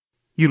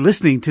You're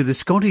listening to the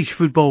Scottish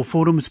Football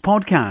Forums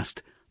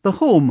podcast, the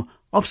home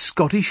of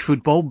Scottish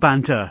football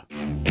banter.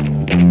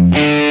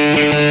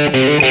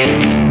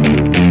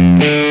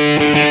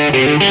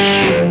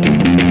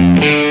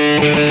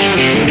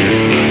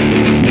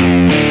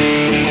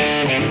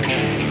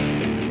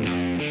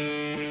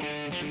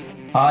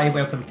 Hi,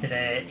 welcome to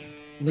the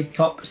League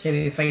Cup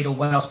semi-final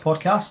winners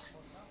podcast.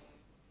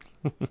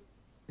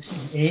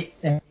 Season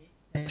 8,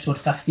 episode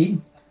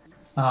 15.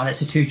 And it's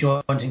the two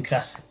Johns and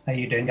Chris. How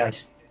you doing,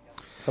 guys?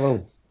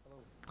 Hello.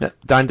 Yeah,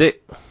 Dandy.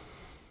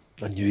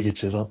 I knew you'd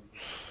say that.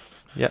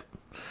 Yep.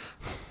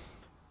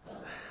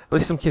 At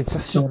least I'm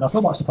consistent. So there's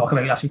not much to talk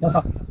about this week, is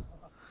there?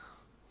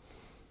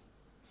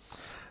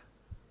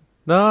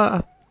 No,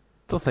 I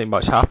don't think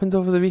much happened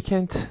over the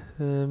weekend.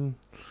 We'll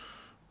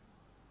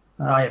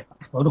not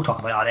talk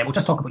about that then. We'll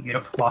just talk about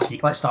Europe last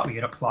week. Let's start with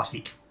Europe last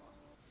week.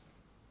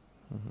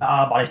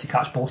 I managed to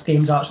catch both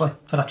games, actually,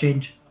 for a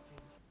change.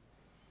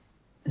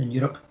 In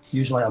Europe.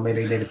 Usually I'll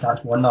maybe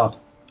catch one or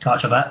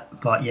catch a bit.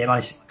 But yeah, I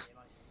managed to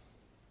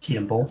see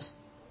them both.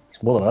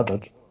 It's more than I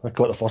did. I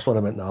got the first one, I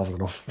went, nah, I've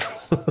enough.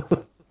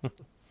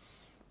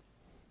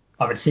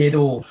 I would say,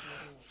 though,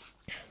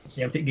 the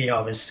Celtic game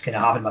I was kind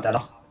of having my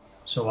dinner.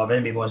 So I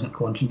maybe wasn't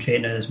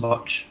concentrating as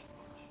much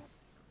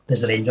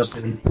as the Rangers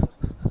doing.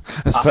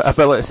 It's a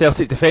bit like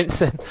Celtic defence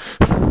then.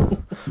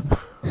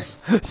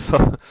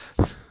 So,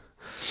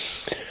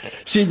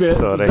 See,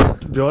 sorry.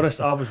 To be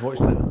honest, I was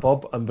watching it in the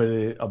pub, and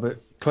by about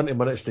 20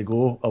 minutes to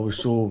go, I was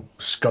so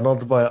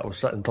scunnered by it. I was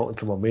sitting talking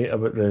to my mate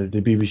about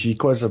the BBC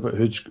quiz about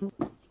which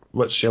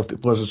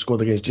Celtic players had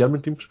scored against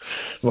German teams.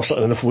 We were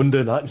sitting on the phone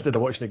doing that instead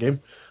of watching the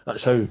game.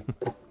 That's how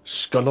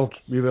scunnered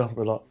we were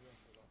with that.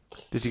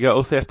 Did you get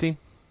all 13?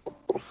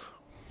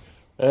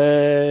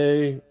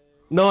 No,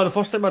 the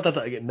first time I did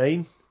it, I got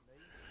 9.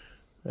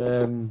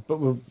 But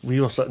we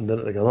were sitting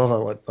doing it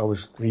together.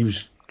 He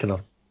was kind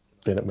of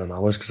doing it more than I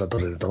was because I'd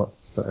already done it.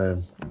 But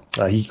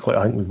I think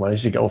we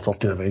managed to get all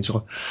 13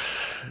 eventually.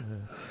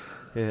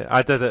 Yeah,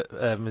 I did it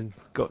and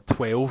got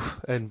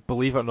 12, and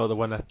believe it or not, the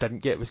one I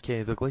didn't get was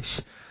Kenny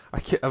Dalglish.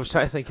 I was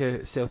trying to think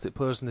of Celtic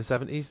players in the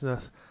 70s,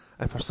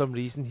 and for some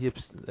reason he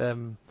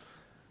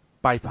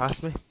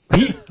bypassed me.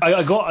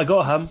 I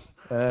got him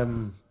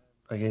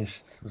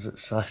against, was it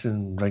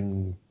Sasson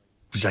Ring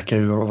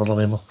Zickow or whatever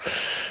the name was.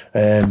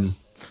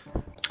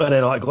 And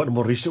then I got the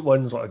more recent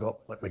ones, like I got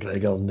like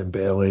McGregor and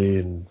Dembele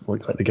and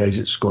like the guys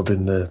that scored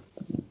in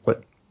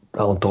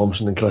Alan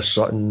Thompson and Chris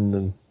Sutton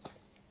and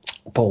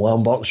Paul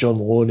Lambert, Sean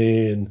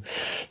Maloney and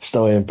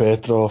Stelian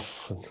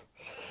Petrov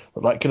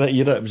and that kind of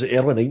era. It was the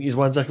early 90s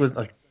ones. I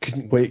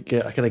couldn't quite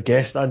get. I kind of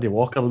guessed Andy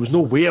Walker. There was no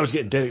way I was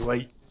getting Derek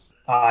White.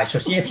 So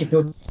see if you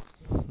feel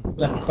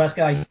like the quiz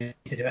guy, you need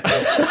to do it.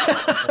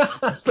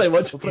 That's pretty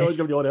much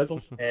giving you all the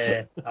answers.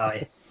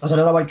 There's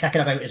another one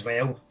kicking about as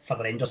well for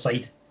the Rangers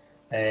side.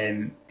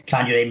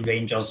 Can you name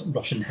Rangers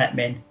Russian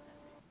hitmen?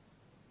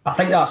 I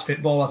think that's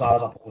footballers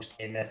as opposed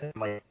to anything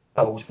like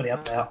Pillsbury or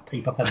that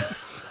type of thing.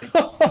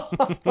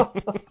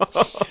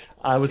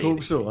 I would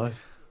hope so. Aye.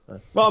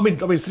 Well, I mean,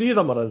 3 of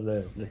them are in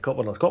the Cup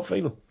Winners' Cup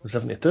final, the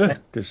 72. Right,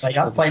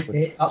 that's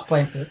plenty.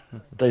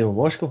 Dynamo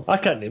Moscow. I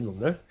can't name them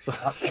now, so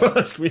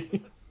that's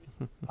me.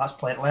 That's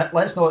plenty.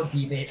 Let's not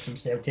deviate from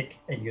Celtic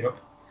in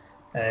Europe.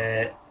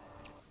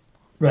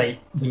 Right,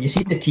 when you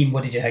see the team,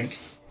 what did you think?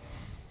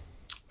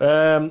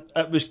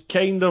 It was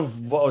kind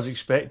of what I was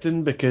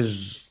expecting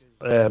because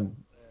we had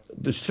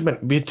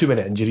too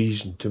many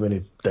injuries and too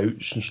many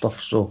doubts and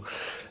stuff. So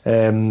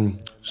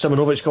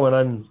Simonovic coming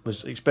in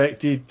was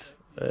expected.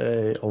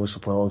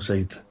 Obviously playing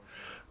alongside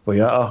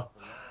Boyata,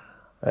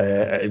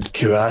 and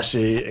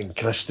Kouassi and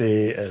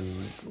Christie and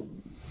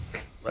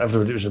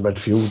everybody that was in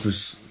midfield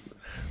was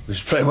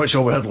pretty much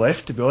all we had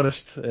left, to be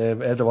honest.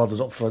 Edouard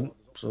was up front.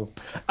 So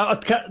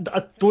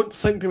I don't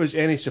think there was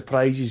any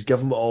surprises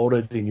given what I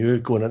already knew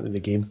going into the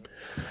game.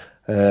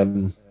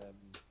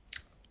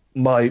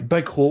 My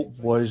big hope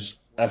was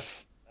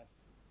if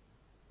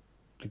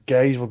the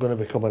guys were going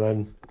to be coming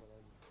in,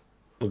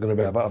 were going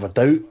to be a bit of a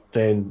doubt,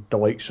 then the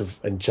likes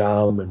of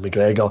Njam and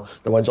McGregor,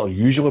 the ones that are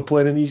usually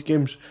playing in these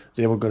games,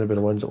 they were going to be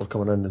the ones that were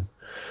coming in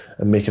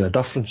and making a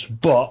difference.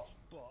 But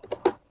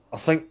I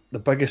think the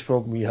biggest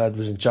problem we had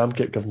was Njam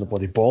kept giving the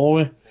bloody ball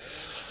away.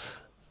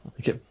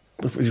 There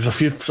was a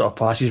few sort of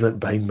passes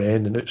went behind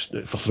men and it's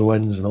for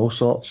throw-ins and all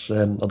sorts.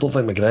 I don't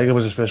think McGregor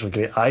was especially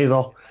great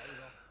either.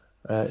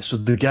 So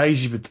the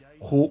guys you would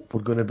hope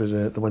were going to be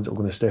the ones that were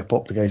going to step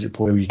up, the guys that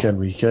play week in,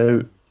 week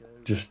out,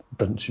 just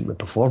didn't seem to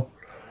perform.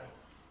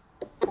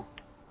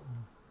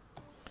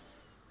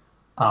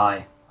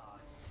 Aye.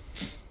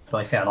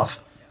 Probably fair enough.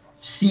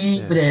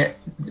 See, with that,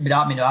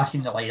 I've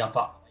seen the lineup,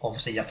 but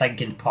obviously you're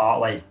thinking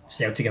partly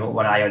Celtic got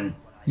one eye on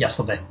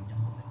yesterday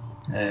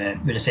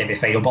with the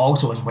semi-final, but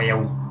also as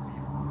well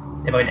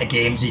the amount of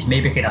games he's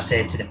maybe kind of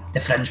said to the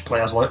fringe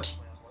players, look,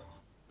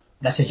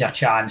 this is your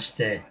chance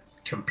to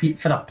compete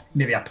for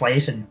maybe a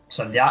place on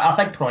Sunday. I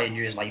think probably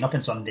knew his lineup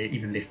on Sunday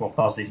even before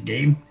Thursday's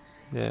game.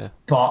 Yeah.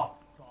 But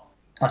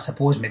I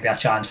suppose maybe a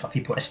chance for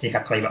people to stake a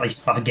claim, at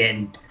least for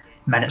getting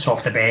minutes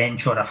off the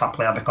bench, or if a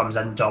player becomes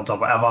injured or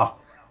whatever,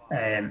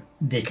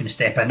 they can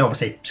step in.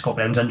 Obviously, Scott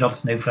Brown's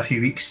injured now for a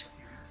few weeks.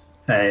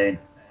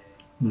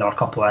 Not a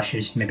couple of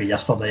issues, maybe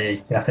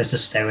yesterday, Griffiths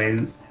is still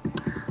out,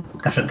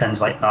 different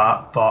things like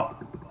that, but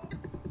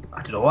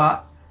I don't know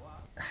what.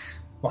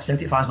 Were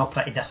Celtic fans not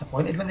pretty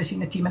disappointed when they seen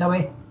the team in a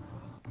way?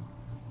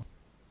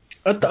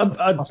 I've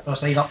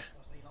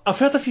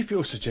heard a few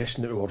people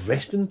suggesting that we were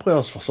resting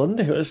players for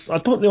Sunday. I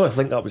don't really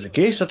think that was the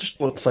case. I just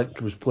don't think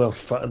there was players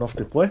fit enough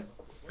to play.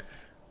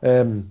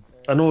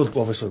 I know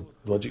obviously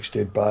Logic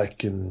stayed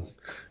back and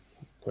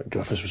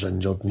Griffiths was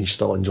injured and he's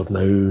still injured now,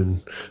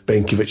 and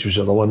Benkovic was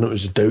the other one that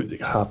was a doubt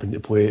that happened to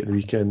play at the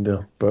weekend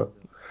there. But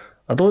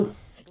I don't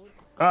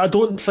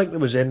think there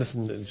was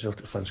anything that the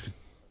Celtic fans could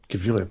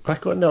really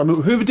pick on there. I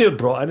mean, who would they have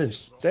brought in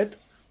instead?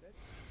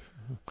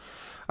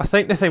 I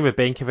think the thing with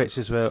Benkovic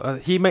as well,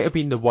 he might have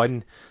been the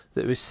one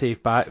that was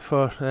saved back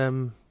for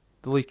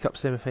the League Cup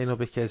semi-final,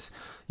 because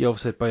you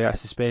obviously Boyata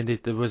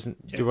suspended. You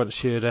weren't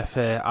sure if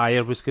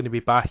Ajer was going to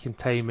be back in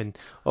time, and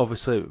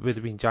obviously it would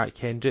have been Jack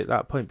Kendry at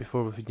that point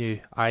before we knew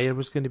Ajer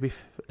was going to be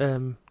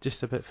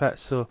just a bit fit.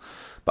 So,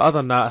 but other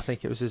than that, I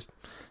think it was as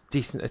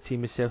decent a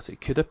team as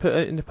Celtic could have put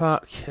out in the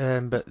park,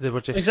 but they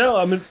were just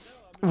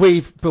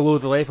way below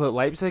the level at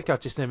Leipzig.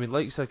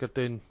 Leipzig are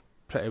doing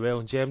pretty well,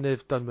 and Germany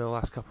have done well the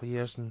last couple of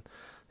years, and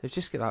they've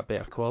just got that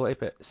better quality.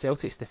 But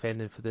Celtic's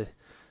defending for the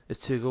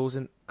 2 goals,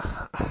 and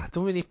I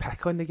don't really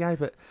pick on the guy,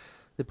 but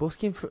they both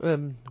came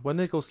from one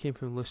of the goals came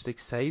from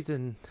Lustig's side,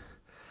 and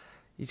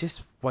you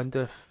just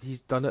wonder if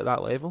he's done it at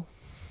that level.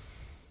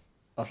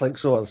 I think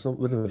so. It's not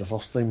wouldn't be the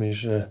first time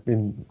he's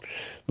been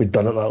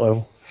done at that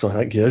level, so I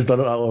think he has done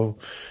it at that level.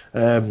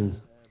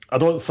 I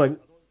don't think.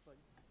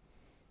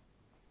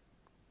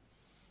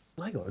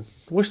 Hang on,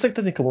 Lustig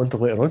didn't come on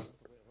till later on.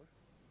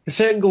 The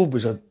second goal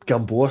was a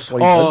Gamboa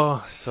slide.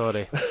 Oh,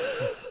 sorry.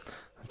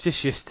 I'm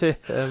just used to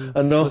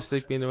I know.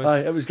 Lustig being away.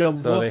 Aye, it was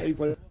Gamboa.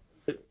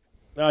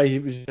 Aye,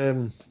 it was. It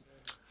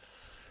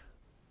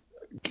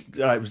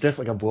was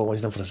definitely Gamboa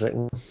lining in for a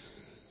second.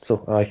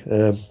 So aye.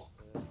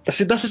 This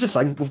is the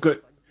thing.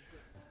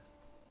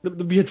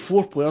 We had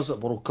 4 players at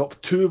World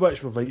Cup, 2 of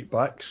which were right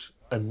backs,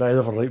 and neither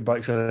of our right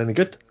backs are any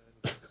good.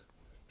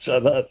 So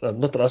not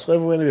at this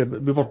level anyway.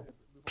 We were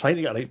trying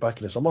to get a right back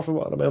in the summer, from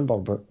what I remember,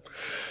 but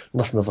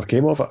nothing ever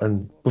came of it.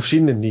 And we've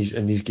seen in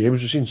these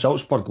games, we've seen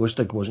Salzburg,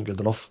 Lustig wasn't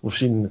good enough. We've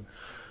seen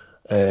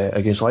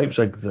against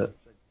Leipzig that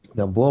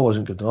Gamboa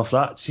wasn't good enough.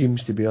 That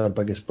seems to be our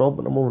biggest problem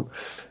at the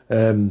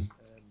moment.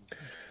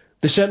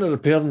 The centre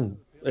pairing,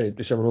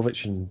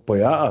 Simonovic and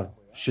Boyata,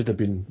 should have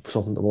been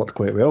something that worked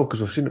quite well,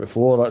 because we've seen it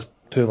before. That's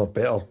 2 of our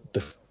better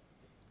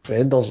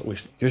defenders, at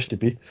least it used to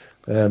be.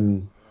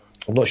 I'm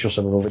not sure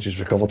Simonovic has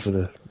recovered for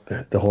the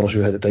horror show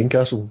he had at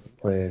Tynecastle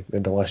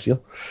end of last year.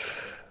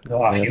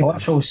 No, a few horror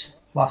shows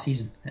last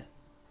season.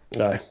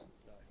 Aye.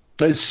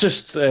 It's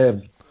just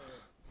it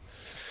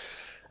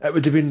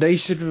would have been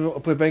nice if we were to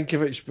play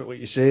Benkovic, but like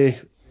you say,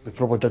 we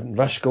probably didn't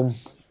risk him.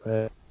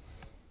 If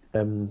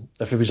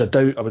it was a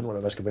doubt, I wouldn't want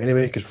to risk him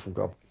anyway, because we've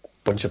got a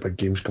bunch of big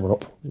games coming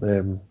up.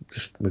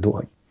 We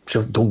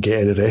don't get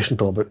any rest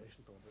until about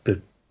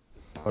the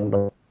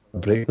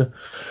break now.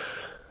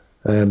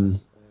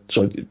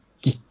 So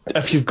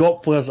if you've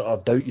got players that are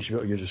doubt, you should be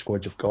able to use the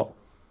squad you've got.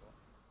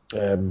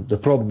 The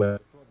problem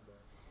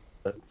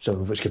is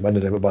Simonovic came in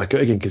and then went back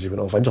out again because he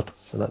went off injured,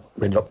 and that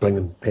ended up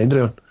bringing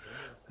Hendry on.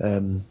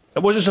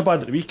 It wasn't so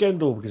bad at the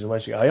weekend though, because he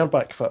managed to get Ajer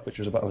back fit, which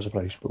was a bit of a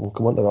surprise, but we'll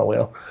come on to that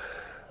later.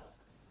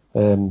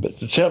 But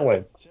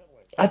certainly,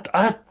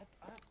 I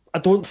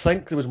don't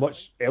think there was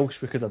much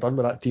else we could have done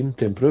with that team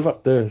to improve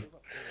it. The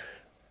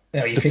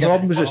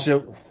problem was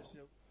that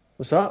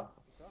what's that?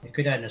 You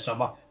could have in the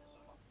summer.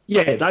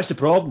 Yeah, that's the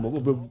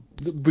problem.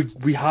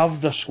 We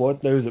have this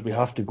squad now that we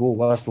have to go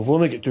with. We've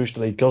only got 2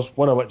 strikers,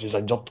 one of which is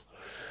injured.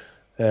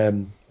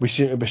 We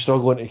seem to be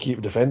struggling to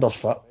keep defenders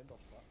fit.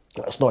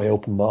 That's not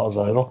helping matters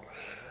either.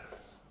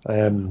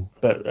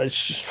 But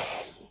it's just,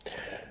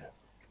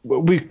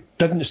 we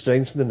didn't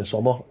strengthen in the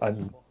summer,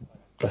 and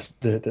this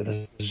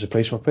is the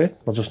price we're paying.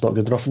 We're just not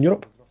good enough in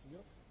Europe.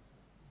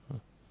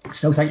 I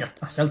still think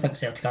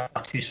Celtic are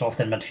too soft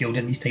in midfield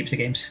in these types of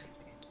games.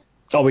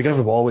 Oh, we give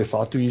the ball away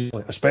far too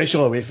easily,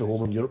 especially away from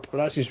home in Europe. But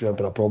that seems to have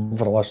been a problem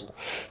for the last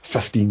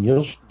 15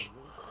 years.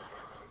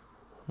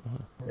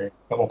 But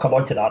we'll come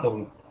on to that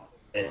though,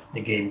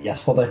 the game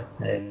yesterday,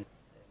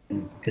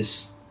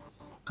 because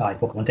we'll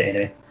come on to it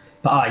anyway.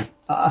 But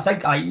I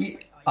think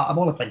I'm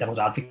only playing devil's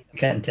advocate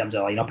in terms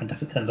of line-up and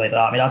different things like that.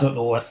 I mean, I don't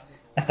know if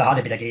there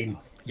had been a game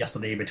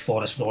yesterday with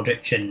Forrest,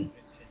 Roderick and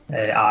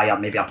Ajer,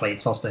 maybe I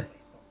played Thursday.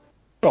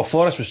 Well,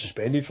 Forrest was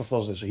suspended for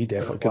Thursday, so he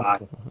definitely couldn't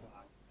play.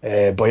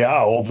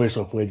 Boyata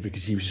obviously played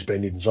because he was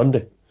suspended on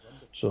Sunday,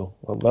 so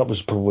that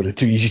was probably the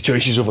 2 easy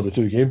choices over the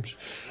 2 games.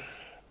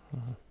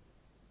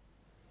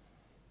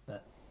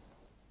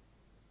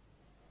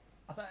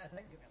 I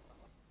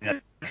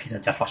think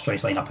it's a first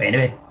choice lineup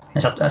anyway.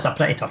 It's a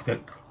pretty tough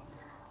group.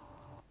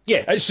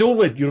 Yeah, it's the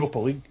only Europa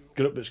League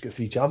group that's got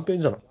 3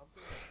 champions in it.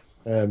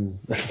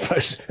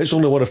 It's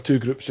only one of 2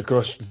 groups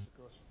across the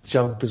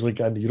Champions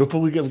League and the Europa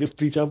League that have got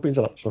 3 champions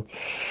in it. So it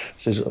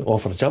says all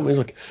for the Champions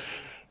League.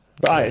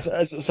 But aye,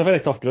 it's a very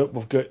tough group.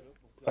 We've got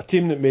a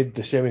team that made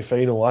the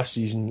semi-final last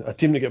season, a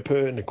team that got put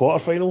out in the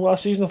quarter-final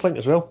last season, I think,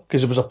 as well.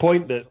 Because there was a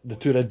point that the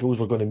two Red Bulls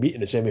were going to meet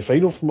in the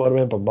semi-final, from what I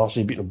remember,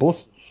 Marseille beating them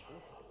both.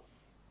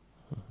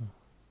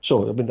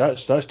 So, I mean,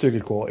 that's two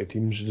good quality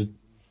teams.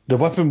 The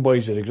whipping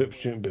boys of the group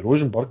shouldn't be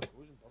Rosenborg,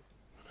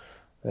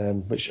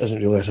 which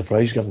isn't really a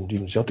surprise, given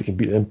even Celtic can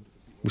beat them.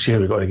 We'll see how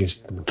we got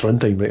against them in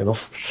Trondheim, right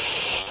enough.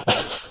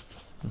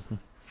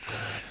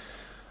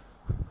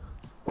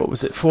 What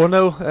was it,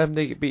 4-0?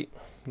 They beat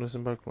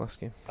Rosenborg last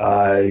game.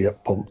 I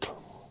get pumped.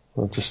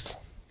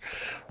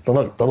 They're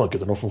not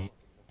good enough,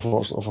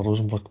 unfortunately, for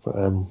Rosenborg. But,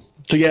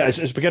 so yeah,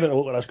 it's beginning to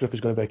look like this group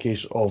is going to be a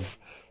case of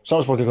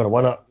Salzburg are going to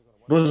win it,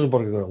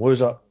 Rosenborg are going to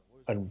lose it,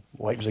 and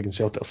Leipzig and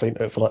Celtic are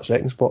fighting out for that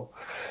second spot.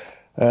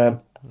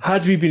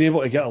 Had we been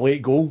able to get a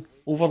late goal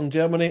over in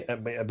Germany,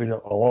 it might have been a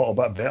little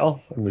bit better.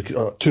 And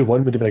 2-1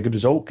 would have been a good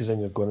result, because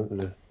then you're going into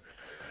the...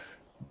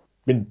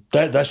 I mean,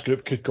 this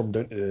group could come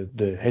down to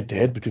the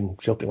head-to-head between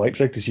Celtic and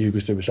Leipzig to see who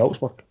goes through with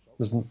Salzburg.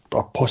 There's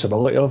a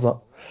possibility of that.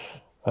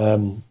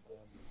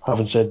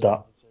 Having said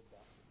that,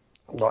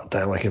 I'm not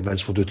entirely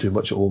convinced we'll do too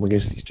much at home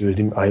against these two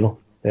teams either.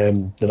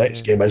 The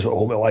next game is at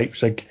home at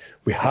Leipzig.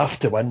 We have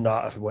to win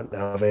that if we want to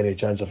have any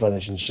chance of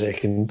finishing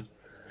second.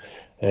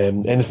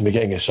 Anything we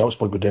get against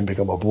Salzburg would then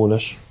become a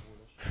bonus,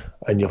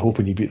 and you're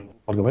hoping you beat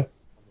Leipzig away.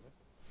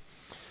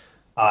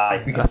 I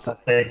think it's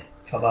tough day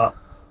for that.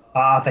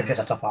 I think it's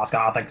a tough ask.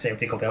 I think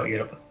Celtic will be out of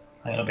Europe.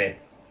 I think it'll be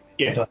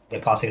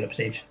get past the Europe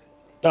stage.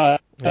 I'll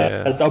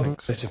be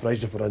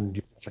surprised if we're in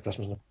Europe for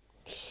Christmas now.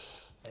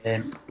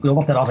 We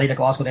over to the other side of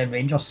Glasgow, then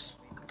Rangers.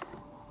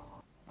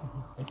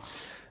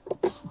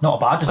 Not a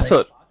bad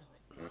result.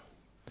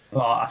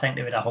 But I think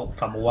they would have hoped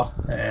for more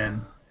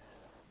than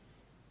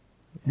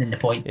the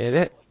point.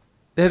 Yeah,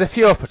 they had a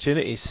few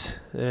opportunities.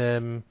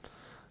 A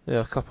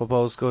couple of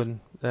balls going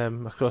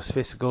across the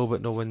face of goal,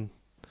 but no one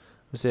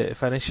was there to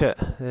finish it.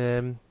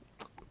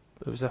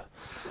 It was a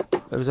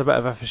bit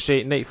of a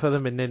frustrating night for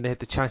them, and then they had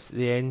the chance at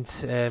the end.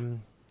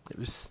 It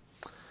was,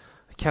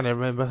 I can't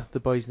remember the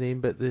boy's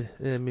name, but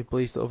he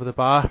blazed it over the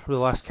bar with the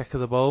last kick of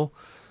the ball.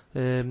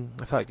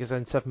 If that gets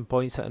in 7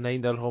 points out of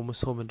 9, they're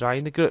almost home and dry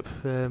in the group.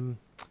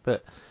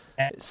 But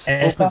it's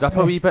opened up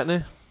a wee bit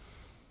now.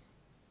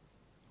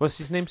 What's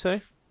his name,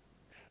 sorry?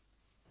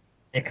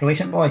 The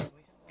Croatian boy,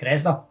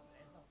 Kresna.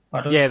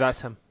 Yeah,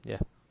 that's him. Yeah.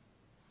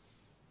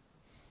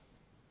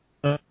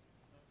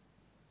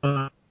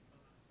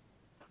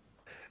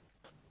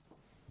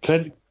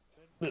 Credit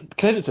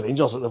to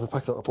Rangers that they've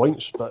picked up the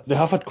points, but they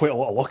have had quite a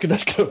lot of luck in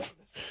this group.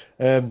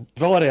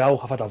 Villarreal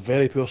have had a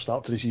very poor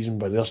start to the season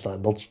by their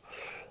standards.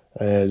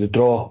 The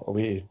draw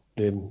away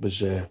to them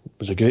was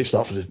a great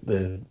start for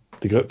the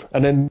group.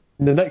 And then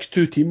the next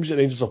two teams that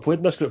Rangers have played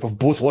in this group have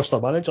both lost their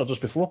manager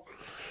just before.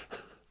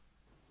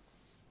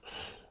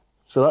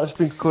 So that's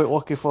been quite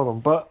lucky for them.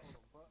 But,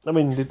 I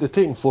mean, they're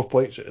taking 4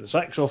 points out of the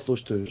 6 off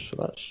those two, so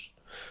that's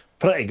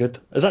pretty good.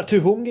 Is that 2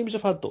 home games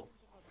they've had, though?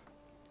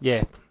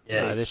 Yeah,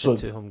 they've had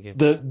 2 home games.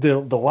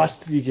 The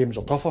last 3 games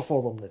are tougher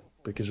for them then,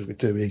 because we've got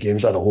 2 away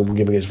games and a home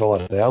game against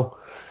Villarreal.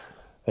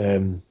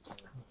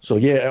 So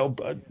yeah,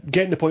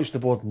 getting the points on the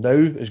board now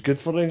is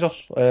good for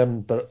Rangers,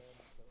 but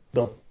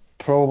they're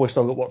probably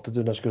still got work to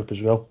do in this group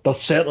as well. They're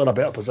certainly in a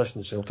better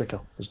position than Celtic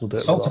are. There's no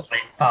doubt about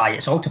that.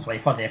 It's all to play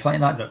for, definitely,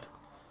 in that group.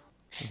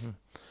 Mm-hmm.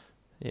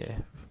 Yeah.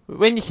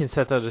 When you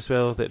consider as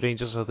well that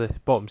Rangers are the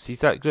bottom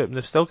seeds of that group, and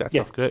they've still got a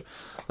tough group,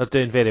 they're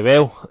doing very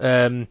well.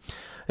 And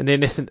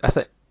then I think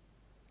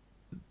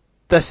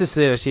this is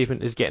their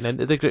achievement, is getting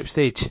into the group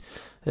stage,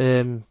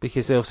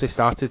 because they also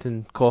started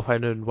in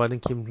qualifying round 1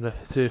 and came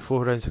through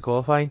 4 rounds of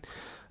qualifying.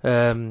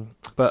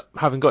 But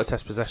having got to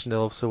this position,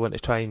 they'll also want to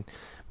try and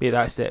make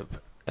that step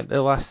into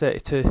the last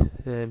 32,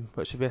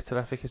 which would be a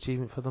terrific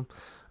achievement for them.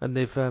 And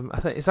they've, I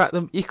think, is that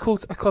them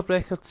equalled a club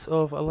record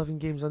of 11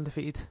 games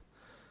undefeated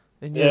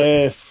in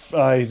Europe?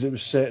 It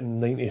was set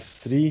in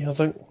 93, I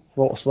think.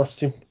 Walter Smith's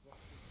team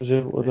was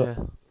able to do it.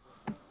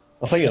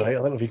 I think you're right,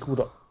 I think they've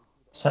equalled it.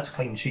 6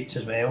 clean sheets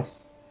as well.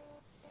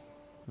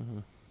 Mm-hmm.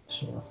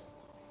 So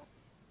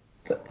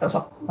that's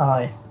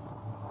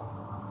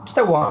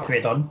still work to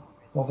be done,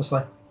 obviously.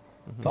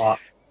 Mm-hmm. But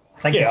I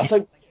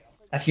think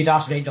if you'd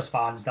asked Rangers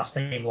fans this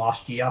time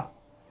last year,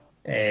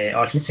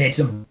 or if you'd said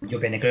to them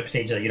you'll be in the group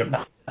stage of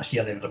Europe this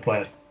year, they would have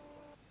probably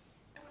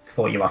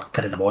thought you were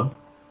kidding them on.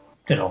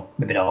 Don't know,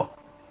 maybe not.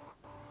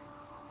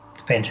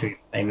 Depends who,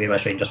 maybe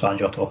which Rangers fans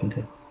you're talking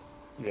to.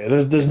 Yeah,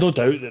 there's no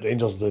doubt that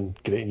Rangers are doing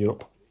great in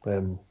Europe.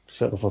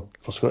 Certainly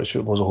for Scottish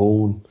football as a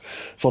whole and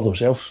for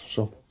themselves.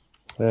 So,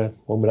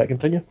 long may that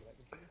continue.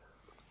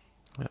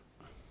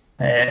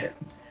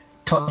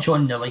 Touch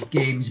on the league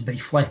games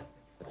briefly,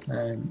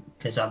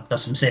 because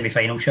there's some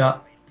semi-final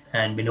chat,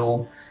 and we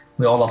know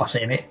we all have a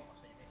semi,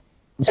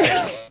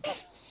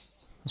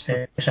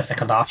 especially if the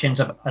Kardashians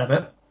are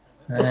about.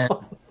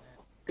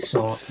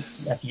 So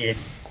if you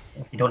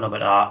don't know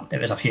about that,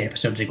 it was a few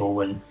episodes ago,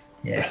 and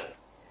it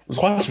was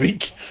last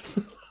week.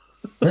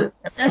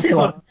 Is it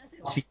last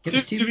week?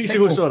 2 weeks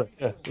ago, sorry.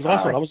 Yeah, it was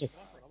last one.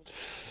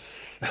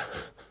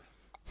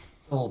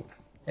 So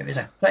it was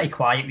a pretty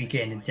quiet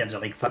weekend in terms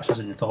of league fixtures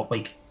in the top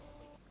league.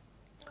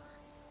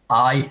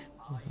 I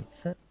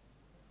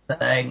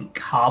think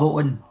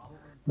Hamilton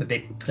would be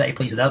pretty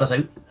pleased with their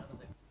result.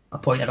 A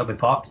point at Rugby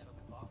Park.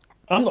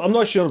 I'm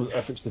not sure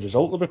if it's the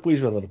result they'll be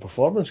pleased with or the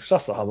performance, because I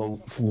thought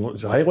Hamilton, from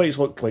what the highlights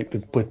looked like, they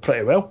played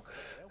pretty well.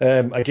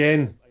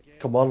 Again,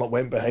 Kilmarnock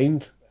went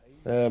behind,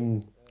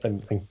 and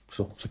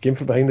so came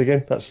from behind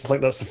again. I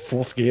think that's the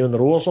fourth game in a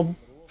row or something.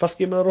 Fifth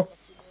game in a row.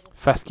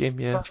 Fifth game,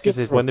 yeah, because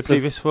they'd won the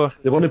previous four.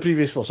 They won the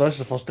previous four, so that's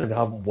the first time they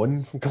haven't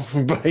won from coming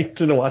from behind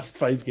in the last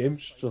 5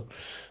 games. So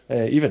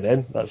even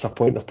then, that's a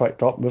point they've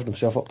picked up, moved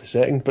themselves up to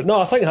second. But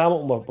no, I think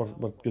Hamilton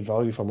were good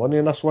value for money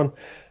in this one.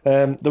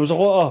 There was a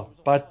lot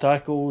of bad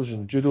tackles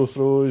and judo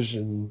throws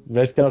and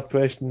red card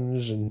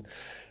questions, and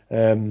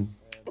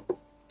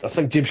I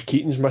think James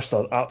Keaton's missed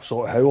an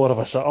absolute howler of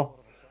a sitter.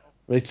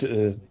 Right,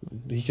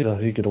 he could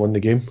have won the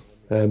game.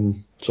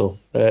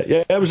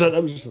 Yeah, it was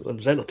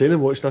entertaining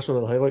watching this one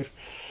on the highlights.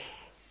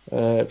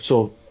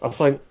 So I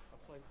think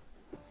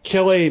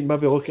Kelly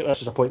maybe look at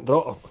this as a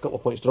couple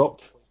of points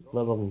dropped,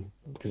 rather than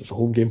because it's a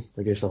home game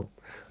against a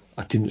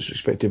team that's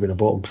expected to be in the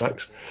bottom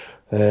 6.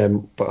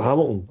 But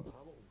Hamilton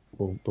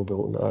will be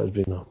looking at that as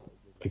being a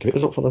great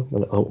result for them,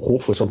 and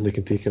hopefully something they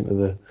can take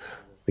into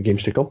the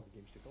games to come.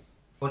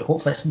 Well,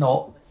 hopefully it's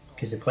not,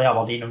 because they play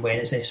Aberdeen on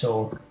Wednesday,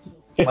 so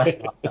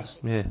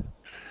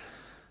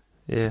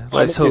Yeah,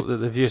 let's hope that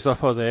they've used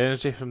up all the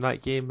energy from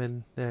that game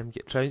and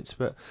get trounced.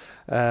 But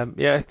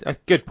yeah, a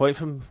good point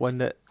from one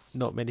that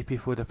not many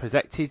people would have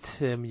predicted.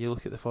 You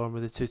look at the form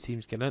of the two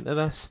teams getting into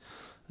this,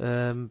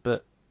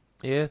 but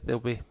yeah, they'll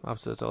be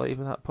absolutely delighted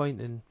with that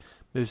point and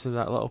moves them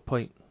that little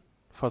point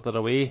further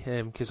away,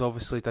 because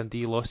obviously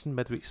Dundee lost in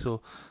midweek,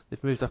 so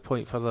they've moved a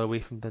point further away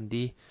from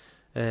Dundee,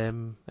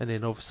 and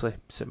then obviously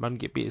St Mirren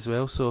get beat as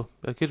well, so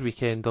a good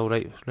weekend all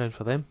right round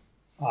for them.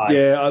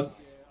 Yeah,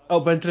 I'll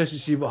be interested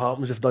to see what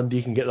happens if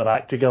Dundee can get their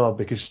act together,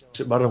 because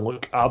St Mirren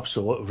look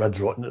absolutely red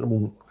rotten at the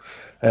moment.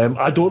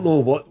 I don't know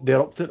what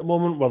they're up to at the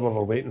moment, whether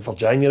they're waiting for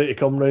January to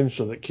come round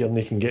so that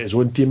Kearney can get his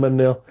own team in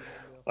there,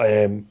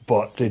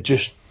 but they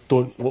just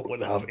don't look like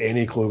they have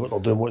any clue what they're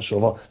doing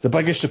whatsoever. The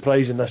biggest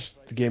surprise in this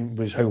game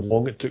was how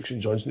long it took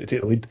St Johnstone to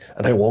take the lead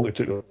and how long it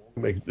took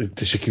them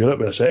to secure it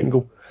with a second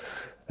goal.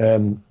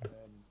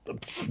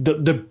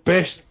 The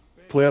best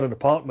player in the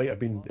park might have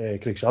been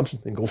Craig Sampson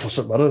in goal for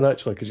St Mirren,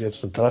 actually, because he had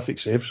some terrific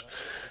saves.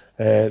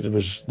 There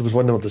was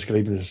one they were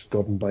describing as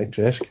Gordon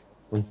Banks-esque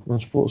on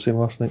Sports Scene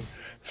last night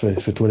for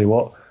Tony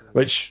Watt,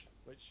 which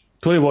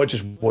Tony Watt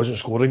just wasn't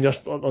scoring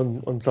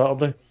on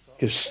Saturday,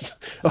 because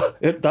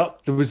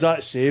there was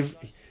that save.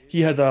 He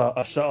had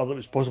a sitter that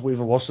was possibly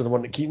even worse than the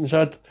one that Keaton's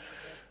had.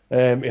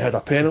 He had a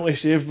penalty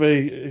saved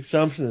by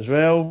Sampson as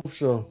well,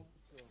 so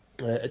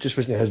it just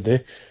wasn't his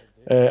day.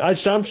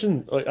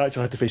 Sampson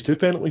actually had to face 2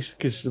 penalties,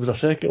 because there was a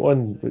second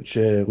one which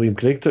Liam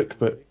Craig took,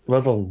 but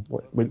while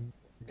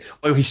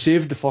he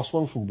saved the first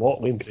one from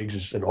Watt, Liam Craig's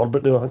is in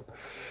orbit now, I think.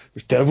 It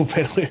was a terrible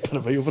penalty, I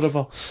don't know over the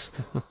bar.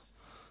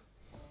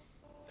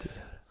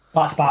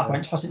 Back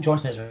wins for St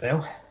Johnstone as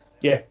well.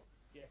 Yeah,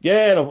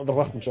 they're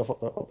lifting themselves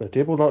up the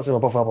table. That's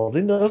above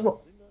Aberdeen now, isn't it?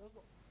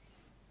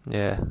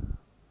 Yeah.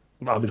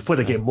 I mean, they've played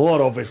a game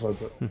more, obviously,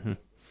 but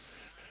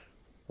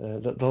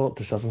they're up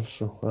to 7th,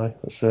 so aye,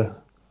 that's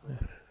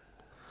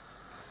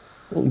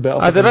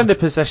they're in the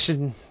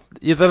position.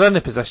 Yeah, they're in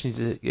the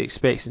position you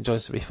expect St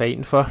Johnstone to be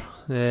fighting for.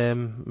 I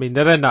mean,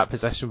 they're in that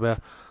position where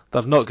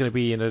they're not going to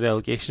be in a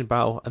relegation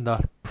battle, and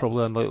they're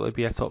probably unlikely to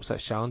be a top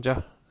 6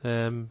 challenger.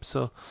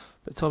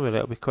 But Tommy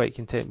Wright will be quite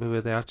content with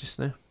where they are just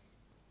now.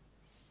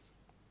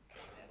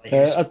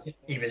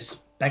 He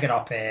was bigging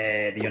up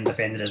the young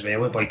defender as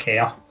well, with Boy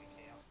Kerr.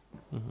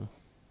 I think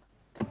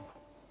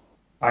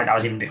that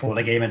was even before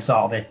the game on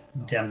Saturday,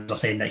 in terms of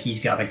saying that he's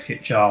got a big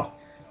future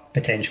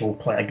potential,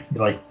 play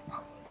like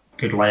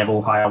good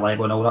level, higher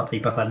level, and all that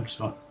type of thing.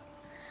 So,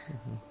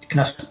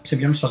 some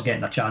youngsters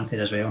getting a chance there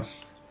as well.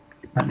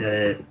 I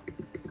think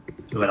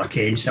the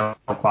Kane still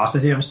classed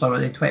as a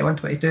youngster, 21,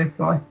 22,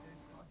 probably.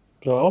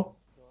 So,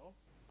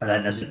 and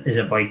then is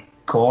it Boy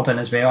Gordon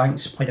as well? I think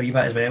he's played a wee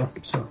bit as well.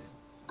 So,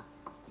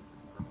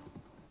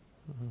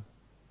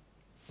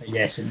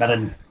 yes, St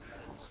Mirren,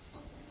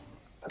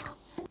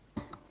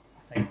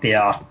 I think they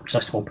are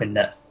just hoping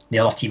that the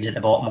other teams at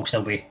the bottom will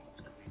still be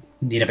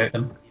near about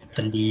them.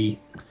 Dundee,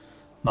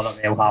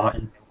 Motherwell,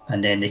 Hamilton,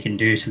 and then they can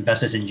do some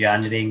business in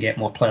January and get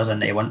more players in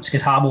that they want.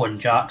 Because Hamo and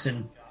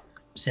Jackson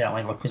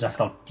certainly look as if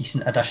they're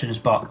decent additions,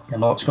 but they're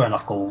not scoring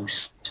enough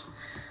goals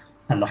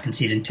and they're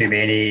conceding too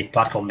many,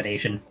 bad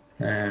combination.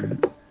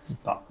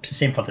 But it's the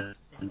same for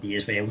Dundee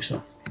as well.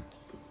 So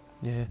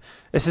yeah,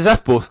 it's as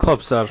if both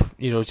clubs are,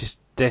 just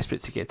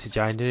desperate to get to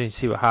January and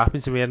see what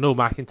happens. I mean, I know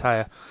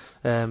McIntyre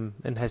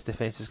in his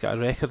defence has got a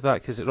record of that,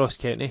 because at Ross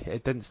County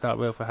it didn't start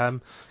well for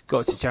him.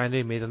 Got to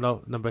January, made a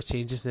number of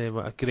changes, and then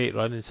went a great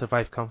run and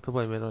survived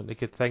comfortably and went on to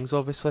good things,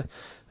 obviously.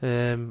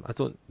 I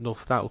don't know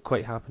if that will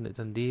quite happen at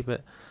Dundee,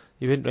 but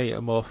you wouldn't write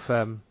him off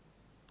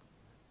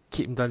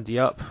keeping Dundee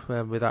up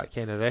with that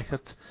kind of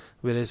record.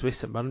 Whereas with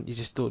St Mirren, you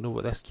just don't know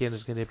what this Cairns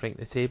is going to bring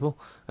to the table.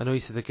 I know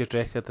he's had a good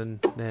record in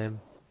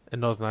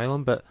Northern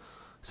Ireland, but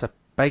it's a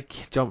big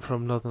jump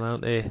from Northern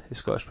Ireland to the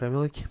Scottish Premier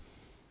League.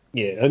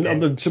 Yeah,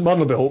 and St Mirren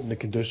will be hoping they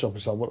can do something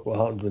similar to what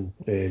happened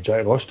when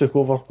Jack Ross took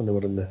over when they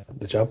were in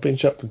the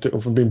Championship and took them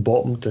from being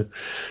bottom to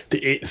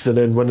 8th and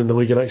then winning the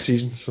league the next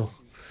season. So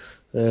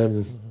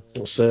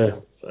it's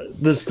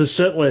there's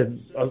certainly,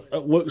 it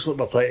looks like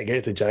they're trying to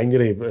get to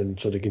January and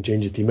so they can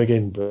change the team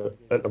again, but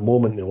at the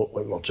moment they look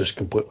like they're just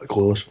completely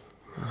clueless.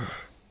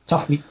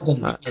 Tough week for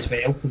Dundee as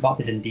well. We've got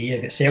to Dundee,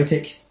 you've got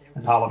Celtic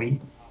and Halloween,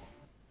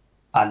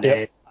 and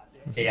they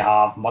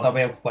have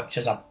Motherwell, which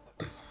is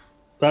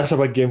that's a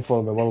big game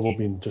for them. Motherwell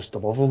being just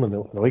above them in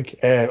the league.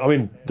 I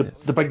mean,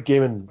 the big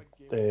game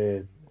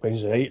in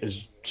Wednesday night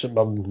is St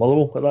Mirren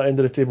Motherwell at that end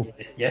of the table.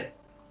 Yeah.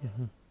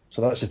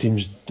 So that's the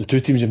two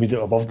teams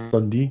immediately above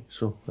Dundee.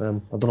 So I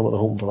don't know what they're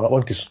hoping for that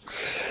one, because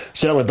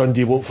certainly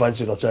Dundee won't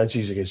fancy their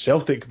chances against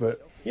Celtic,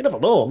 but you never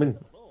know. I mean,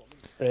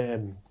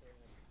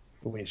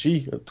 we'll wait and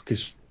see,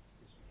 because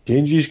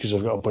changes, because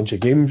they've got a bunch of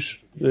games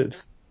that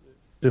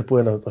they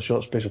play in a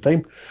short space of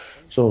time.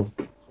 So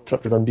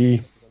trip to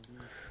Dundee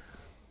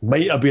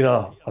might have been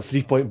a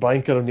 3-point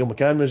banker on Neil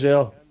McCann was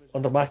there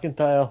under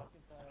McIntyre.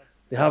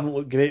 They haven't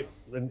looked great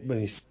when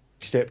he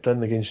stepped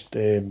in against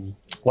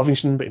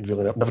Livingston, but he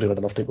never really had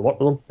enough time to work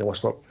with them. They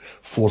lost up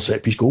 4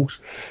 set-piece goals.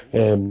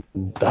 The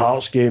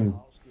Hearts game,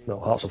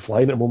 Hearts are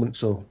flying at the moment,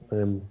 so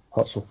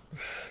Hearts are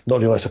not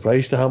really a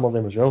surprise to hammer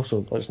them as well.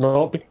 So it's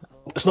not been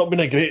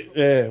a great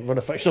run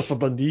of fixtures for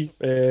Dundee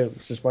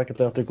since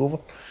McIntyre took over,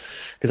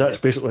 because that's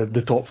basically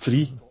the top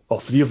 3,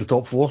 or 3 of the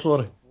top 4,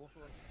 sorry.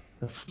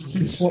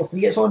 It's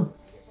on.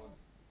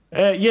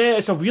 Yeah,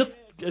 it's a weird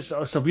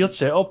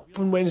setup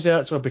on Wednesday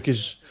actually,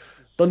 because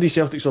Dundee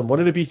Celtic's on one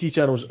of the BT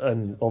channels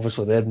and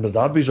obviously the Edinburgh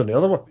Derby's on the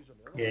other one.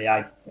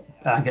 Yeah,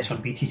 I think it's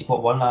on BT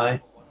Sport 1 now.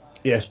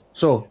 Yes,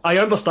 so I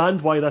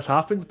understand why this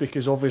happened,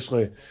 because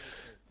obviously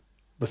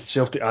with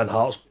Celtic and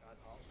Hearts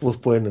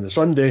both playing on the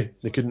Sunday,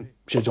 they couldn't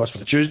schedule us for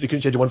the Tuesday. They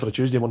couldn't schedule one for the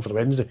Tuesday and one for the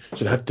Wednesday,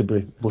 so they had to be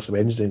both the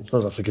Wednesday.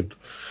 So I figured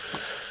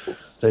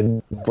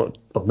then, but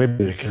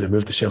maybe they could have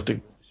moved the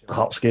Celtic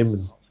Hearts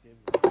game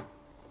and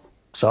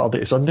Saturday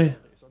to Sunday.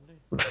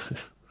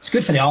 It's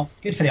good for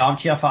the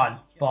armchair fan,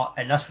 but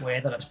in this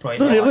weather it's probably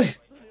not not, really,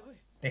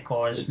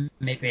 because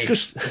maybe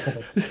it's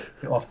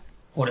put off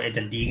going to the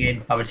Dundee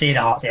game. I would say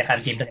the Hearts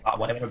had game didn't matter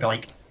what it would be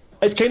like.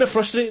 It's kind of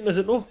frustrating, is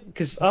it though?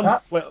 Because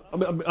what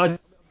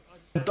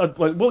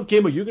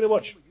game are you going to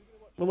watch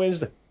on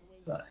Wednesday?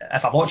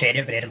 If I watch any,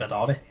 it would be Edinburgh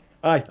Derby.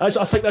 Aye,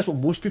 I think that's what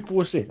most people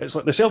will say. It's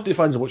like the Celtic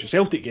fans will watch a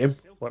Celtic game,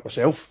 like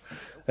myself.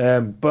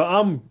 But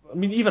I'm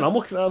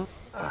looking at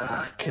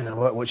can I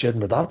watch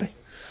Edinburgh Derby?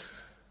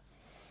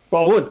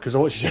 Well, I won't, because I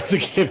watch the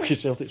Celtic game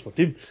because Celtic's my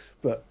team.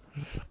 But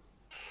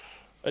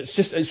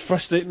it's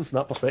frustrating from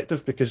that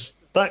perspective, because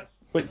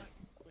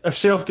if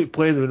Celtic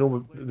play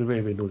the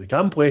way we know they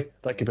can play,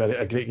 that could be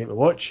a great game to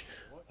watch.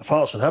 If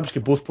Hearts and Hibs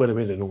can both play the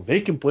way they know they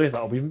can play,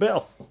 that'll be even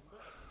better.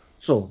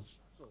 So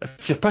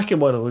if you're picking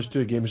one of those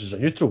two games as a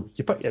neutral,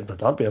 you pick Edinburgh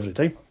Derby every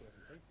time.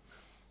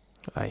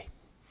 Aye,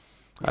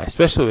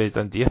 especially with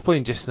Dundee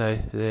playing just now.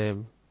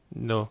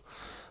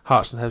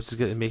 Hearts and Hibs has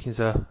got the makings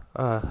of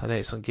an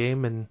excellent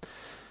game, and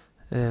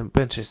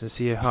be interesting to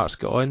see how Hearts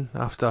get on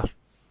after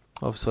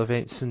obviously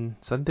events on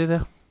Sunday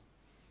there.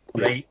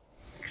 Right,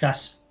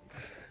 Chris.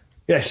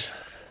 Yes.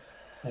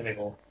 There we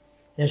go.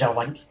 There's your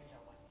link.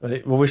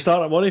 Right, will we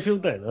start at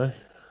Murrayfield then? Well,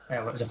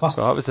 it was the first.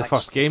 So that was the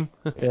first game.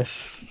 Yes.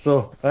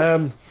 So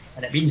and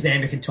it means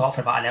then we can talk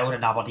for about an hour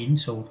in Aberdeen.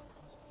 So.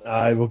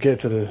 Aye, we'll get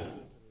to the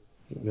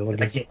other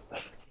The game.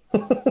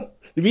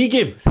 The wee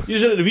game.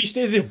 Usually at the wee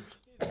stadium.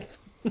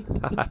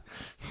 I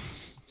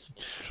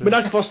mean,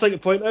 that's the first thing to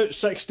point out.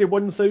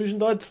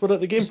 61,000 odd were at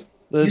the game.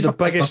 The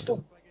biggest.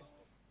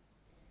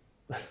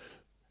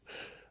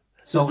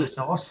 Salt and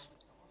sauce.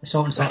 The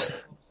salt and sauce.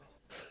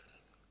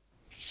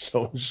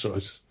 Salt and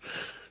sauce.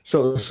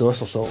 Salt and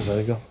sauce or salt and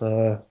vinegar.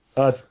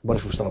 I'd much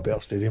as well start a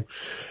better stadium.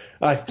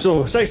 Aye,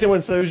 so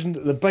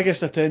 61,000, the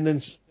biggest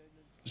attendance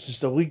since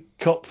the League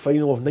Cup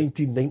final of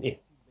 1990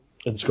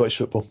 in Scottish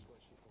football.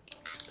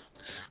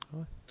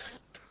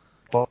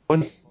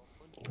 Fun.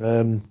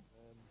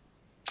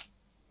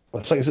 I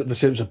think they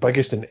said it was the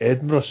biggest in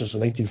Edinburgh since the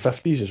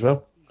 1950s as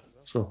well.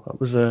 So that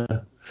was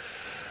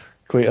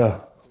quite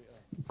a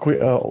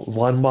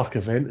landmark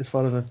event as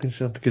far as I'm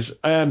concerned, because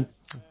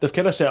they've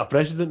kind of set a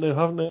precedent now,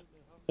 haven't they?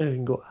 You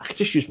can go, I could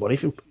just use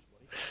Murrayfield.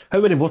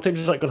 How many more times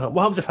is that going to happen?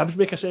 What happens if Hibs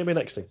make a semi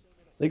next time?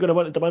 Are they going to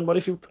want to demand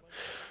Murrayfield?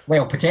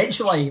 Well,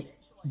 potentially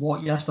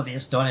what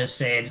yesterday's done is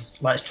said,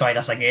 let's try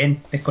this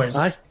again,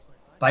 because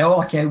by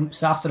all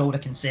accounts, after all the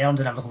concerns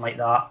and everything like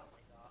that,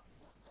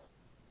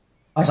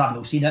 as I've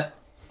not seen it,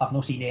 I've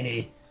not seen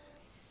any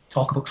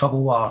talk about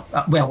trouble, or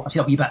well, I've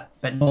seen a wee bit,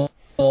 but not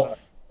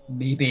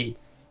maybe.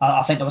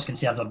 I think there was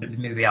concerns of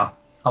maybe a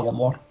lot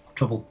more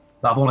trouble,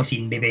 but I've only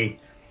seen maybe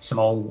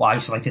small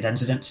isolated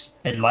incidents,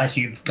 unless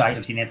you guys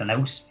have seen anything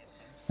else.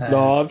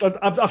 No,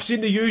 I've seen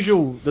the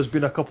usual. There's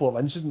been a couple of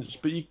incidents,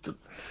 but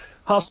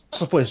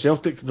Hearts are playing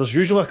Celtic, there's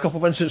usually a couple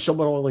of incidents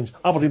somewhere along the lines.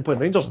 Aberdeen playing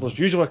Rangers, there's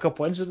usually a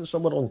couple of incidents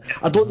somewhere along.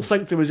 I don't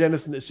think there was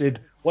anything that said,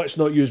 let's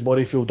not use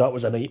Murrayfield, that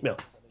was a nightmare.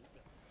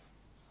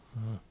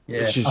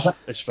 Yeah,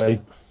 It's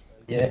fine.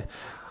 Yeah.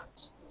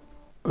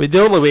 I mean,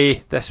 the only way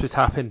this would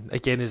happen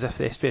again is if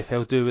the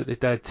SPFL do what they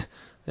did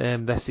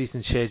this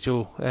season,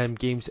 schedule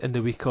games in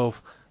the week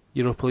of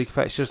Europa League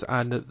fixtures,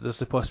 and there's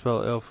the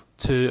possibility of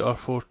 2 or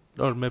 4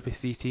 or maybe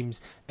 3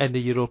 teams in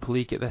the Europa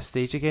League at this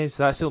stage again.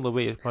 So that's the only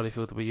way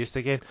Murrayfield will be used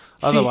again.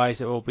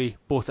 Otherwise, it will be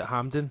both at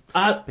Hampden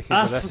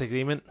because of this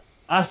agreement.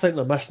 I think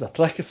they're missing a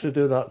trick if they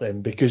do that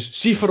then, because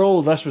see, for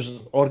all this was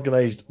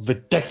organised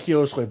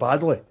ridiculously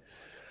badly,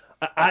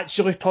 it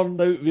actually turned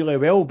out really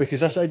well,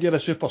 because this idea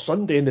of Super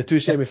Sunday and the 2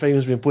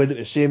 semi-finals being played at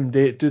the same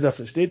day at 2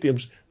 different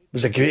stadiums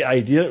was a great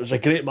idea. It was a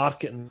great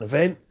marketing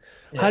event.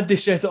 Yeah. Had they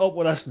set it up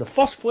with us in the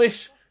first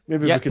place,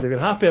 maybe we could have been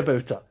happy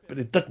about it, but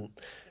they didn't.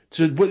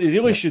 So what they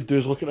really should do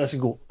is look at this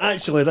and go,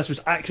 actually, this was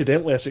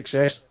accidentally a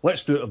success.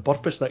 Let's do it on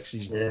purpose next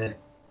season.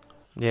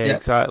 Yeah,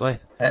 exactly.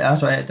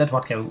 That's right. It did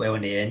work out well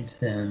in the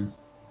end.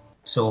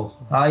 So,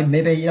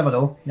 maybe, you never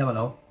know.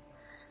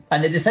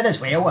 And the thing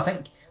as well, I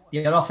think,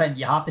 the other thing,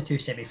 you have the 2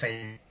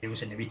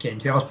 semi-finals in the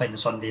weekend. Whoever's playing the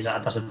Sundays at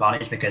a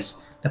disadvantage because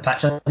the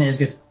pitch isn't as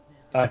good.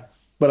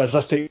 Whereas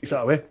this takes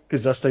that away,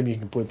 because this time you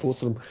can play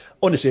both of them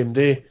on the same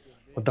day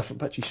on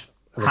different pitches.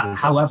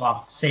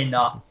 However, saying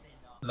that,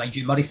 mind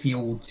you,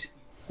 Murrayfield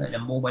at the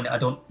moment,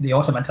 the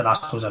autumn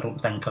internationals, I don't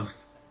think have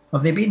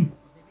they been?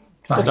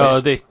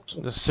 No, they're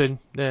soon.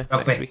 Yeah,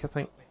 next week I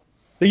think.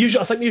 I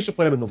think they used to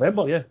play them in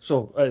November, yeah.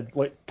 So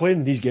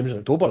playing these games in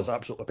October is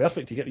absolutely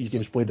perfect. You get these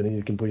games played and then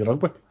you can play your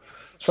rugby.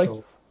 It's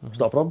fine. It's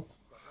not a problem.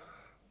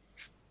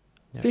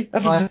 Yeah. See,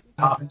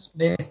 happens.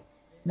 Maybe.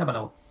 Never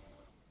know.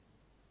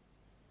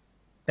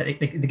 But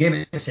the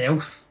game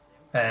itself...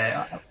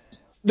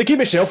 the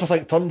game itself, I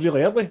think, turned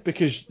really early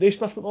because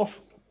Naismith went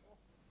off.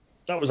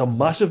 That was a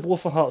massive blow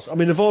for Hearts. I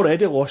mean, they've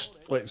already lost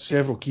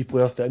several key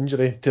players to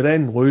injury. To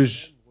then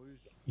lose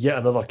yet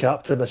another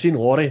captain. I've seen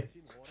Laurie,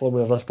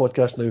 formerly of this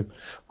podcast now,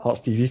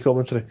 Hearts TV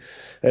commentary,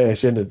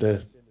 saying that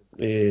the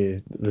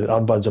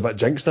armband's a bit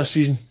jinxed this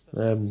season.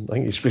 I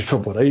think he's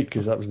probably right,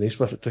 because that was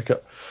Naismith that took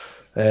it.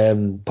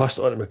 Passed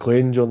it on to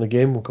McLean during the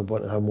game. We'll come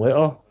back to him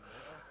later.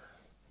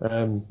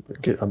 I'm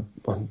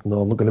not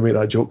going to make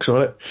that joke,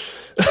 sorry.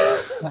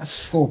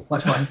 Oh,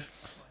 which one?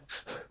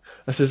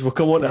 I says we'll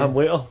come on to him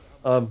later.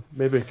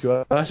 Maybe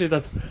Kouassi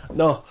did.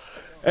 No.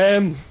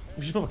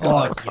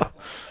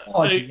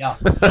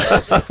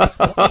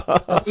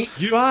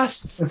 You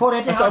asked. We've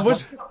already had one.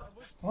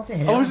 What the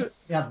hell?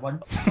 We had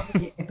one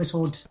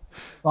episode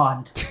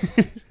planned.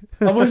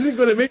 I wasn't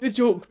going to make the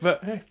joke,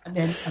 but hey. And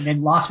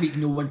then last week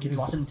no one could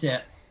listen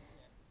to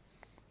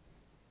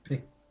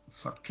it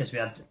because we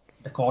had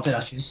recording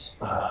issues.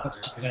 We'll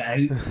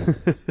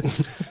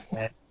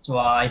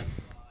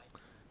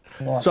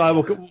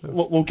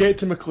get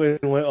to McLean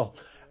later.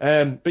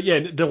 But yeah,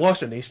 the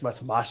loss of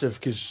Naismith massive,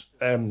 because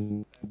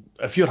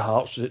if you're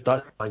Hearts,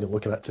 that's what you're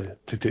looking at to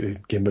take the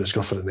game by the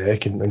scruff of the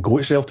neck and go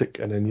to Celtic,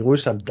 and then you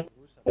lose him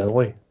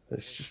early.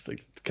 It's just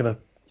kind of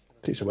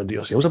takes the wind out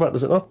your sails a bit,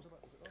 does it not?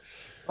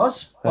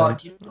 But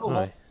do you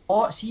know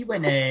what? See,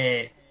 when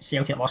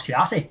Celtic lost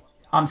Kouassi,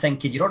 I'm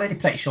thinking you're already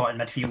pretty short in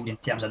midfield in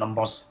terms of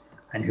numbers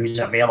and who's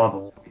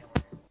available.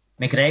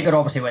 McGregor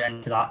obviously went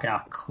into that kind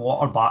of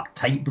quarterback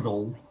type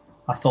role.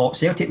 I thought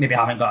Celtic maybe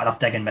haven't got enough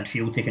dig in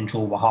midfield to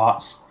control the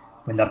Hearts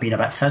when they're being a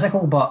bit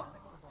physical, but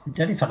it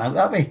didn't turn out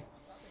that way.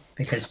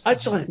 Because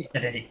actually,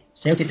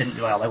 Celtic didn't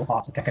really allow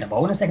Hearts to kick in the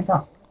ball in the second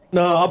half.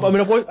 No, I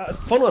mean,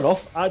 funnily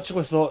enough, I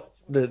actually thought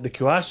the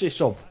Kouassi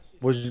sub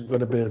wasn't going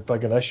to be a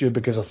big an issue,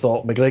 because I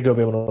thought McGregor would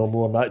be in a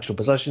more natural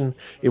position.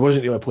 He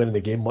wasn't really playing in the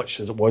game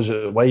much as it was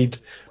at wide.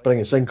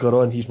 Bringing Sinclair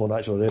on, he's more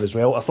natural there as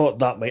well. I thought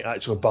that might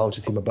actually balance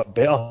the team a bit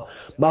better.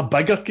 My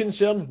bigger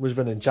concern was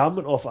when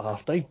Enchantment off at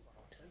half time.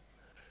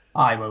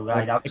 That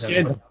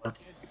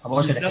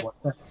was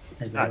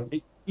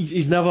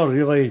he's never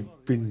really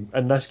been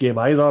in this game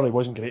either. He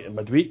wasn't great in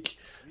midweek,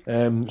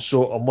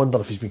 so I'm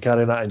wondering if he's been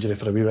carrying that injury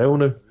for a wee while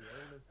now.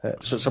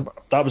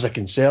 That was a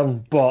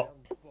concern, but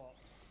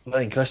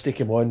then Christie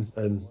came on,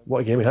 and what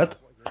a game he had.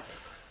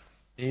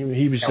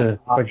 He was a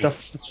big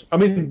difference. I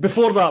mean,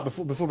 before that,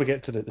 before we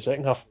get to the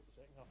second half,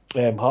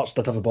 Hearts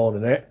did have the ball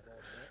in the net.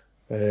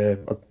 I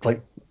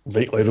think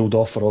Vakeley rolled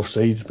off for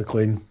offside.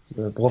 McLean,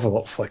 love him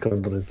up flicker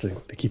under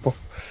the keeper.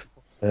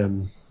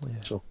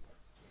 So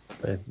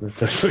fair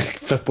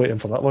play him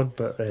for that one.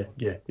 But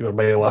you were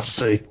mile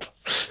offside.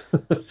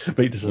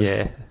 Right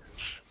decision.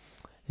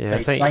 Yeah.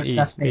 I think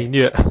he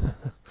knew it.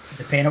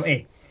 The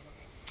penalty.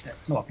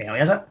 It's not a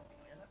penalty, is it?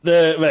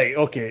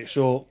 Okay.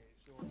 So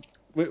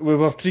we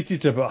were treated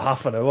to about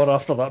half an hour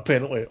after that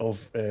penalty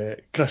of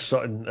Chris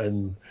Sutton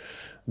and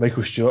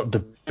Michael Stewart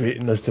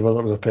debating as to whether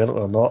it was a penalty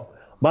or not.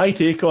 My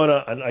take on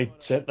it, and I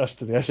sent this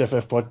to the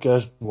SFF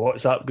podcast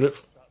WhatsApp group,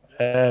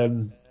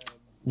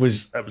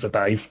 was a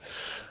dive.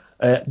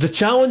 The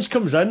challenge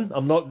comes in.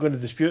 I'm not going to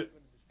dispute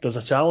there's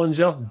a challenge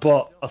there,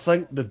 but I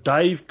think the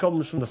dive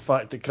comes from the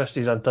fact that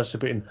Christie's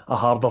anticipating a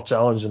harder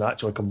challenge than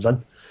actually comes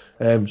in.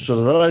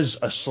 So there is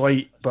a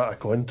slight bit of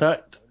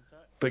contact,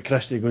 but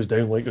Christie goes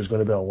down like there's going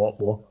to be a lot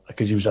more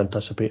because he was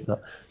anticipating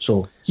that.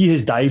 So he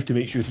has dived to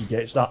make sure he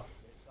gets that.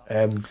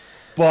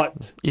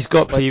 But he's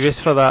got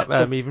previous for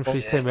that, even for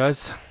his time with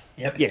us.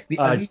 Yep. Yeah,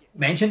 We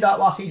mentioned that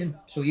last season,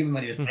 so even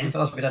when he was playing for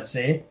us, we did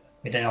say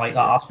we didn't like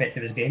that aspect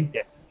of his game.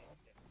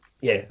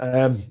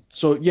 Yeah.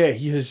 So yeah,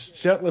 he has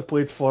certainly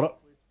played for it.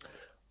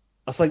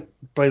 I think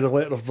by the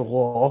letter of the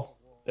law,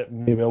 it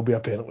may well be a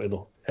penalty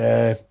though.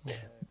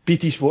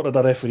 BT Sport had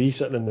a referee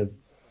sitting in the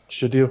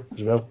studio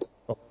as well,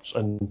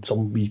 in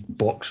some wee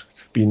box,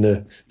 being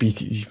the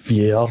BT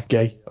VAR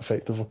guy,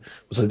 effectively.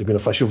 It was like to be an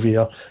official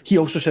VAR. He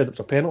also said it was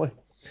a penalty.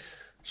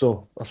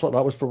 So I thought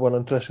that was probably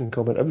an interesting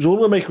comment. It was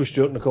only Michael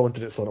Stewart in the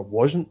commentary that thought it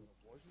wasn't.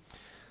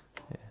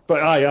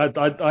 But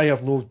I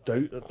have no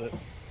doubt that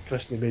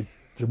Christie made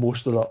the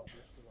most of that.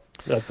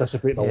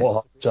 Anticipating a lot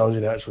of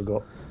challenging he actually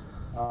got.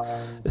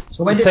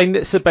 The thing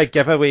that's a big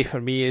giveaway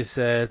for me is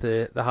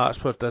the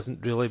Hartspur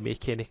doesn't really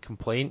make any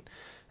complaint,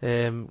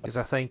 because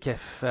I think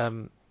if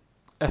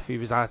he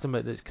was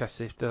adamant that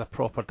Christie did a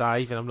proper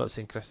dive, and I'm not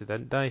saying Christie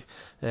didn't dive,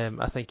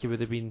 I think he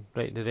would have been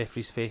right in the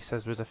referee's face,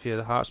 as would a few of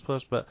the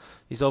Hartspurs, but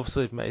he's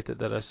obviously admitted that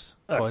there is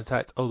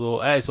contact,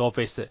 although it is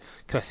obvious that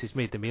Christie's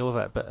made the meal of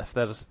it, but if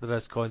there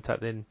is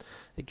contact, then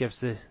it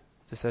gives the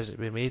decision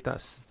to be made.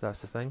 That's the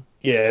thing.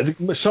 Yeah,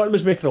 Sutton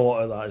was making a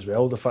lot of that as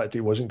well, the fact that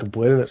he wasn't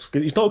complaining.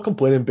 He's not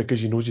complaining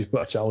because he knows he's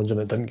put a challenge and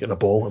it didn't get the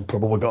ball and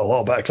probably got a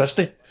little bit of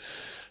Christie.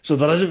 So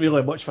there isn't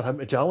really much for him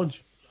to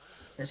challenge.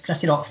 Has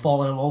Christie not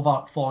fallen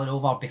over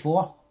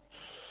before?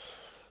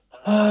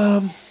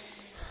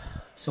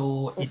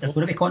 So there's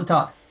going to be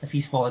contact if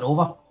he's fallen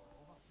over.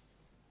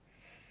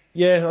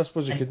 Yeah, I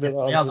suppose you could make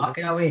that. That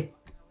kind of way.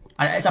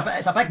 And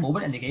it's a big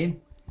moment in the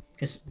game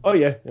because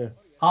yeah.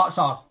 Hearts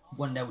are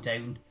 1-0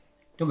 down.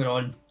 Don't be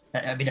wrong.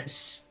 I mean,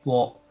 it's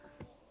what?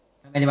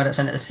 How many minutes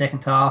into the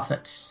second half?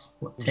 It's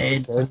what,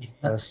 10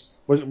 minutes?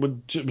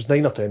 It was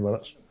 9 or 10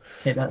 minutes.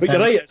 10 minutes. But you're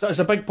right, it's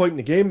a big point in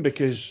the game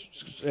because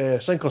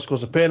Sinclair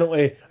scores a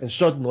penalty and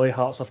suddenly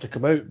Hearts have to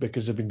come out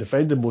because they've been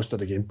defending most of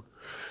the game,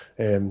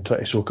 trying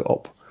to soak it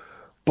up.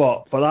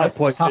 But by that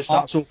point, it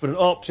starts opening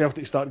up.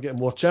 Celtic start getting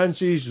more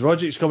chances.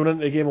 Roderick's coming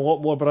into the game a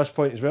lot more by this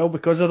point as well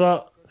because of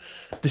that.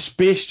 The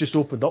space just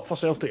opened up for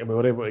Celtic and we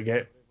were able to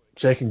get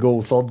second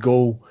goal, third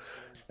goal.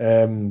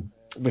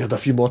 We had a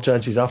few more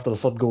chances after the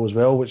third goal as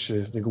well, which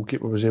the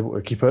goalkeeper was able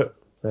to keep out.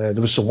 There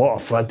was a lot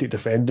of frantic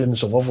defending,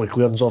 some lovely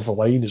clearance off the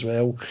line as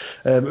well.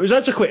 It was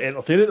actually quite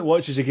entertaining to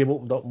watch as the game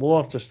opened up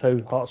more, just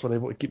how Hearts were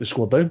able to keep the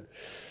score down.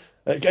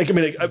 I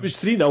mean, it was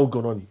 3-0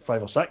 going on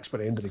 5 or 6 by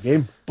the end of the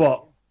game,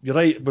 but you're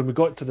right, when we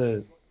got to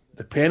the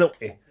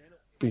penalty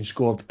being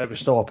scored, it was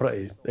still a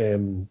pretty...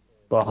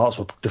 but Hearts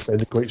were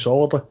defended quite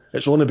solidly.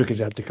 It's only because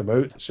they had to come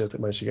out that Celtic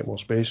managed to get more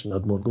space and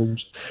had more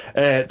goals.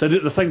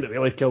 The thing that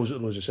really kills it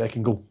was the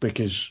second goal,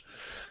 because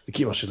the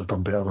keeper should have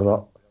done better with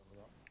that.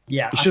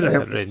 Yeah, he should have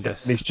helped it, and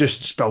he's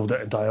just spilled it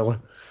entirely.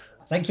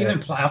 I think even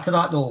prior to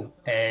that though,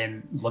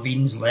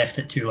 Levine's left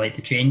it too late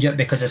to change it,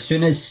 because as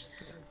soon as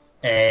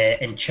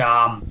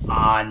Encham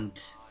and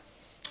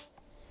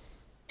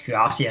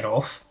Kouassi are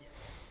off,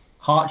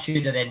 Hearts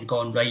should have then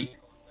gone, right,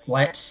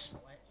 let's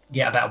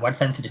get a bit of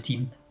width into the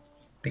team,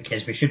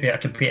 because we should be able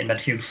to compete in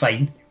midfield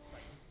fine,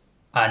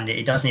 and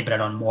he doesn't bring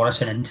on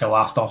Morrison until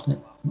after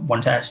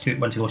once he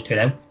goes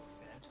 2-0. And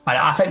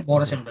I think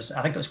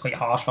it was quite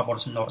harsh for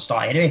Morrison not to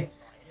start anyway,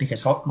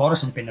 because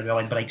Morrison's been a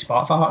really bright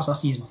spot for Hearts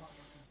this season.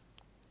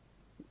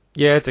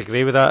 Yeah, I'd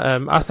agree with that.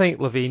 I think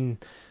Levine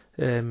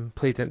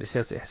played into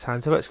Celtic's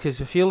hands a bit, because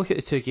if you look at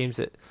the two games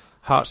that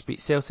Hearts beat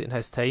Celtic in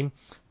his time,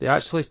 they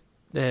actually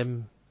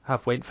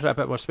have went for it a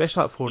bit more,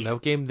 especially that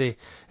 4-0 game.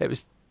 It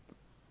was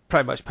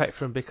pretty much picked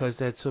for him because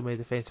they had so many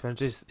defensive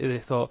injuries. They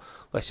thought,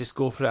 let's just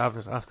go for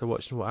it after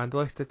watching what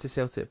Anderlecht did to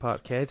Celtic at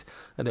Parkhead,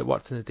 and it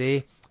worked in the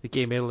day. The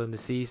game early in the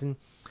season,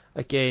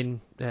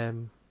 again,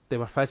 they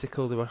were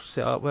physical, they were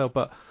set up well,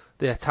 but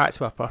they attacked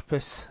with a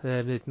purpose.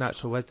 They had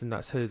natural width, and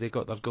that's how they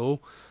got their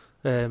goal.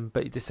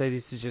 But he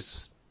decided to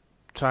just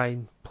try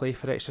and play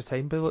for extra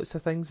time by lots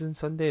of things on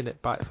Sunday, and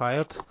it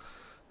backfired.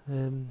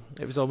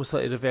 It was almost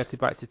like he reverted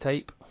back to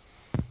type.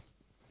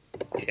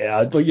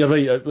 Yeah, but you're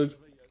right.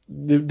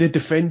 They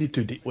defended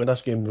too deeply in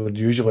this game.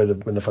 Usually,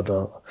 when they've had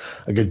a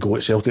good go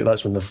at Celtic,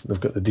 that's when they've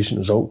got the decent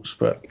results.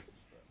 But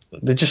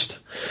they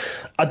just,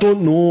 I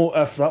don't know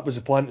if that was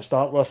the plan to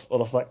start with,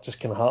 or if that just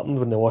kind of happened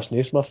when they lost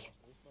Naismith.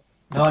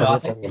 No, I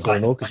think I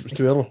don't know because it was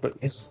too early. But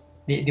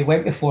they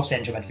went with 4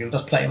 central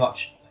midfielders pretty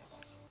much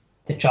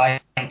to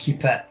try and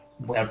keep it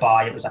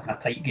whereby it was a kind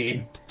of tight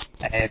game.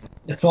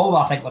 The problem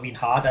I think Levine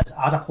had is,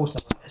 as opposed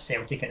to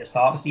Celtic at the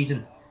start of the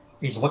season,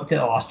 he's looked at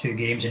the last 2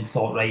 games and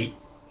thought, right,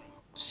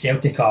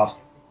 Celtic are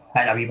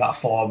in a wee bit of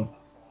form,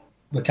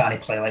 we can't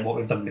play like what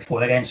we've done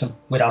before against them.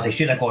 Whereas he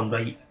should have gone,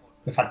 right,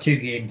 we've had 2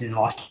 games in the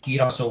last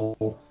year or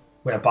so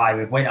whereby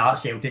we've went at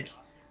Celtic,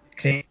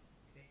 created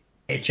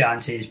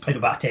chances, played a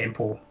bit of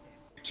tempo,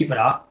 keep it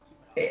up.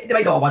 They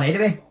might not have won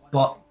anyway,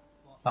 but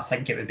I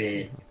think it would have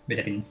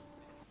been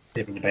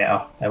a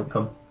better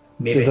outcome.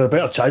 Maybe there's a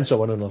better chance of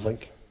winning, I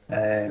think.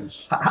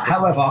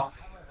 However,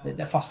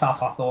 The first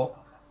half I thought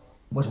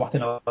was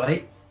working all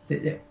right.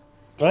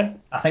 Right?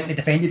 I think they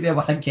defended well.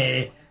 I think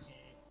it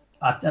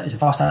was the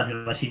first time I'd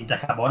really seen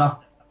Dick Abona,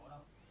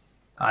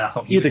 and I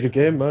thought He had a good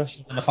game, man.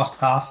 in the first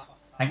half.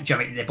 I think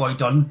Jimmy, the boy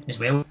Dunn as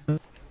well,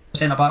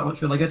 centre back,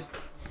 looks really good.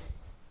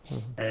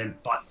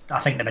 But I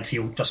think the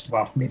midfield just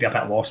were maybe a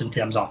bit lost in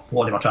terms of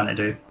what they were trying to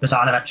do.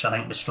 Bozanovic, I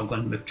think, was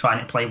struggling with trying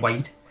to play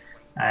wide.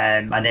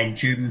 And then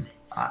Doom,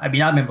 I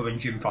remember when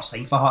Doom first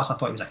signed for Hearts, I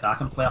thought he was a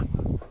cracking player.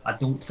 I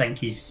don't think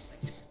he's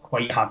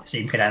quite had the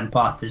same kind of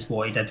impact as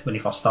what he did when he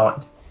first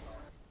started.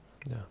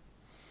 Yeah.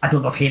 I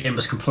don't know if Hayden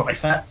was completely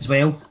fit as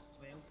well.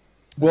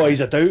 Well,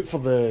 he's a doubt for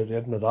the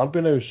Edinburgh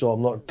Derby now, so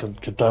I'm not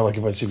entirely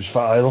convinced he was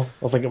fit either.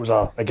 I think it was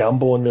a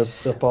gamble on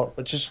their part,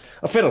 which is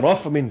fair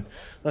enough. I mean,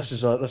 this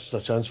is a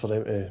chance for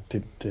them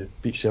to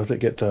beat Celtic,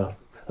 get to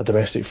a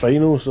domestic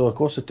final. So of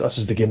course this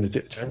is the game they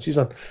take the chances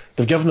on.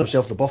 They've given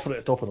themselves the buffer at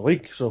the top of the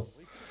league, so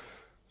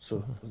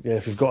yeah,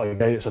 if you've got a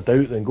guy that's a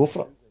doubt, then go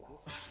for it.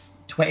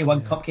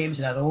 21 cup games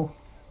in a row.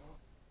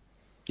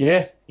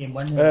 Yeah, Game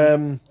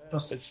win.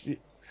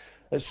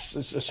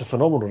 It's a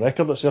phenomenal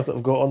record that Celtic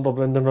have got under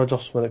Brendan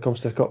Rodgers when it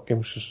comes to cup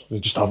games. They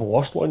just haven't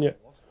lost one yet.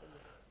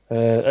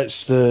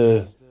 It's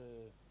the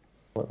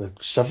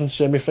 7th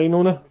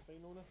semi-final now.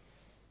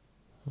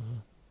 Is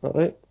that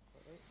right?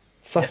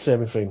 5th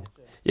semi-final.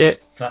 Yeah.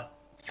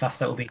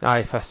 Fifth it'll be.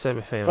 Aye, 5th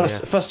semi-final.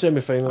 Fifth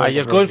semi-final. Aye,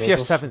 you're going for your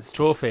 7th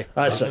trophy.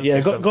 That's it.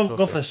 Yeah, go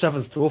for the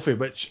 7th trophy.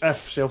 Which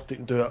if Celtic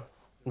can do it.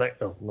 No,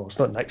 it's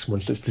not next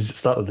month. It's the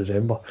start of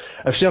December.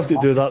 If Celtic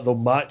do that, they'll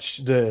match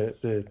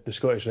the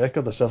Scottish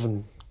record, the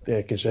 7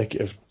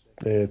 consecutive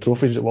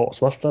trophies that Walter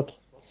Smith did.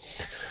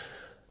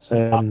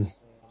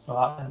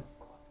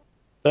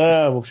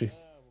 We'll see.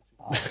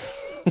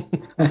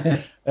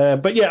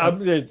 But yeah,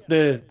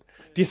 do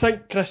you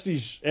think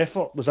Christie's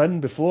effort was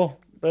in before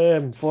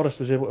Forrest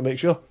was able to make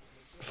sure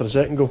for the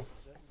second goal?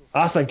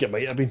 I think it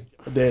might have been.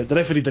 The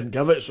referee didn't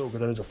give it, so it'll go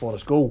down as a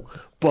Forrest goal.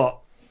 But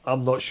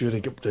I'm not sure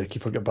the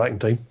keeper got back in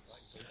time.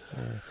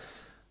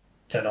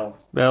 Don't know.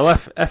 Well,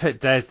 if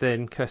it did,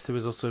 then Christie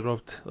was also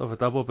robbed of a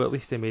double, but at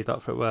least they made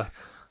up for it with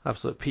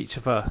absolute peach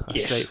of a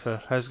strike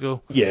for his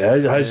goal. Yeah,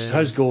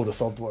 his goal, the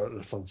third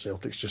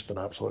Celtic's just an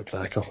absolute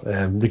cracker.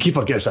 The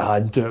keeper gets a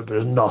hand to it, but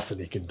there's nothing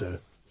he can do.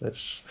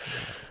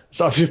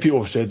 So a few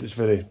people have said it's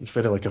very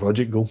like a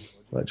Rogic goal,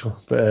 actually.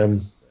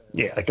 But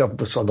yeah,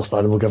 it's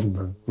understandable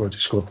given Rogic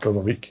scored the other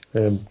week,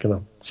 kind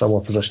of similar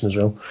position as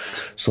well.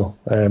 So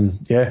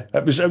yeah,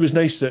 it was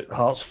nice that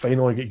Hearts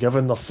finally get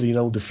given their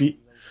 3-0 defeat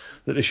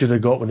that they should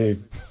have got when they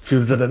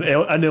fielded an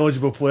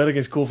ineligible player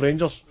against Cove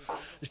Rangers.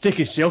 It's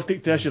taking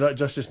Celtic to issue that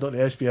justice, not the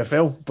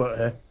SPFL,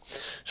 but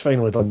it's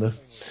finally done now.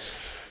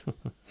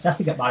 He has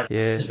to get back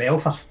as well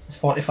for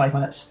 45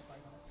 minutes.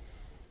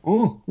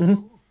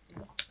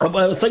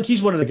 I think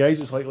he's one of the guys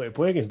that's likely to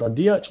play against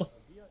Dundee, actually.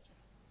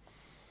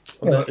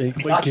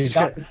 That's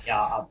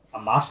a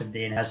massive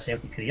day in his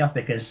Celtic career,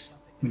 because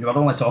we were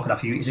only talking a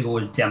few weeks ago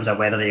in terms of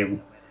whether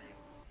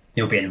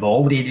he'll be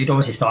involved. He'd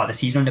obviously started the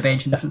season on the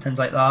bench and different things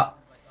like that,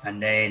 and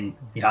then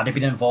he hadn't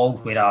been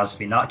involved, whereas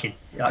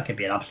that could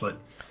be an absolute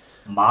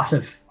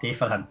massive day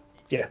for him.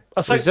 Yeah,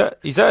 I think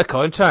he's out of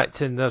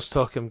contract, and there's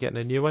talk of him getting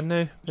a new one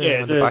now.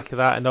 On the back of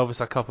that, and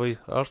obviously a couple of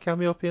other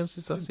cameo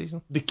appearances this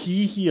season. The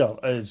key here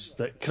is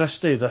that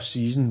Christie this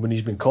season, when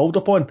he's been called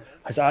upon,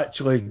 has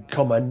actually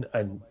come in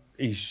and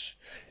he's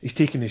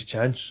taken his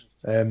chance.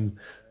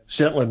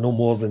 Certainly no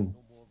more than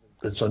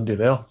Sunday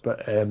there,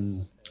 but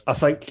I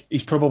think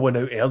he's probably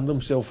now earned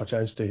himself a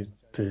chance to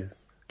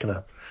kind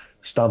of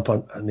stamp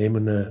a name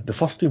in the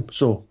first team.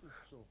 So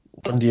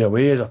Dundee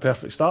away is a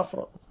perfect start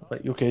for it.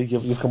 Like, okay,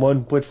 you've come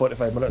on, played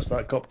 45 minutes in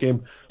that cup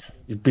game,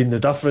 you've been the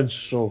difference,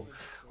 so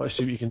let's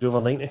see what you can do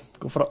over 90.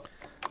 Go for it.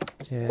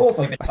 Yeah.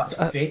 Hopefully he's probably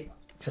a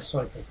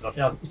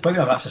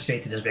bit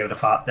frustrated as well, the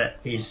fact that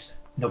he's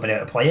not been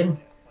able to play in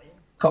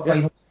cup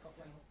final.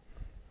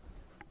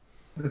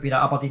 It would be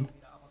at Aberdeen.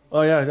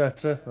 Oh yeah,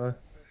 true.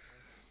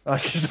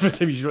 Because every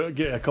time you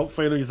get a cup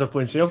final, you're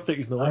playing Celtic,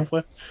 he's not allowed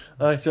to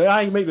play. So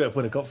you might be able to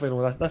play a cup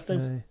final this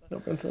time.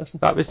 That'll be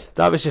interesting.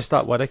 That was just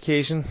that one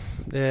occasion,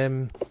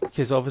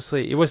 because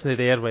obviously he wasn't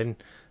there when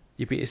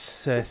you beat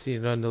us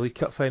 3-0 in the League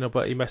Cup final,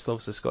 but he missed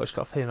obviously the Scottish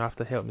Cup final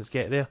after helping us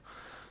get there.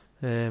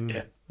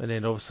 And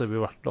then obviously we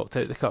were knocked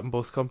out of the cup in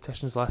both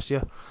competitions last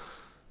year.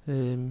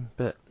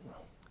 But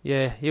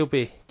yeah, he'll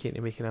be keen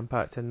to make an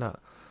impact in that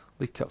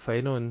League Cup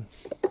final, and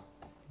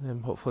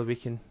hopefully we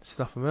can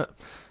snuff him out.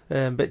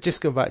 But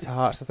just going back to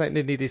Hearts, I think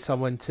they needed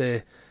someone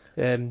to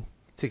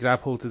grab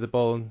hold of the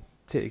ball and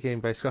take the game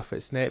by scruff of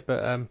its neck.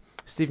 But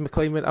Steve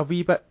McLean went a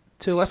wee bit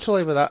too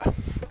literally with that.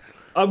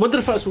 I wonder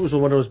if that's what was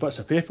on one of those bits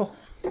of paper.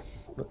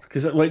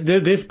 Because like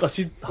I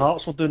seen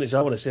Hearts were doing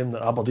exactly the same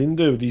that Aberdeen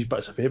do with these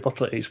bits of paper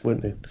to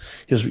explain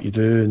here's what you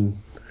do. And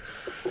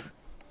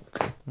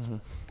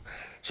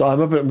so I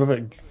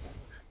remember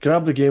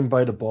grab the game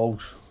by the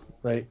balls,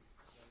 right?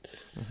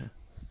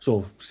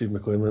 So Steve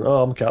McLean went,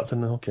 I'm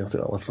captain now. Okay, I'll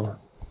take that literally.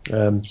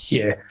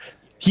 Yeah,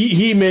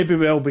 he may be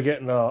well be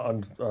getting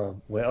a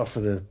letter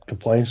for the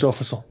compliance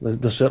officer.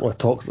 There's certainly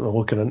talk that they're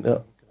looking into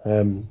it.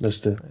 as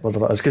to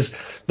whether it is. Because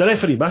the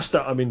referee missed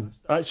it. I mean,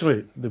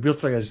 actually, the weird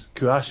thing is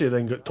Kouassi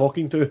then got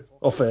talking to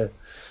of the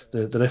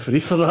referee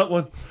for that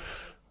one,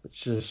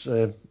 which is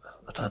a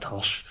tad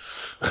harsh,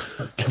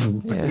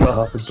 given what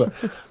happened. But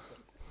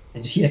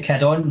did you see the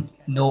kid on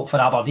note for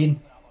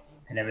Aberdeen?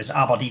 And it was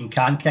Aberdeen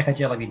can kick a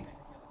jelly bean.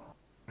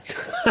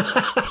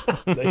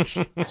 nice.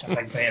 Which I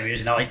find quite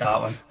amusing. I like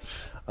that one.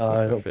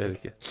 Very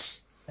good.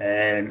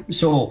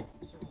 So,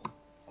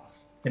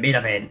 the main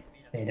event,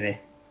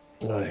 anyway.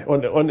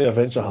 On the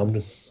events at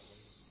Hampden.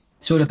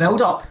 So the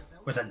build-up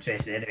was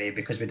interesting anyway,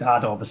 because we'd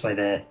had obviously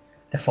the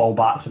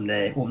fallback from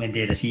the opening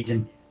day of the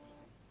season,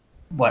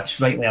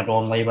 which rightly or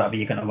wrongly, whatever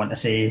you're going to want to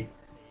say,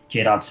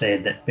 Gerrard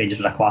said that Rangers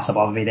were a class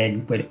above. He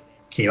then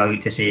came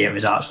out to say it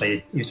was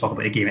actually, he was talking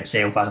about the game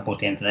itself as opposed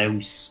to anything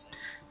else.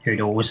 Who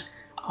knows?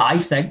 I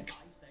think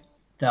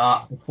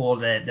that before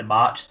the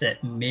match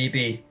that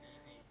maybe,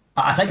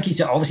 I think he's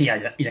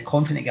a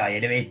confident guy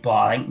anyway,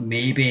 but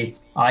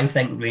I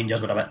think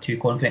Rangers were a bit too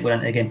confident going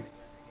into the game.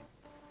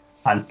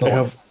 And thought I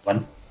have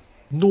win.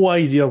 no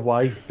idea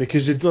why,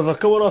 because they're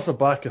coming off the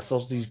back of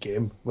Thursday's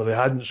game where they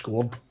hadn't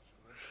scored,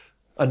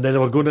 and then they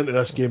were going into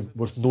this game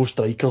with no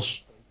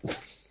strikers.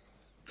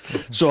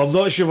 So I'm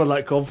not sure where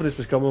that confidence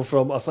was coming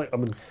from. I think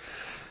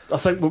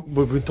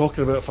we've been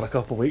talking about it for a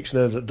couple of weeks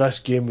now, that this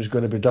game was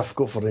going to be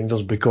difficult for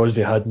Rangers because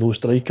they had no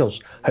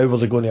strikers. How were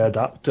they going to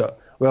adapt to it?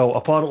 Well,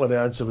 apparently the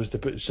answer was to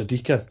put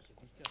Sadiq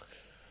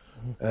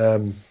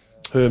in,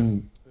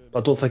 whom I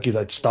don't think he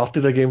had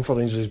started a game for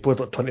Rangers. He's played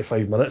like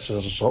 25 minutes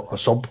as a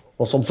sub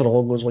or something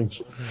along those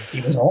lines.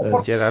 He was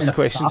awkward. Gerrard's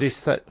questions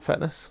his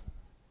fitness.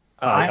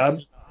 I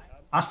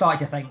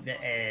started to think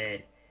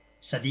that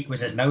Sadiq was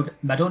his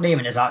middle name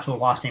and his actual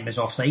last name was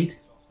offside.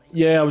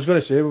 Yeah, I was going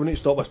to say we need to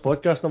stop this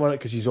podcast in a minute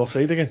because he's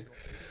offside again.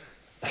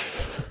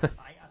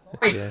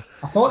 I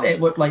thought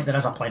it looked like there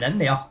is a plane in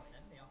there.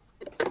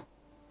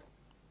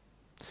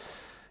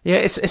 Yeah,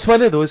 it's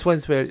one of those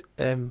ones where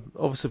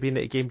obviously being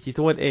at a game, you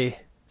don't want to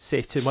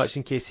say too much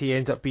in case he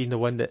ends up being the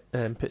one that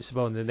puts the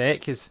ball in the net,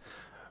 because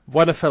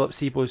one of Philip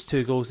Sebo's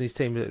 2 goals in his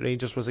time at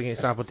Rangers was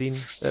against Aberdeen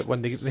that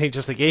won the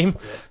Rangers the game.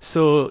 Yeah.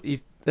 So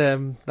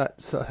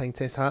that sort of thing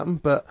tends to happen.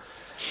 But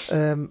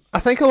I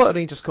think a lot of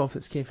Rangers'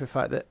 confidence came from the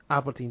fact that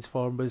Aberdeen's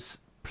form was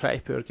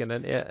pretty poor getting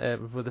into it,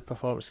 with the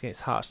performance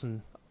against Hearts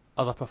and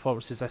other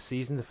performances this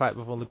season. The fact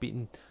we've only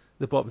beaten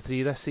the bottom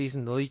 3 this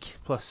season in the league,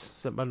 plus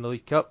St Mirren in the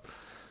League Cup.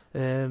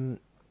 And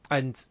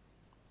I'm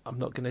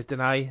not going to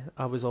deny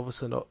I was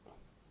obviously not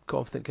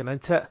confident going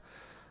into it.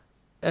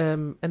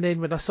 And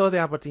then when I saw the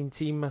Aberdeen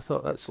team, I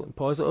thought that's something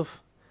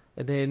positive.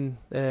 And then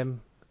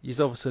you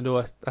obviously know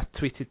I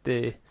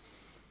tweeted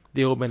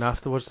the omen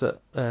afterwards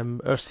that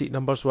our seat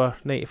numbers were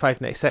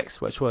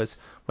 95-96, which was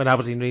when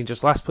Aberdeen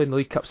Rangers last played in the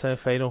League Cup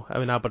semi-final,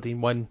 and when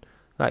Aberdeen won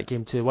that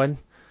game 2-1.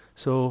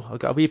 So I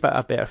got a wee bit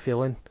of a better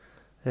feeling.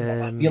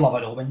 You love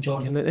an omen,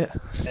 John.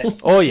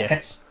 Oh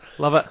yes.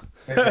 Love it.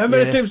 How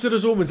many times do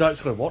those omens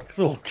actually work,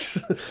 though?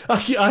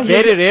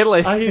 Very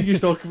rarely. I hear you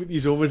talk about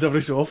these omens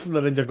every so often,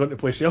 and then you're going to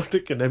play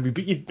Celtic and then we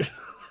beat you.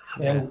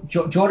 Well,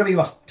 Jeremy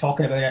was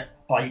talking about it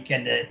like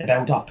in the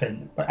build-up,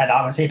 and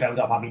I would say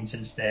build-up, I mean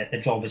since the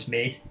job was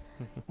made.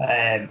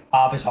 I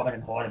was humming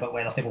and hawing about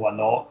whether to go or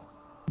not.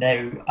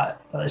 Now,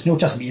 it's not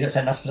just me that's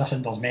in this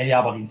position. There's many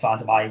Aberdeen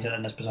fans of my age that are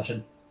in this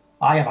position.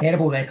 I have a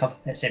terrible record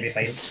at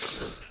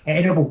semi-finals.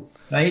 Terrible,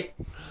 right?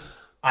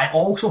 I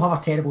also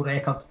have a terrible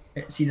record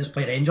at seeing us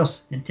play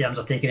Rangers in terms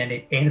of taking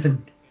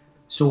anything.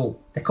 So,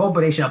 the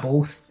combination of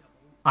both,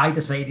 I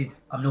decided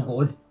I'm not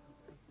going.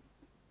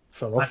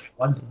 Fair enough.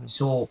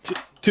 So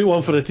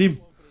 2-1 for the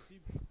team.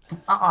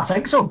 I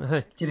think so,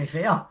 to be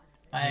fair.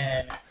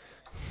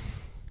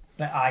 But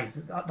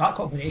that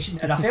combination,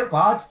 and I felt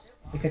bad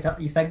because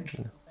you think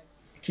it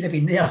could have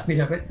been there.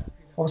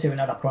 Obviously, we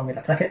never probably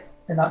got a ticket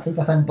and that type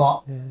of thing,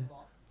 but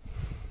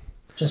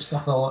just I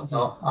thought,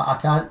 no, I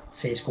can't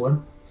face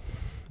going.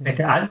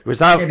 Was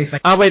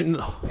that? I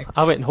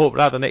went in hope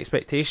rather than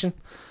expectation.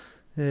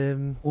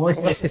 Only in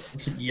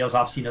recent years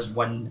I've seen us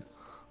win.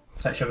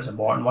 Pretty sure it was a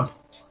Morton one.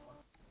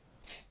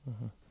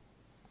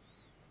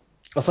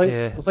 I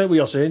think what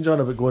you're saying, John,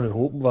 about going and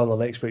hoping rather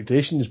than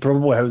expectation is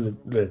probably how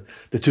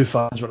the two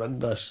fans were in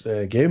this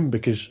game,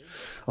 because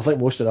I think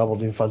most of the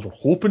Aberdeen fans were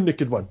hoping they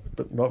could win,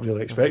 but not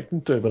really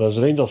expecting to, whereas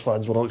the Rangers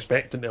fans were all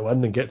expecting to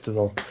win and get to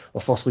their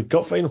first League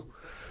Cup final.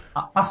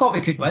 I thought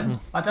we could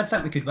win. I did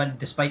think we could win,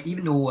 despite,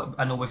 even though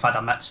I know we've had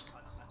a mixed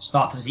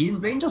start to the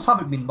season. Rangers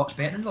haven't been much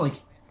better in the league.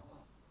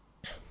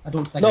 I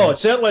don't think. No,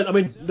 it's certainly. I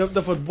mean, they've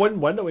had one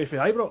win away from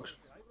Ibrox.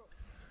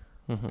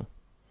 Well,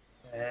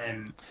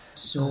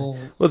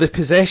 the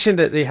possession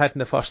that they had in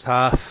the first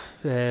half,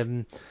 I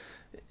mean,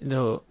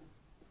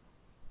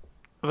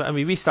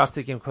 we started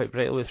the game quite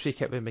brightly with a free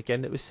kick by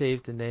McGinn that was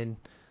saved, and then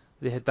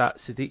they had that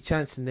Sadiq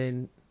chance, and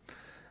then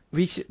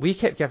we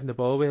kept giving the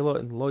ball away a lot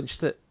and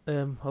launched it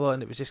a lot,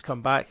 and it was just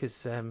come back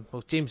as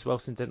James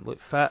Wilson didn't look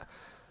fit,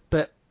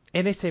 but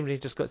anytime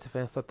Rangers got to the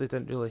final third, they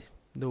didn't really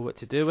know what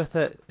to do with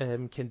it.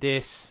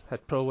 Candace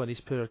had probably one of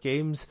his poorer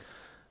games.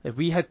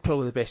 We had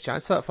probably the best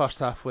chance of that first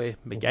half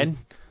with McGinn.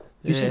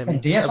 You said I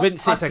Candeias wouldn't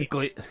say it's a had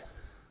great.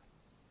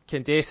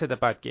 Candeias had a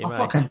bad game. I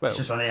thought Aye. Candeias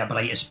was one of their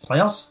brightest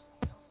players.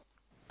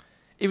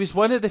 He was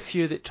one of the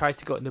few that tried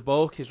to get on the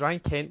ball because Ryan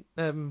Kent,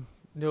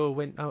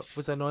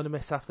 was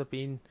anonymous after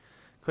being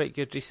quite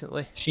good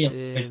recently. She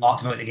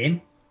talked about the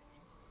game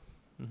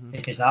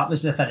because that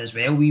was the thing as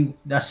well. We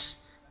this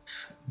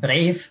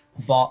brave,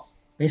 but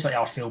basically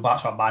our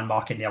fullbacks were man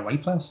marking their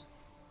wide players.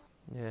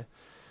 Yeah.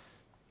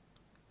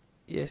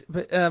 Yes,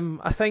 but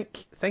I think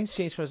things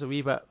changed for us a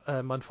wee bit.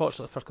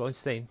 Unfortunately for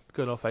Constein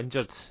going off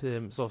injured,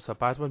 it's also a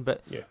bad one.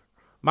 But Yeah.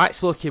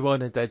 Max Lowe came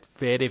on and did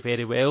very,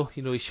 very well.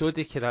 He showed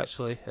he could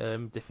actually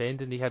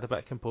defend, and he had a bit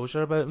of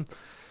composure about him.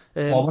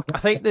 I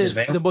think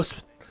the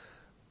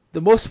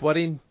most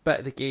worrying bit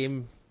of the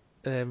game,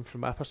 from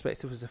my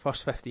perspective, was the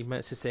first 15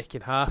 minutes of the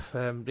second half.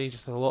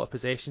 Rangers had a lot of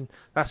possession.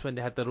 That's when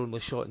they had their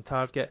only shot on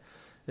target.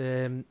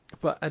 And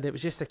it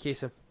was just a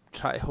case of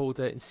trying to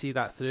hold it and see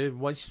that through.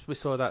 Once we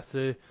saw that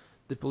through,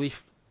 the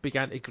belief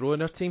began to grow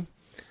in our team.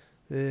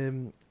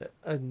 And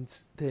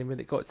then when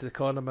it got to the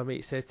corner, my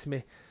mate said to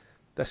me,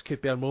 this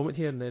could be our moment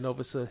here. And then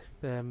obviously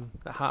it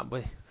happened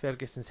with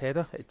Ferguson's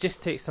header. It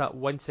just takes that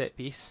one set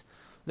piece.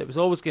 And it was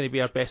always going to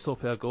be our best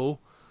hope of a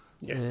goal.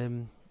 Yeah.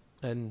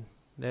 And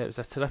it was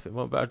a terrific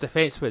moment. But our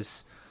defence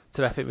was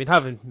terrific. I mean,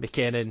 having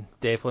McKenna and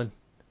Devlin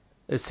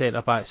as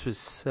centre backs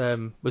was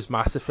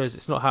massive for us.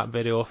 It's not happened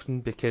very often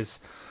because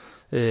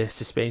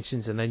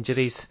suspensions and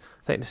injuries.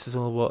 I think this is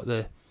only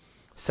the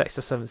 6th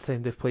or 7th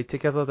time they've played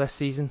together this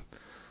season.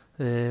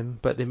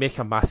 But they make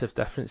a massive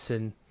difference.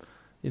 And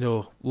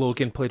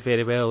Logan played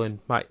very well, and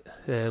Matt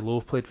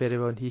Lowe played very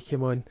well, and he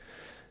came on.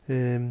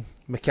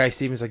 Mackay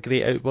Stevens a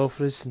great out ball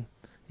for us, and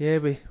yeah,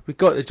 we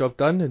got the job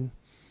done, and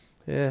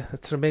yeah, a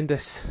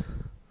tremendous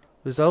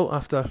result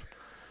after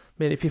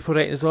many people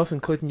writing us off,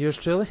 including yours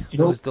truly.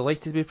 I was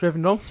delighted to be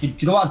proven wrong. Do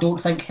you know what I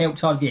don't think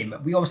helped our game?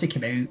 We obviously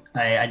came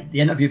out, in the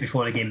interview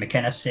before the game,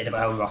 McInnes said about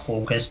how we were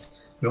focused,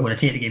 we were going to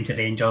take the game to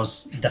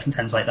Rangers, different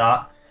things like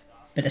that.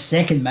 But the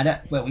second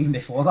minute, well, even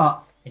before that,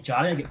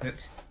 Ejaria got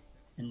booked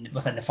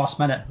within the first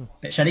minute.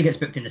 But Shinnie gets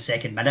booked in the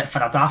second minute for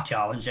a daft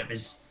challenge. It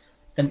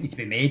didn't need to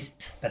be made.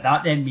 But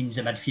that then means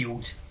the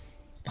midfield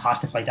has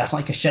to play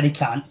differently because Shinnie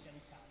can't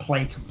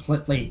play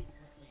completely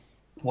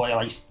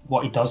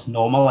what he does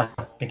normally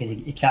because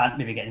he can't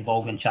maybe get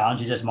involved in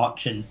challenges as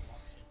much, and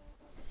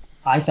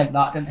I think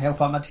that didn't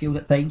help our midfield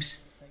at times.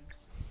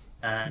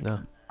 No.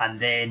 And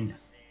then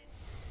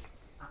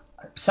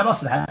similar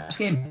to the Hibs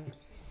game,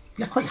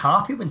 we're quite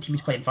happy when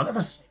teams play in front of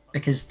us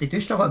because they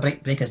do struggle to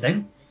break us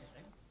down.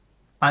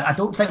 I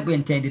don't think we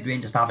intended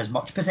Rangers to have as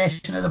much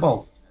possession of the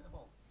ball,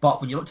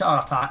 but when you looked at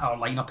our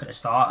lineup at the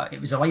start,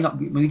 it was a lineup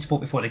we spoke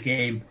before the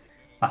game.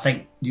 I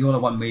think the only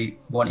one we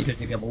wanted to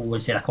maybe a low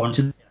instead of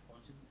Considine.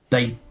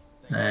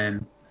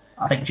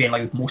 I think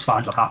generally most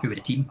fans were happy with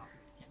the team.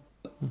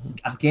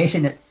 I'm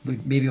guessing that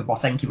we were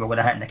thinking we were going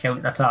to hit in the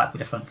counter attack with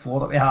the front four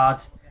that we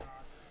had.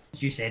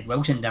 As you said,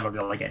 Wilson never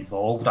really got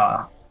involved.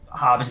 I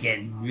was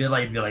getting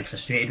really, really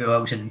frustrated with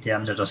Wilson in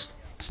terms of just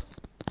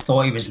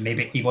thought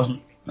he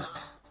wasn't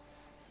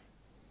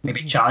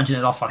maybe challenging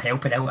enough or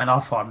helping out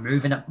enough or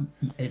moving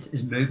it.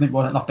 His movement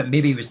wasn't enough, but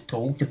maybe he was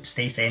told to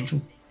stay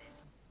central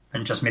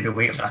and just maybe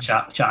wait for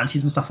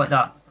chances and stuff like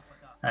that.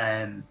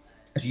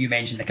 As you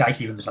mentioned, the Kai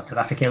Stevens was a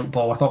terrific out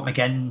ball. I thought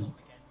McGinn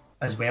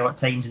as well at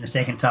times in the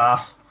second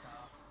half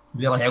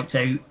really helped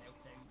out.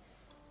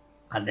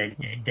 And then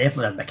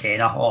definitely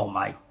McKenna, oh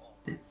my.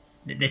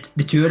 The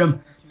two of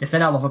them, the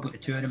thing I love about the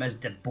two of them is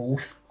they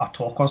both are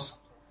talkers.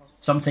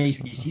 Sometimes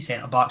when you see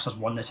centre backs, there's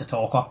one that's a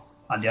talker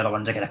and the other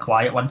one's a kind of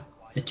quiet one.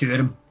 The two of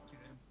them.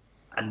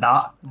 And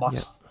that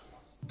must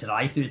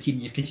drive through the team.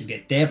 You've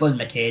got Devlin,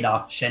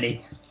 McKenna,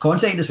 Shinnie,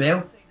 Considine as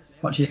well.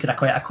 Much as he's kind of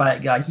quite a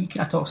quiet guy, he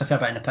kind of talks a fair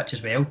bit in the pitch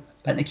as well.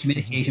 But the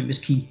communication was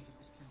key.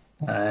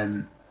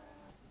 Yeah,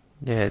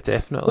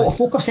 definitely. What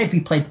folk have said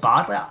we played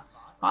badly.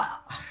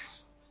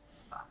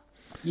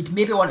 You'd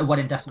maybe want to win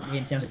in a different way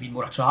in terms of being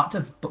more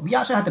attractive, but we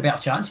actually had the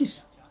better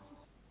chances.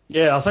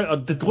 Yeah, I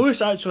think did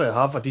Lewis actually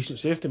have a decent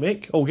save to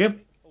make all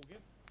game?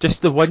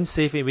 Just the one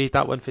save he made,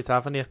 that one for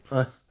Tavernier.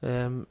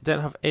 Didn't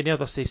have any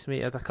other saves to make.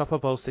 He had a couple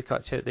of balls to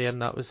catch out there,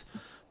 and that was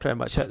pretty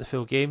much it the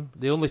full game.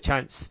 The only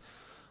chance,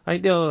 I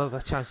think the only other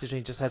chances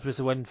Rangers had was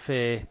the one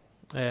for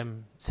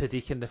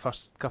Sadiq in the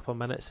first couple of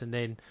minutes, and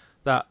then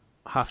that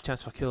half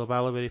chance for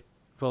Koulibaly where he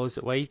volleys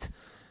it wide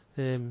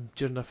during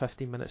their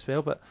 15-minute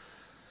spell. But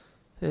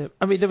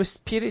I mean, there was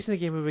periods in the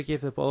game where we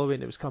gave the ball away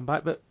and it was come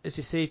back, but as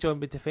you say, John,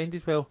 we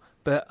defended well.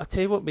 But I'll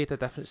tell you what made a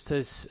difference to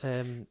us,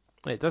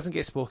 it doesn't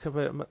get spoken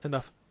about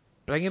enough.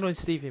 Bringing on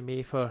Stevie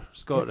May for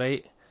Scott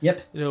Wright,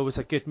 was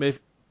a good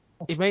move.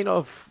 He might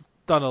not have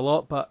done a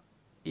lot, but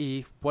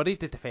he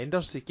worried the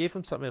defenders. He gave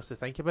them something else to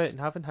think about, and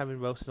having him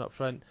and Wilson up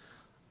front,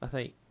 I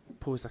think,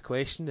 posed a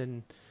question,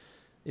 and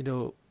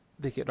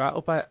they get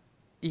rattled by it.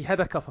 He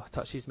had a couple of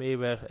touches, May,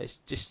 where it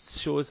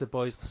just shows the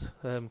boys'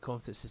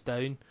 confidence is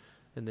down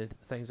and the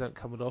things aren't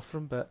coming off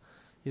from him, but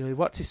he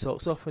worked his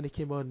socks off when he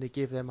came on and he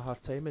gave them a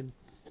hard time and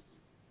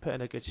put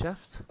in a good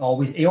shift.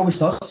 He always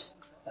does.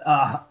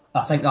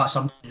 I think that's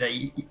something that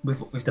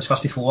we've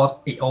discussed before.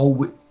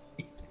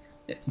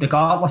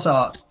 Regardless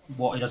of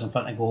what he does in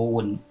front of goal,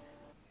 and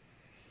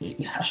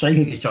a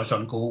striker gets judged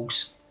on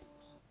goals,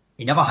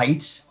 he never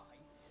hides.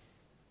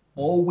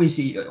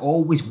 He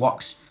always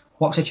works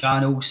the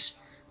channels,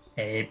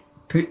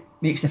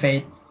 makes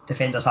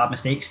defenders have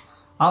mistakes.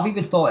 I've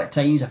even thought at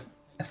times if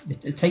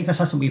the type of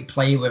system we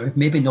play, where we've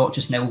maybe not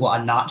just now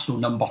got a natural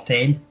number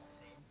 10,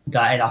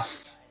 that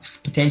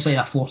potentially in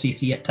a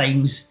 4-3-3 at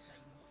times,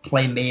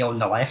 play May on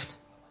the left.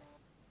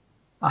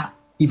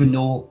 Even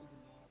though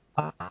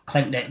I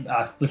think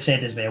that we've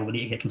said as well, we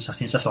need to get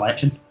consistency of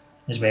selection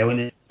as well.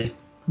 And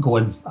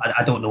going,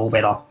 I don't know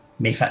whether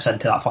May fits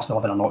into that first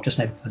 11 or not just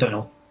now. I don't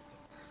know.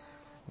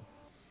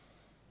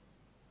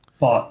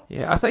 But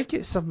yeah, I think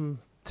it's something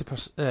to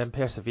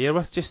persevere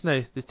with just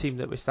now, the team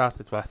that we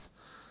started with.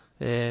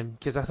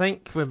 Because I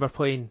think when we're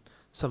playing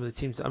some of the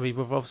teams, I mean,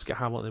 we've obviously got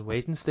Hamilton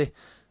Wednesday.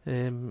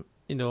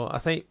 I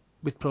think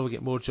we'd probably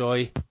get more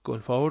joy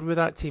going forward with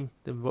that team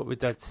than what we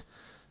did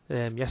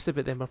yesterday.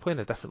 But then we're playing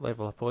a different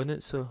level of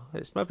opponent, so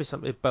it's maybe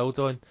something to build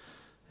on,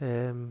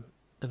 and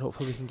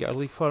hopefully we can get our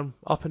league form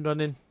up and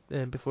running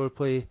before we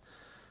play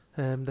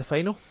the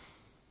final.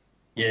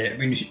 yeah, I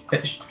mean,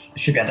 it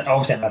should be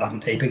obviously a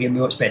different type of game.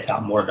 We expect to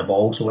have more of the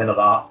ball, so whether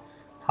that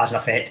has an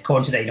effect.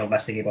 Considine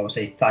missed the game,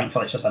 obviously.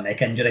 Thankfully, it's just a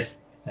neck injury.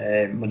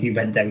 When he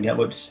went down, it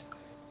looked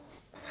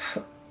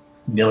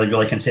really,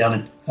 really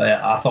concerning.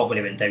 I thought when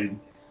he went down,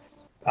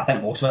 I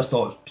think most of us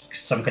thought it was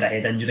some kind of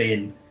head injury,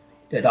 and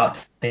at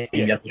that time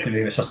you're thinking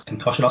maybe it's just a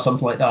concussion or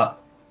something like that.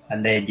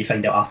 And then you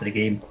find out after the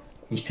game,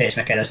 he's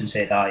texted McInnes and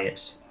said,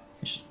 it's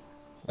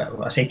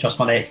I say trust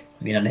my neck.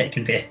 I mean, a neck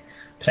can be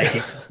pretty.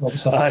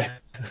 Aye.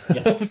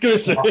 Yeah. I was going to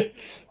say,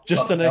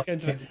 just a neck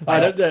injury.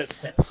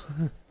 It's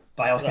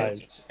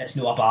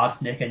not a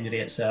bad neck injury.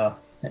 It's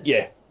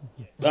yeah.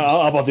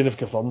 Aberdeen have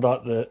confirmed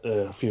that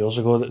a few years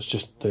ago. That's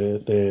just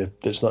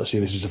it's not as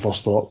serious as the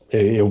first thought.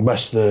 He'll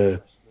miss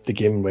the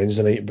game on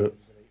Wednesday night, but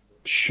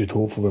should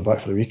hopefully be back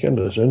for the weekend.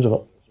 It sounds of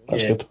it.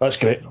 That's good. That's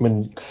great. I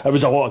mean, it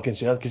was a lot of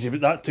concern because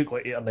that took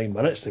like 8 or 9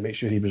 minutes to make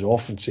sure he was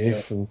off and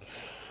safe. And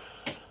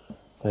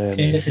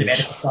it's the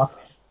medical stuff.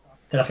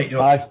 Did I think,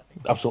 Joe? Aye,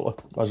 absolutely,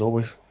 as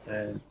always.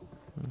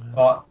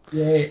 But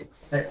yeah,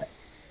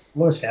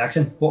 Lewis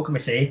Ferguson. What can we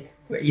say?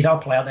 He's our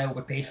player now.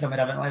 We paid for him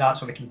and everything like that,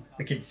 so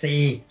we can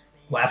say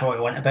whatever we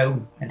want about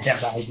him in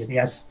terms of how good he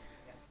is.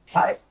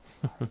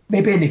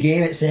 Maybe in the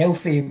game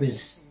itself, he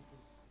was.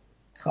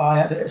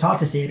 It's hard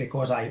to say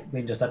because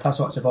Rangers did have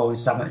sorts of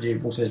always having to do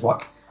most of his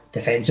work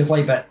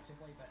defensively, but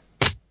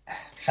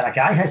for a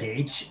guy his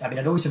age, I mean,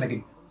 I know he's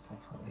maybe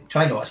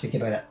try not to speak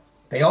about it,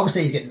 but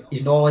obviously he's got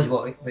his knowledge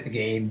about the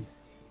game,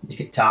 he's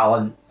got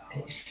talent.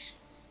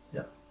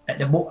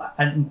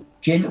 And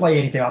generally,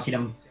 anytime I've seen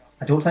him,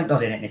 I don't think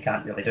there's anything he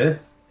can't really do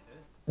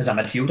as a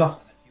midfielder.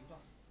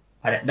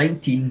 And at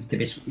 19,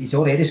 he's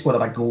already scored a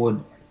big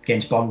goal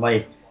against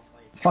Burnley.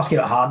 First game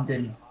at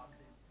Hampden,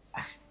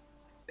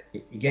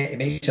 he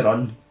makes a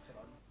run.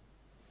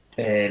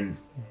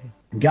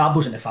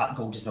 Gambles in the fact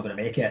goal is not going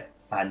to make it,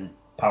 and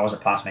powers it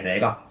past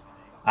McGregor.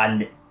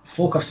 And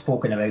folk have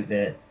spoken about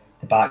the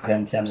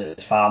background in terms of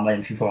his family,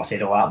 and people have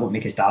said, "Oh, that won't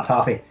make his dad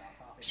happy."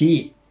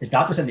 See, his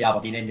dad was in the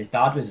Aberdeen end. His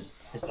dad was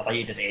as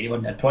delighted as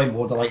anyone, and probably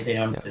more delighted than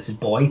anyone. It's his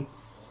boy,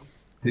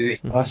 who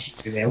does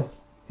well.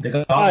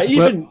 The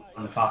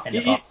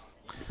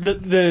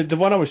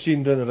one I was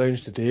seeing down the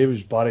rounds today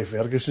was Barry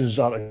Ferguson's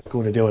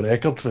article in the Daily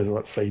Record for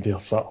like Friday or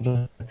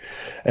Saturday,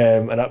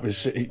 and that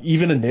was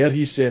even in there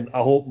he's saying, "I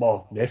hope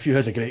my nephew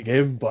has a great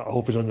game, but I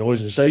hope he's on the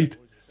losing side."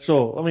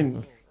 So I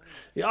mean,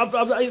 I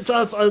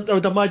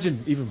would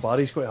imagine even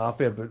Barry's quite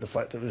happy about the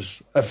fact that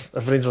if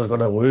Rangers are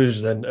going to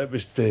lose, then it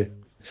was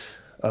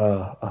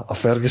a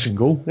Ferguson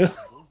goal.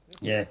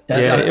 Yeah,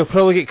 he'll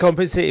probably get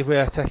compensated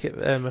with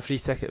a free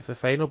ticket for the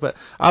final. But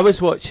I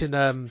was watching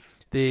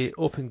the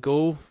Open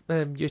Goal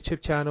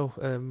YouTube channel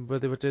where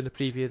they were doing the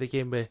preview of the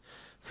game with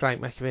Frank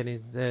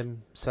McAvenny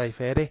and Cy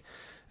Ferry,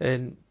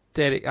 and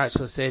Derek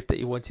actually said that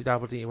he wanted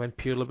Aberdeen to win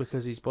purely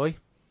because he's boy.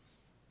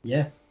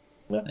 Yeah,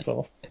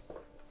 fair.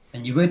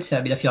 And you would.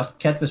 I mean, if your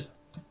kid was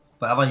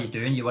whatever he's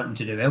doing, you want him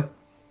to do well.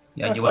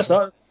 Yeah, and you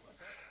want.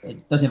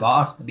 It doesn't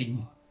matter. I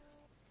mean,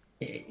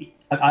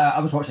 I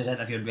was watching his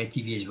interview on Red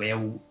TV as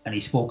well, and he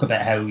spoke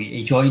about how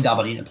he joined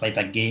Aberdeen to play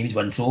big games,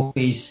 win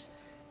trophies.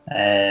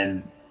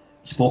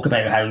 Spoke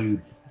about how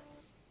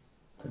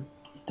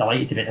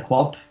delighted to be at the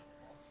club.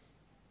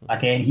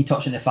 Again, he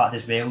touched on the fact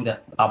as well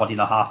that Aberdeen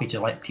are happy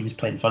to let teams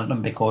play in front of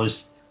them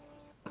because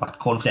they're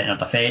confident in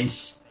their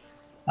defence.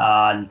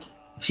 And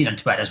I've seen on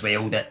Twitter as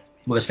well that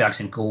Lewis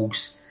Ferguson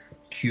goals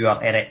cure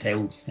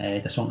erectile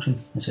dysfunction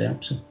as well.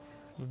 So.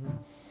 Mm-hmm.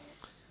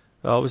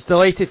 Well, I was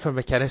delighted for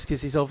McInnes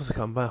because he's obviously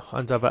come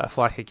under a bit of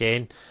flack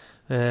again.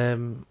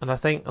 And I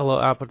think a lot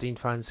of Aberdeen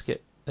fans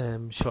get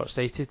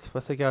short-sighted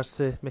with regards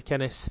to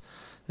McInnes.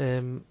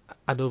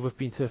 I know we've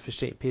been through a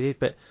frustrating period,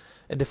 but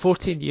in the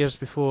 14 years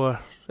before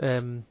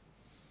we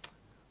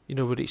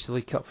reached the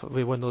League Cup,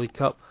 we won the League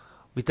Cup,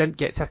 we didn't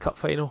get to a cup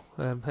final.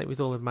 I think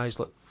we'd only managed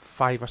like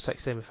 5 or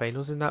 6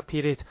 semi-finals in that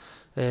period.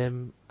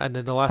 And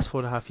in the last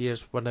 4.5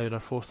 years, we're now in our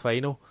 4th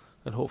final,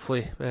 and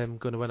hopefully going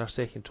to win our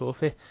 2nd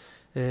trophy.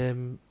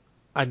 And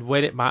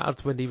when it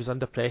mattered, when he was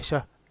under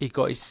pressure, he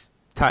got his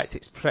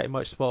tactics pretty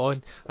much spot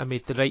on and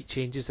made the right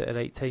changes at the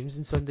right times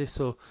on Sunday.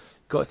 So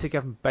got to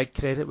give him big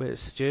credit where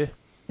it's due.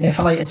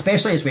 Definitely,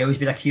 especially as well, he's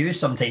been accused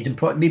sometimes, and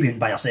maybe even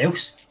by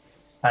ourselves,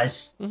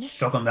 as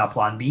struggling with a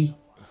plan B.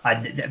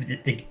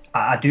 And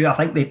I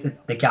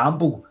think the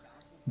gamble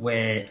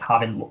with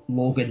having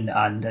Logan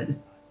and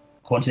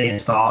constantly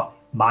start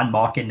man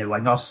marking the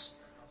wingers,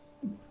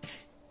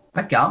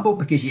 big gamble,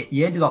 because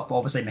you ended up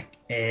obviously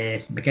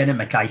beginning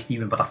Mackay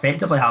Steven, but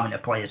effectively having to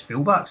play as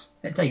fullbacks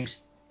at times.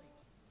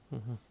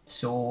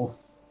 So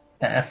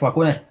if we're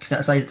going to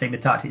criticise the time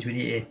of tactics, we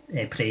need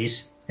to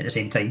praise at the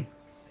same time.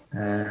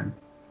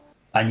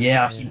 And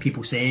yeah, I've seen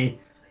people say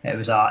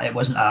it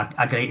wasn't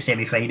a great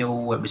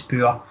semi-final, it was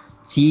poor.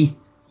 See,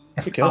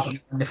 if we can't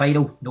win the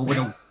final, no one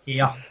will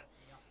care.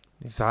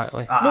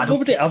 Exactly.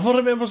 Nobody ever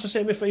remembers the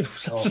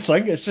semi-finals. That's the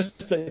thing. It's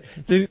just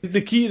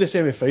the key to the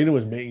semi-final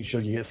is making sure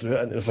you get through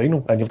it into the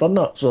final, and you've done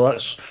that. So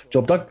that's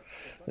job done.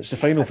 It's the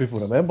final people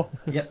remember.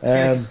 Yep.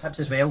 Hibs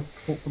as well.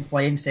 Folk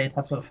complain, said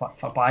Hibs were far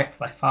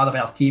a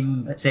better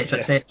team, etc.,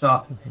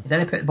 etc. He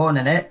didn't put the ball in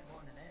the net.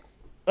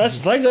 That's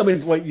the thing. I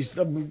mean,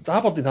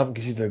 Aberdeen haven't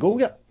conceded a goal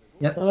yet.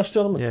 Yep. In this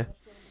tournament.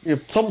 Yeah.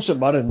 Some St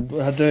Mirren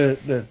had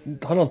the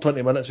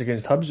 120 minutes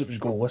against Hibs, it was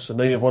goalless, and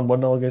now you've won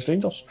 1-0 against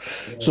Rangers.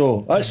 Yeah.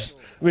 So that's,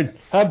 I mean,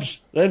 Hibs,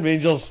 then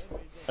Rangers,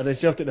 and then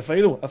Celtic in the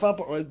final.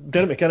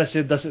 Derek McKenna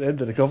said this at the end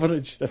of the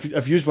coverage,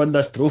 if you win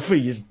this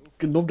trophy,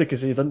 nobody can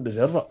say you didn't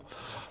deserve it.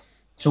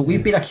 So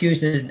we've been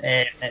accused in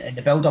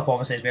the build-up,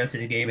 obviously, as well to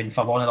the game, and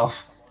for long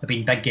enough, of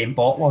being big game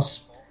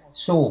bottlers.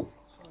 So,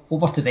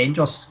 over to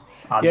Rangers.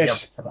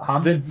 Yes,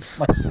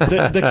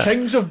 the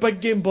kings of big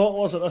game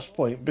bottlers at this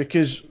point,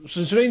 because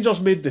since Rangers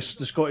made the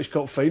Scottish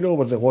Cup final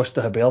where they lost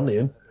to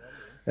Hibernian,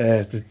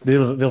 they're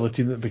the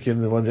team that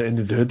became the ones that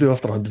ended the hoodoo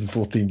after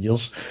 114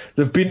 years.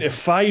 They've been to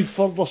 5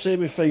 further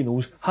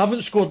semi-finals,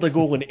 haven't scored a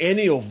goal in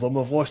any of them,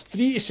 have lost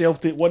 3 to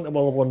Celtic, 1 to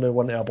Motherwell,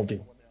 1 to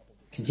Aberdeen.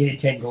 Conceded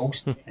 10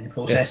 goals in the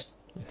process.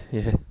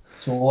 Yeah.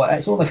 So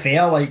it's only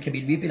fair, we've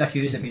been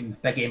accused of being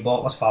big game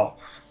bottlers for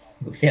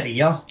 30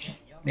 years,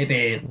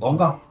 maybe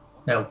longer.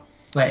 Well,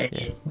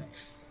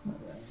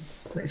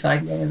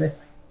 25 maybe.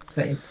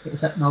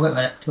 26, no, wait a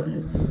minute.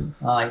 20,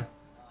 aye.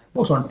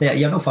 Also on 30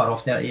 years, not far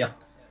off 30 years.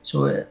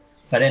 So,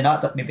 but then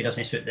that maybe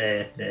doesn't suit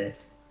the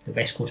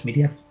West Coast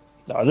media.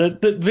 No,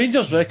 the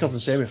Rangers' record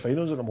in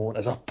semi-finals at the moment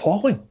is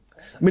appalling.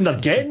 I mean, they're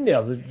getting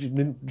there.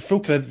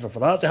 Full credit for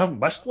that. They haven't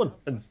missed one.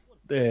 And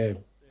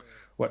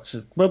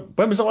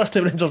when was the last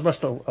time Rangers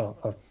missed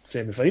a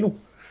semi-final?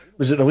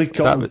 Was it the League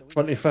Cup in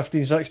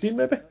 2015-16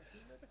 maybe?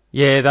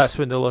 Yeah, that's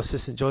when they lost to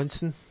St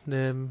Johnstone.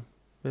 When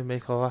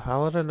Michael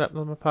Halloran ripped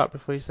them apart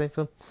before he signed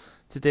for them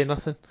to do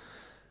nothing.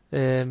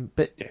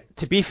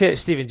 To be fair,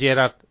 Steven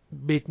Gerrard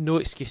made no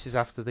excuses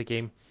after the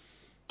game.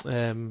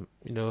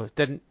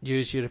 Didn't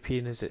use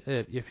European games as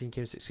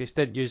an excuse.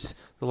 Didn't use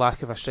the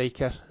lack of a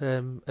striker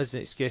as an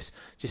excuse.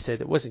 Just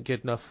said it wasn't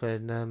good enough,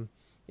 and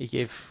he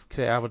gave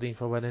credit Aberdeen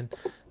for winning.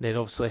 And then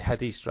obviously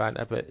had his rant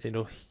about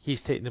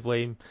he's taking the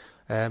blame.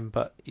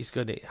 But he's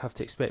going to have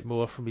to expect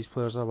more from his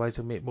players, otherwise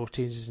he'll make more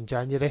changes in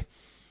January.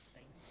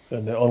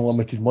 And the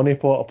unlimited money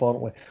pot,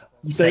 apparently.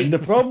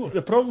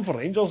 The problem for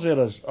Rangers there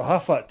is a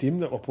half-fat team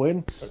that were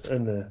playing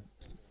in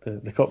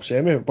the Cup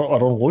semi, but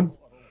are on loan.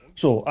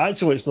 So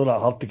actually, it's not that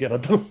hard to get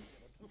rid of them.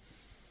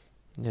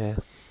 Yeah.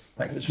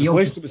 But it's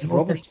replaced with the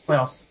problem.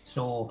 Players,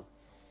 so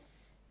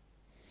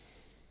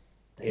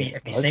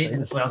if you say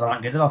the players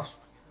aren't good enough,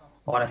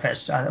 or if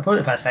it's obviously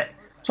a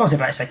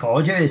bit of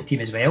psychology of his team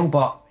as well,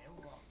 but.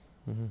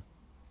 Mm-hmm.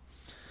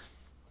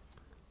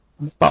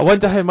 But I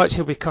wonder how much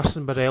he'll be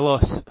cursing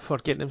Morelos for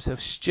getting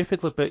himself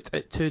stupidly booked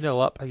at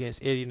 2-0 up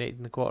against Ayr United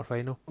in the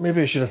quarter-final.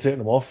 Maybe he should have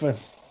taken him off then.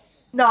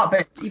 No,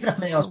 but even if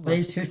Morelos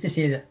plays, who's to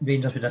say that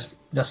Rangers would have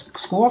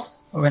scored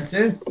or went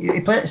through?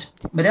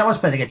 Morelos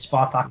played against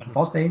Spartak on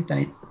Thursday,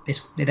 didn't he?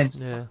 They didn't.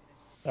 Yeah.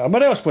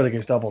 Morelos played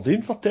against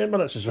Aberdeen for 10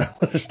 minutes as well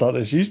at the start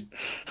of the season.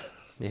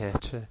 Yeah,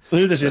 true. So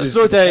who does there's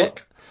no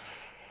doubt.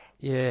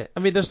 Yeah, I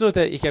mean, there's no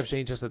doubt he gives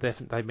Rangers a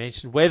different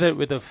dimension. Whether it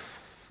would have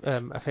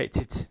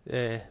affected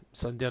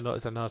Sunday or not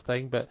is another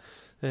thing, but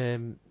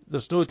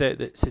there's no doubt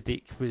that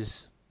Sadiq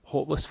was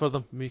hopeless for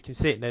them. I mean, you can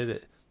say it now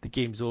that the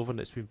game's over and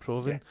it's been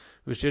proven. It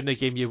was during the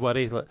game you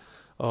worry one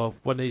of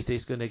these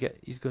days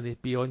he's going to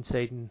be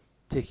onside and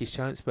take his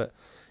chance, but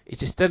he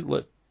just didn't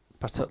look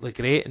particularly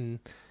great, and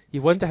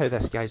you wonder how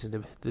this guy's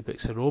in the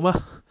books of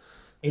Roma.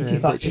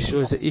 But it just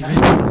shows that even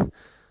the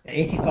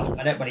 83rd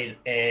minute when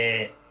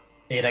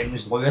he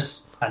rounds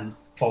Lewis and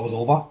falls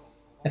over,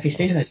 if he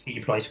stays on his feet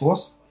he probably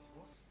scores.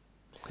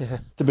 Yeah.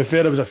 To be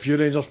fair, there was a few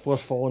Rangers players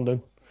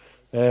falling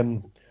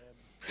down.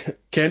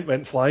 Kent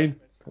went flying,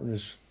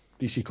 his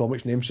DC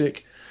Comics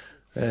namesake.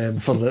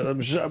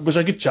 It was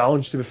a good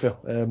challenge, to be fair.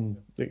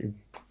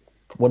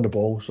 won the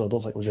ball, so I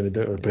don't think there was any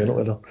doubt of the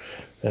penalty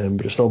there.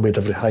 But it still made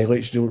every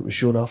highlights reel that was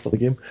shown after the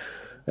game.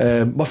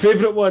 My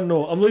favourite one,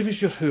 though, I'm not even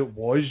sure who it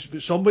was,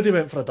 but somebody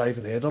went for a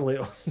diving header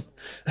later.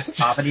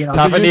 Tavernier. It's a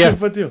Tavernier. YouTube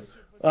video.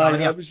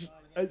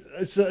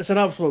 It's an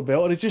absolute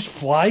belter. He just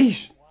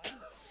flies.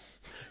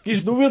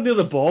 He's nowhere near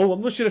the ball.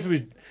 I'm not sure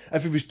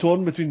if he was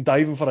torn between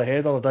diving for a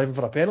header or diving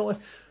for a penalty.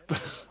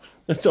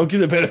 I'll give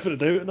the benefit of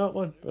the doubt on that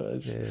one. But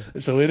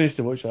it's hilarious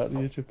to watch that on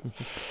YouTube.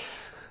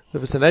 There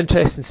was an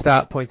interesting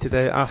stat pointed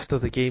out after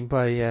the game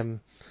by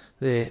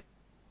the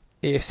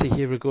AFC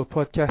Here We Go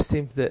podcast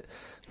team that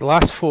the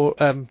last four,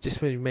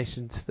 just when you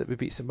mentioned that we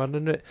beat St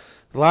Mirren, the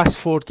last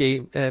four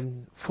Aberdeen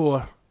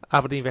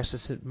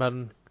versus St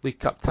Mirren League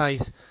Cup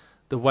ties,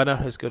 the winner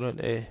has gone on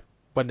to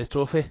win the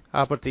trophy.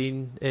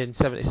 Aberdeen in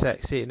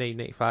 76, 89,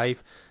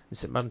 95, and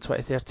St Mirren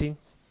 2013.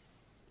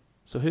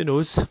 So who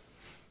knows?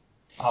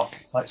 Oh,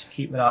 let's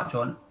keep with that,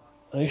 John.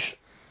 Nice.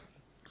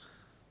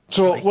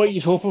 So, what are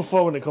you hoping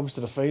for when it comes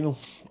to the final,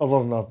 other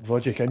than a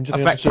Rogic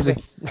injury? A victory.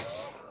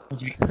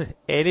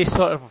 Any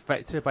sort of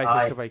victory by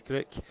hook or by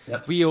crook.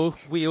 Yep. We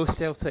owe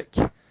Celtic,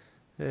 for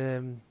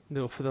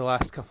the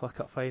last couple of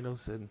cup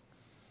finals and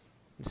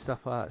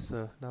stuff like that.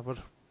 So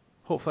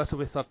hopefully this will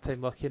be third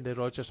time lucky in the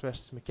Rodgers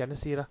versus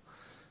McInnes era.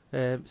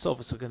 It's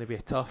obviously going to be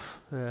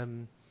tough,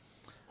 and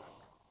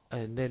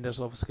then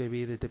there's obviously going to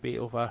be the debate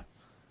over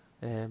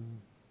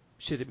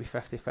should it be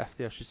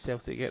 50-50 or should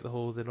Celtic get the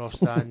whole of the North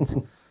Stand.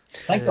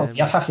 I think it'll be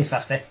a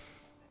 50-50.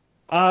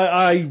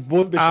 I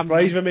won't be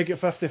surprised if we make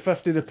it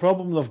 50-50. The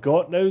problem they've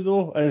got now,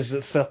 though, is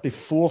that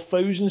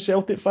 34,000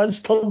 Celtic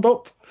fans turned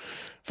up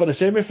for the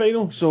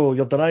semi-final, so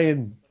you're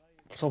denying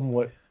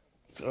somewhat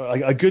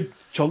a good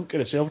chunk of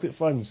the Celtic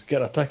fans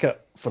get a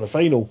ticket for the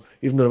final,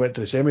 even though they went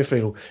to the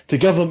semi-final, to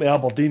give them to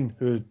Aberdeen,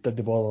 who did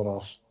the bother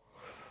arse.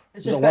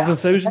 Is it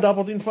 11,000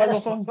 Aberdeen fans or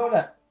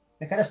something?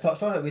 We kind of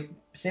touched on it with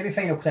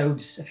semi-final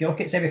crowds. If you look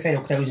at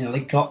semi-final crowds in the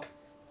League Cup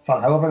for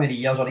however many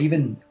years, or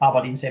even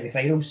Aberdeen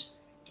semi-finals,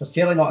 there's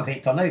generally not a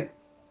great turnout.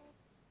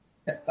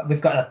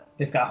 We've got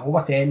a home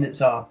of 10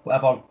 that's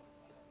whatever,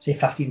 say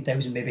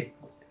 15,000 maybe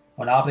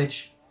on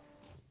average.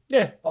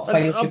 Yeah.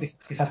 Final should be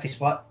 50-50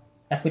 split.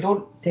 If we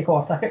don't take all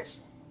our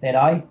tickets, then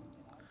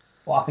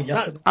what happened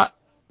yesterday?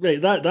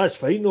 Right, that's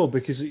fine though,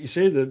 because you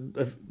say that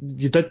if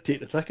you did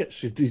take the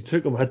tickets, you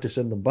took them, had to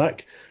send them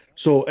back.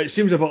 So it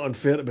seems a bit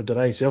unfair to be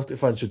denying Celtic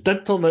fans who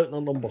did turn out in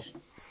their numbers.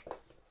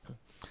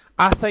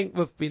 I think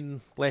we've been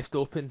left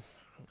open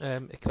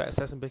to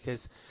criticism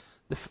because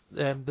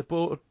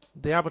the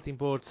Aberdeen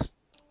boards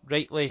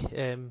rightly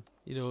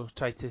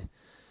try to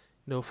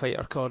fight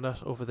our corner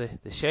over the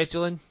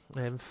scheduling,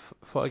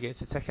 fought against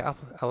the ticket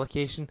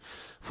allocation,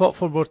 fought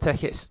for more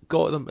tickets,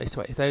 got them to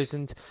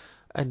 20,000,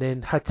 and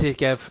then had to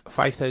give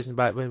 5,000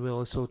 back when we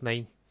only sold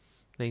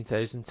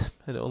 9,000,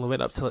 and it only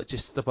went up to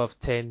just above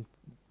 10,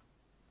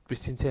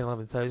 between 10 and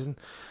 11,000.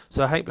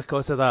 So I think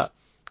because of that,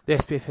 the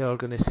SPFL are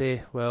going to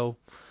say, well,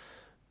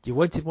 you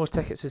wanted more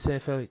tickets for the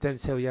semi-final, you didn't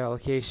sell your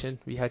allocation,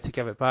 we had to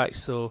give it back.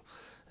 So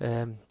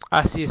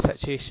I see a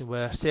situation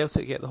where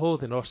Celtic get the whole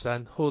of the North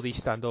Stand, whole of the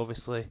East Stand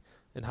obviously,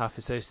 and half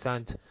the South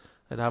Stand,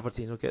 and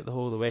Aberdeen will get the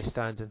whole of the West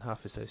Stand and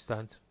half the South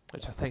Stand,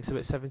 which I think is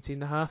about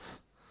 17.5,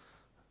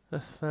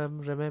 if I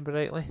remember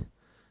rightly.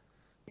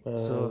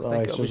 So I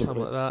think it'll be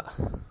something like that.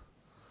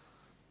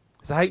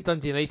 Because I think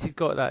Dundee United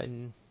got that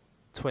in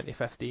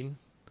 2015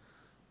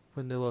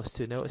 when they lost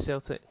 2-0 to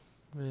Celtic.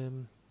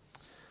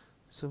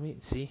 So wait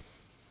and see.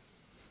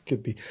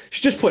 Could be.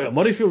 Should just put it at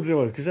Murrayfield,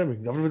 really, because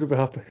everybody will be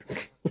happy.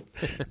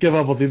 Give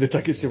Aberdeen the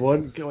tickets they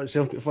want. Get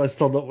Celtic fans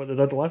turned up what they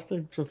did last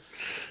time. So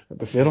it'd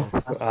be fairer.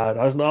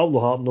 That's not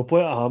happen. They'll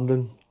play it at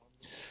Hampden,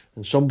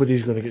 and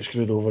somebody's going to get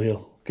screwed over here.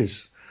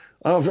 Because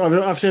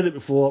I've said it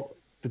before.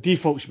 The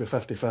default should be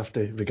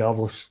 50-50,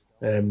 regardless.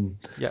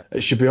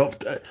 It should be up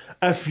to,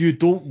 if you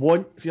don't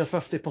want your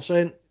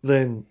 50%,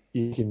 then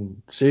you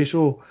can say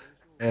so.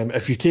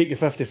 If you take your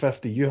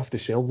 50-50, you have to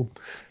sell them.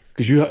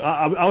 Because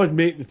I would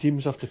make the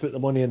teams have to put the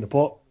money in the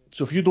pot.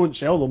 So if you don't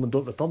sell them and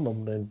don't return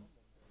them, then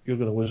you're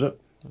going to lose it.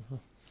 Mm-hmm.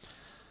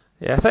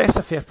 Yeah, I think it's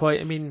a fair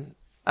point. I mean,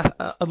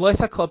 unless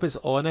a club is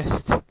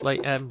honest,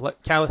 like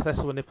Caley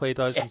Thistle when they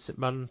played us and St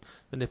Mirren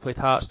when they played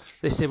Hearts,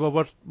 they say,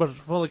 well,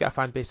 we've only got a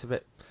fan base of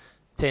it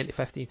 10 to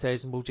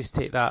 15,000, we'll just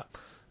take that.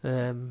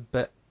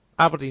 But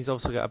Aberdeen's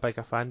also got a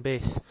bigger fan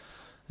base.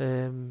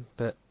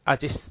 But I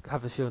just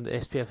have a feeling that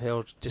SPFL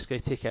are just going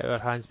to take it out of our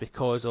hands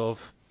because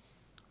of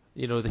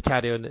the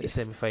carry on at the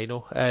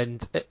semi-final. And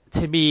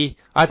to me,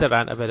 I had a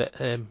rant about it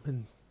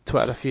on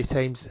Twitter a few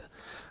times,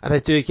 and I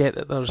do get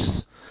that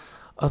there's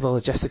other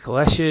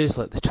logistical issues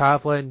like the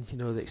travelling,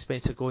 the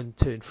expense of going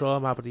to and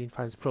from. Aberdeen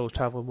fans probably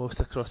travel most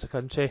across the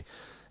country,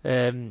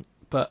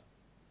 but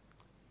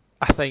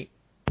I think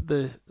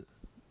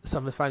some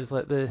of the fans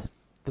let the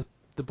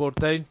board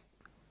down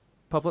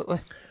publicly.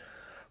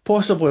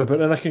 Possibly, but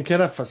then I can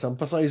kind of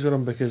sympathise with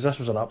him because this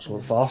was an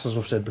absolute farce, as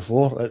we've said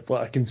before. If the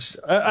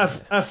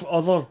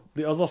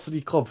other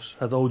three clubs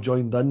had all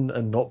joined in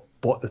and not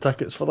bought the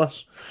tickets for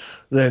this,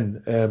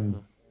 then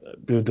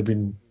we would have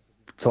been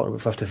talking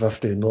about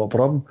 50-50 and not a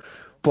problem.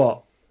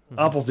 But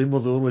Aberdeen were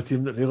the only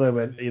team that really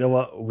went, you know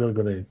what, we're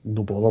going to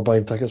no bother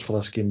buying tickets for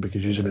this game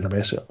because you made a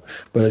mess of it.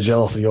 Whereas the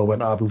other three all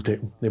went, we'll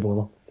take them, no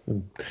bother.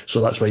 And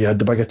so that's why you had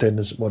the big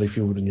attendance at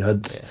Murrayfield and you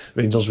had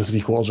Rangers with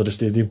 3/4 of the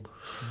stadium.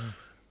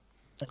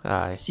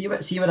 Aye. See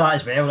with that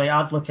as well, right?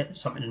 I'd look at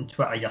something on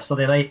Twitter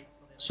yesterday, right?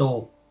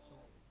 So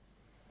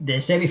the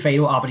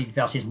semi-final, Aberdeen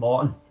versus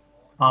Morton,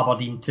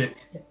 Aberdeen took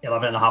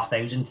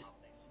 11,500.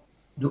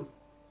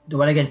 The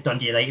win against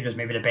Dundee United was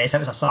maybe the best. It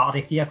was a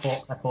Saturday 3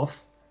 o'clock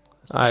kick-off.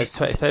 Aye, it's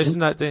 20,000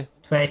 that day.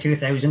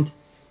 22,000.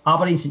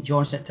 Aberdeen St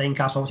Johnstone at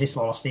Tynecastle, obviously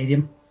smaller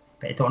stadium,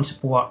 but its on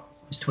support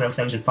was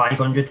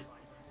 12,500.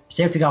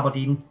 Celtic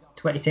Aberdeen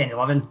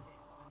 2010-11,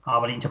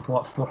 Aberdeen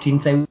support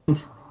 14,000.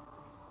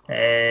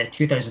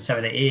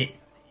 2007-8,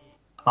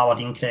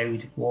 Aberdeen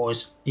crowd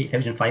was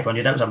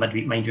 8,500. That was a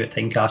midweek, mind you, at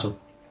Tynecastle.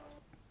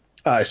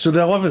 Aye, so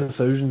the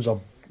 11,000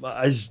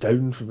 is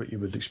down from what you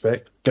would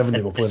expect, given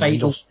they were playing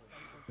Rangers.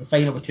 The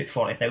final we took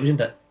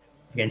 40,000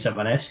 against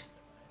Inverness.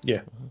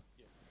 Yeah.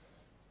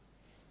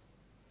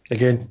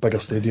 Again, bigger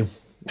stadium.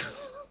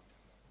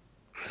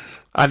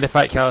 And the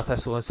fact Cardiff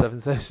Thistle had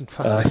 7,000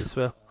 fans as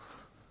well,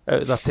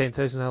 out of their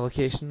 10,000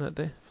 allocation that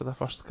day for the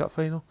first cup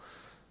final.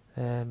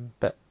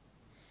 But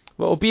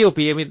what will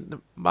be. I mean,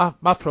 my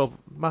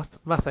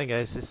thing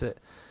is that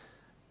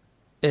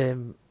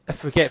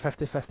if we get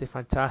 50-50,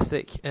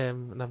 fantastic,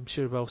 and I'm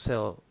sure we'll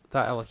sell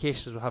that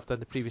allocation as we have done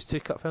the previous two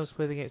cup finals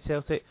played against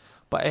Celtic.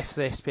 But if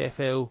the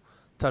SPFL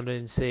turn around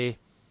and say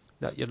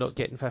that you're not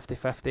getting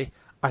 50-50,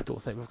 I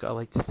don't think we've got a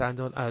leg to stand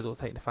on. I don't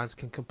think the fans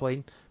can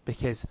complain,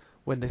 because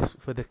when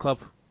the club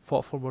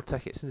fought for more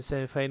tickets in the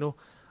semi-final,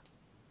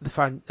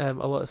 a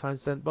lot of the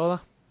fans didn't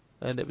bother,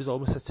 and it was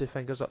almost a two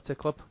fingers up to the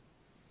club.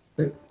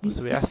 That's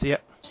the way I see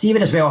it.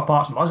 Stephen as well,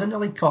 apart from us in the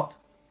League Cup,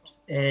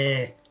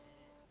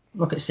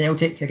 look at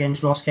Celtic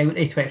against Ross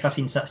County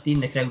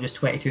 2015-16, the crowd was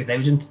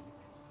 22,000.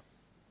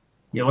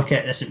 You look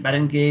at the St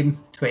Mirren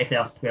game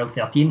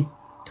 2012-13,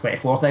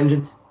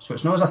 24,000. So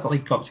it's not as if the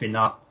League Cup's been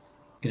that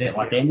good at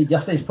what ended.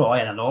 Yesterday's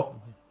probably an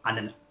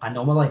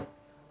anomaly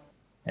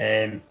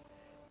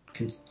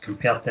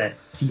compared to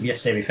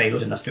previous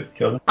semi-finals in this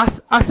tournament.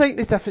 I think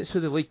the difference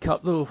with the League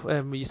Cup, though,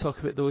 when you talk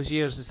about those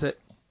years, is that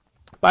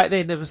back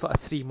then there was like a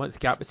 3-month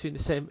gap between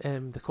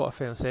the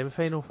quarter-final and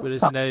semi-final,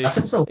 whereas now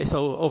it's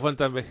all over and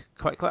done with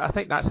quickly. I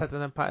think that's had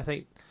an impact. I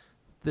think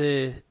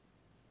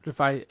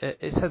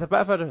it's had a bit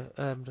of a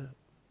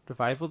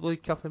revival, the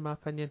League Cup, in my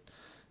opinion,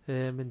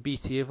 and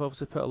BT have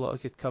obviously put a lot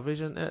of good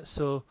coverage into it.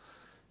 So,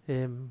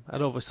 and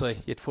obviously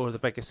you had 4 of the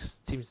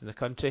biggest teams in the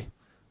country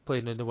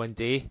playing on the one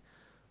day,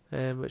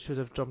 which would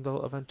have drummed a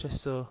lot of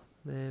interest. So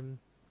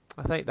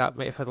I think that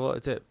might have had a lot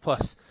to do it.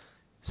 Plus,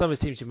 some of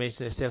the teams you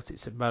mentioned are Celtic,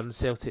 St Mirren,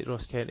 Celtic,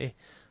 Ross County.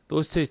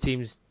 Those two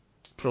teams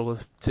probably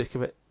took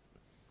about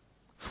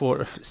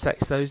 4,000 to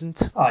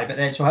 6,000. Aye, but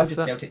then so how did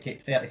Celtic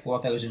take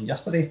 34,000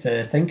 yesterday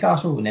to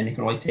Tynecastle, and then they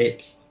can only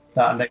take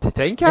that amount to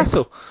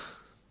Tynecastle?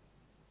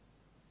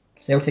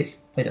 Celtic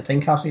played at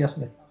Tynecastle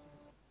yesterday.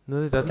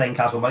 No, they didn't.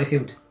 Tynecastle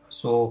Murrayfield.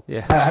 So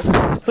yeah.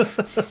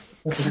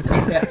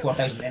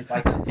 34,000 then if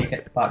I could take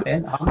it back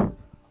then.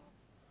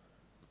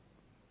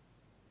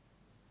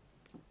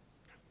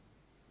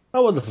 I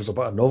wonder if there's a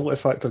bit of novelty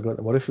factor going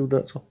to Murrayfield,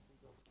 actually.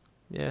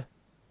 Yeah.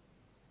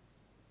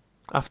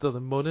 After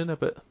the moaning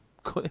about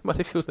going to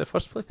Murrayfield in the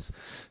first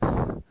place.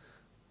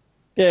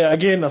 Yeah,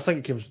 again, I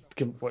think it's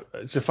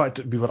the fact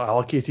that we were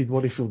allocated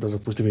Murrayfield as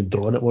opposed to being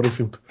drawn at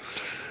Murrayfield.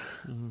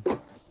 Mm-hmm.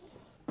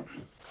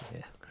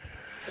 Yeah.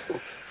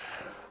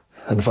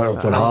 And in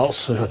fact, when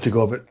Hearts had to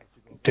go about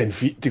 10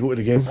 feet to go to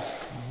the game.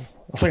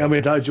 I think I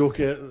made that joke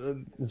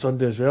on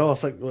Sunday as well. I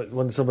think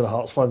when some of the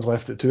Hearts fans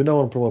left at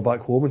 2-0, I'm probably back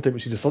home in time to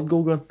see the third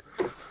goal going.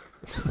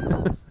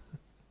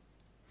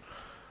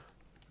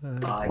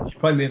 Should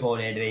probably move on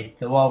anyway.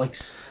 The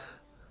Warlicks.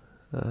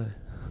 I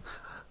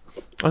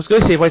was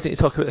going to say, why don't you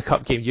talk about the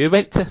cup game you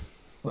went to?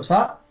 What's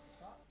that?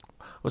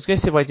 I was going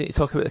to say, why don't you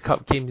talk about the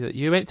cup game that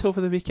you went to over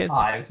the weekend?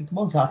 Aye, we can come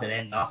on to that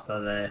then after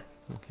the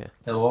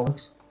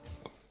Warlicks.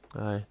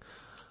 Aye.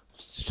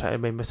 Just trying to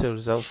remember myself the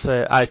results.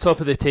 Top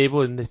of the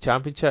table in the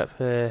Championship,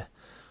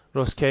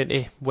 Ross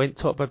County went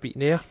top by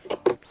beating Ayr.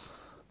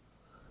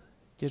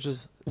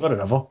 Fair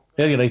enough.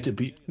 Ayr United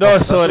beat. No,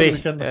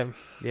 sorry.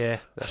 Yeah,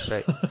 that's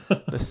right.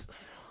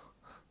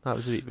 That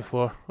was the week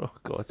before. Oh,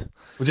 God.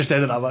 We just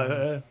ended up.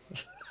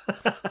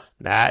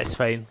 Nah, it's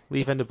fine.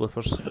 Leave in the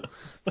bloopers.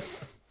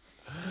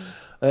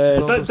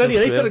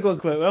 Dundee United are going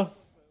quite well.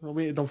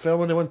 We beat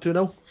Dunfermline, they won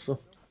 2-0. So,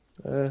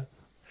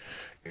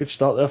 good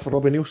start there for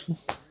Robbie Nielsen.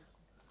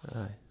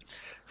 Aye.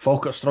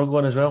 Falkirk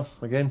struggling as well,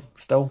 again,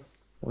 still.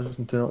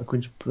 Wasn't turning out at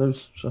Queen's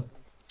Pros, so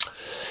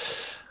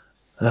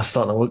they're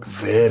starting to look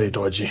very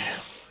dodgy.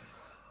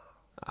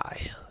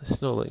 Aye,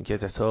 it's not looking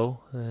good at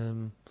all.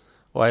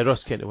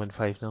 Ross County won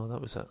 5-0,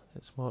 that was it.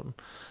 It's Morton.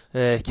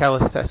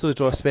 Cardiff Thistle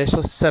draw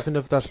specialists, 7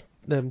 of their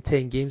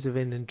 10 games have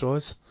ended in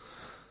draws.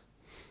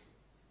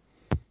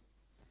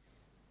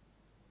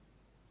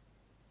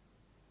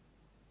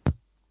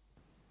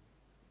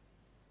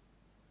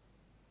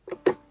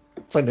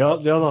 I think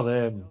the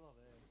other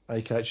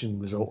eye-catching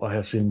result I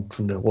have seen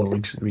from the lower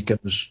leagues at the weekend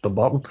was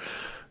Dumbarton,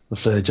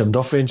 with Jim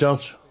Duffy in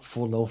charge,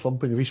 4-0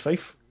 thumping of East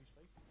Fife.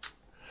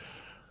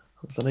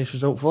 That's a nice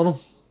result for them.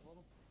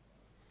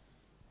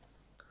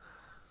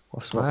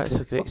 It's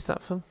a great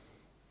start for them,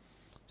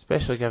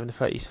 especially given the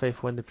fact East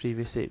Fife won the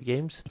previous 8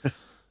 games.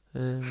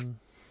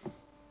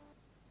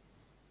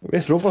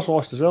 West Rovers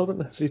lost as well,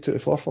 didn't they? 3-2 to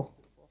Forfar.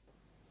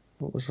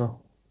 What was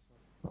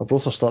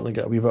both are starting to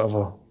get a wee bit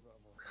of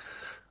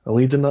a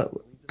lead in that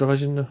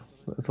division now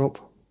at the top.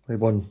 They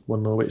won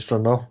 1-0 away to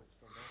Stranraer.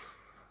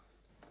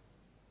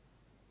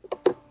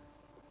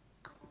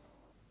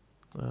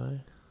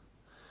 Aye.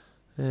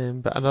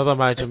 But another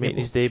manager making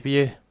his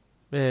debut,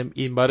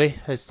 Ian Murray,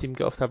 his team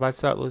got off to a bad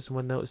start, losing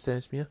 1-0 to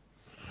Stennismuir.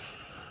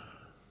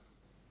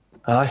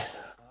 Aye,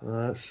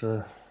 that's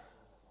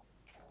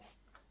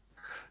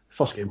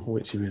first game. We'll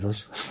wait to see what he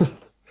does.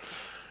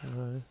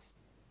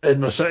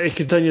 Edinburgh City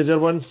continued their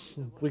win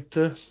in League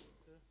 2.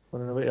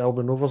 Winning away to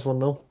Albion Rovers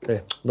 1-0.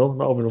 No,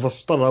 not Albion Rovers,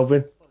 Stirling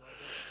Albion.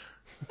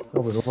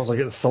 Albion Rovers are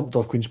getting thumped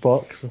off Queen's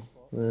Park, so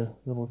they're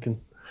looking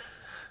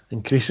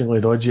increasingly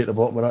dodgy at the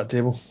bottom of that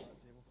table.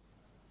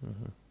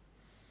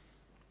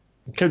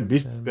 It could be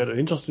better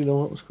interesting, that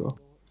was quite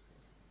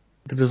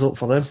a good result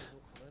for them.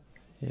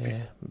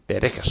 Yeah,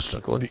 Berwick are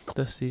struggling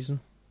this season.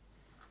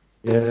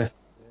 Yeah.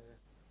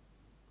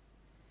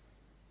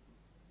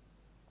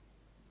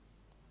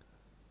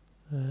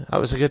 That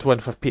was a good one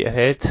for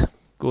Peterhead,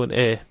 going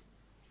to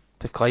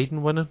Clyde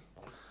and winning.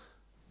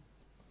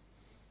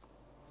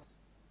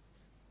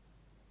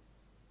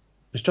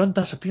 Has John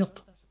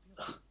disappeared?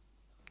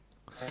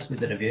 That's with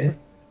the review.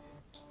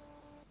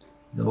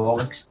 The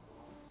Warlocks.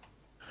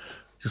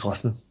 Just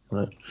listening.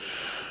 Right. Do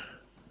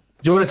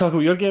you want to talk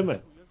about your game,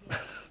 mate?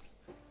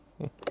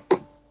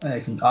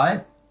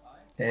 Aye.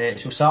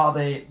 So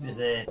Saturday was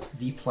the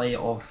replay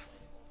of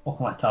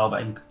Auckland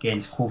Talbot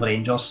against Cove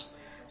Rangers.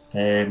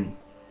 Aye,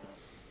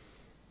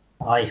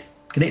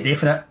 great day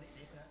for it.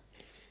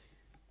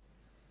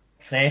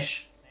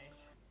 Fresh,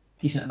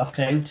 decent enough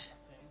crowd.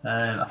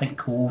 I think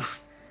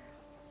Cove,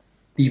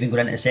 even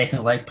going into the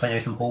second leg, playing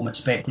away from home,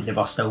 expected they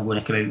were still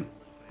going to come out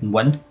and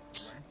win.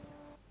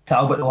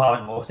 Talbot though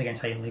haven't lost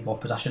against high league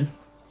opposition,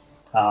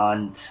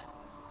 and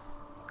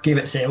game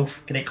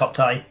itself, great cup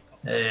tie.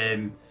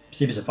 Same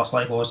as the first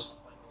leg was.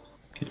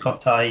 Good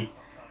cup tie.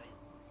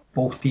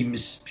 Both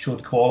teams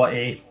showed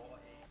quality,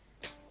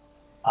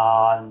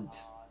 and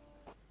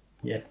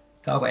yeah,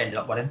 Talbot ended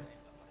up winning.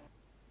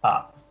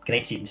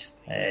 Great scenes.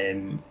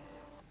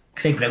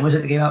 Craig Brown was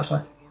at the game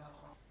actually.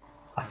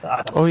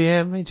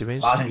 Mind you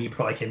mentioned. I imagine he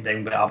probably came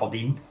down with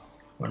Aberdeen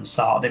on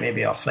Saturday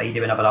maybe, or Friday,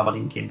 whenever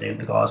Aberdeen came down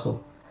to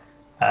Glasgow.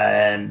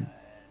 And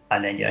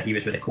then he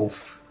was with the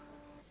Cove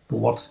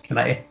board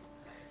committee.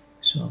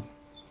 So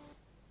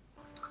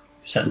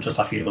sitting just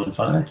a few rows in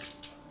front of me.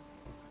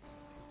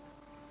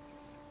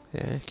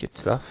 Yeah, good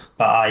stuff.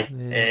 But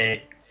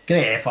aye,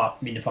 great effort. I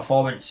mean, the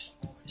performance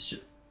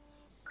is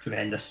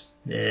tremendous.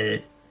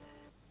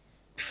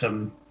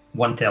 From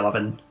 1 to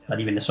 11,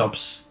 and even the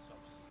subs.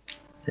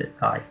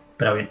 Aye,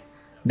 brilliant.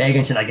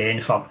 Megginson again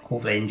for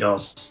Cove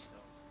Rangers.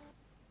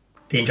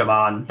 Danger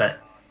man, but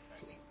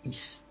he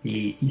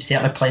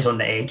certainly plays on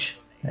the edge,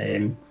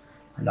 and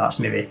that's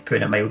maybe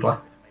putting it mildly.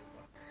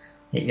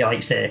 He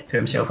likes to put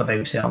himself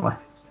about, certainly,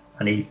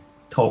 and he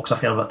talks a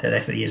fair bit to the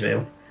referee as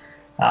well.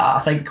 I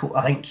think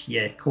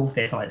Cove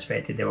definitely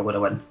expected they were going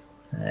to win,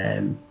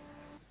 and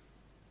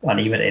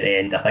even at the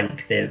end, I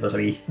think there was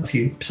a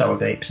few sour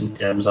grapes in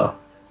terms of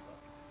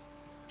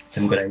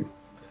him going out.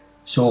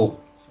 So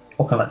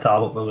Auckland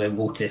Talbot will then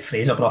go to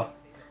Fraserburgh,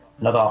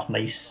 another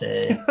nice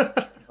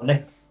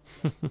Sunday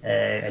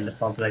in the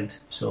third round.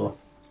 So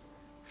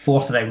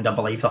fourth round, I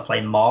believe they're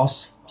playing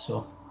Mars.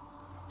 So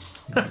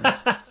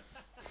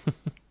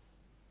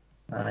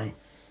aye,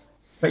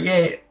 but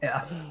yeah,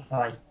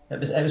 aye, it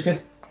was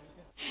good.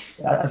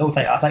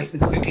 I think the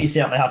bookies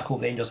certainly had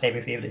Cove Rangers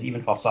heavy favourites,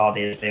 even for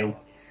Saturday as well.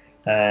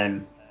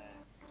 And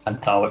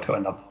Talbot put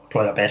in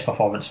probably their best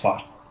performance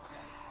for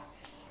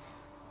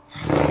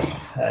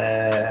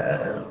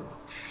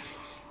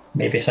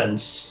maybe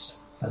since,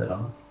 I don't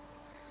know,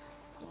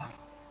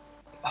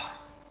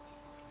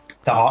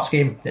 the Hearts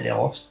game that they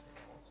lost.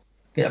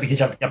 Yeah, because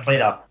you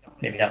played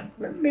maybe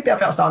a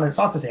better standard. It's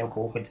hard to say how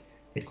Cove would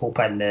cope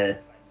in the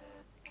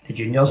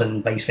juniors,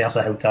 and vice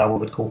versa how Talbot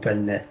would cope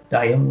in the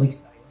Iron League.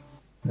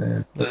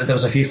 There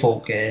was a few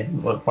folk,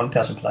 one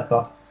person in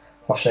particular,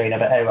 were shouting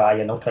about how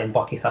you're not playing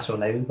Bucky Thistle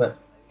now, but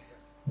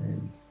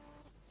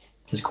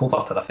because Cove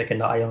are terrific in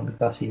the Iron League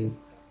this season.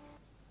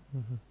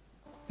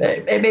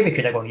 It maybe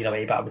could have gone either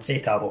way, but I would say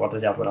Talbot were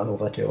deserved winning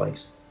over the 2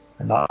 legs,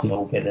 and that's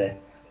not get the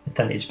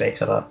tinted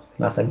specs of that.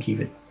 And I think he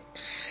would.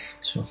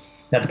 So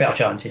they had the better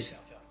chances.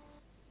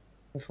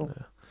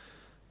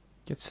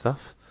 Good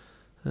stuff.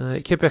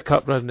 It could be a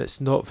cup run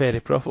that's not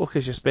very profitable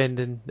because you're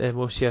spending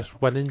most of your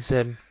winnings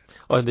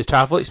on the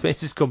travel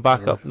expenses going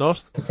back up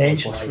north.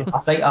 Potentially. I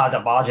think I'd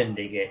imagine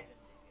they get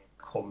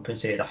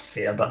compensated a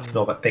fair bit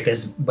from it,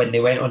 because when they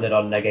went on the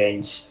run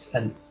against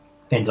and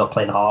ended up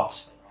playing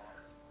Hearts,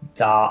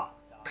 that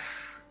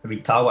I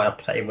mean, Talbot are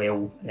pretty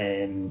well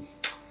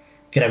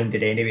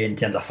grounded anyway in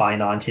terms of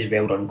finances,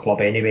 well-run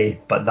club anyway,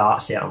 but that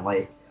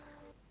certainly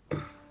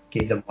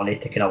gave them money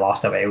to kind of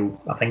last a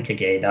while. I think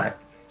again,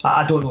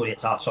 I don't know the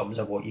exact sums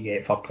of what you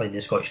get for playing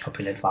the Scottish Cup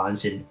in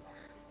advance,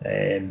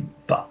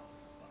 but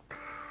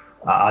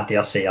I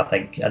dare say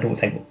I don't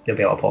think they'll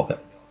be out of pocket.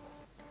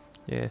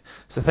 Yeah,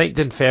 so I think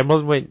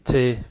Dunfermline went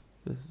to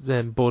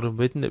Boreham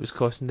Wood and it was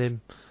costing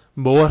them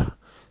more,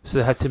 so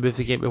they had to move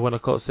the game to 1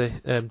 o'clock, so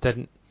they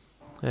didn't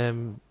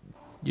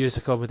use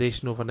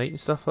accommodation overnight and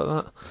stuff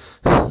like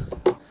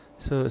that.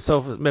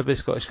 So maybe the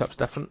Scottish Cup's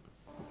different,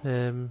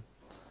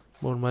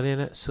 more money in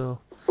it. So,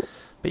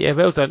 but yeah,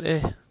 well done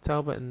to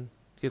Talbot and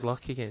good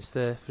luck against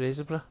the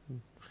Fraserburgh.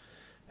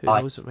 Who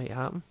knows what might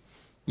happen?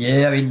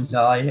 Yeah, I mean,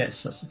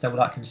 it's still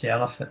that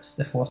concern if it's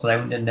the fourth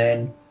round and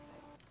then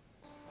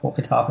what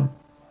could happen.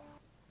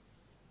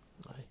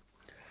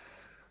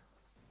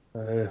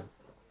 We'll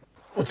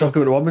talk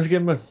about the women's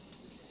game, man.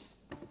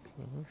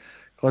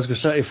 Glasgow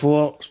City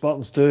 4,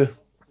 Spartans 2.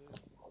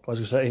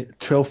 Glasgow City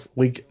 12th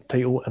league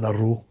title in a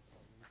row.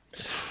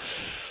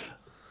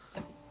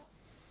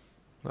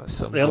 That's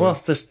something. Earlier,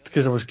 just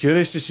because I was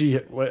curious to see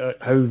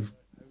how,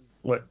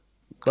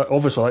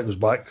 obviously that goes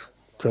back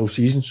 12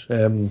 seasons.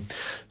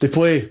 They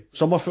play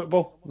summer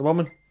football, the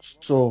women.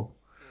 So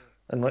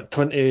in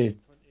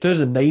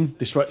 2009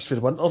 they switched to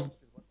the winter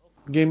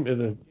game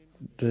to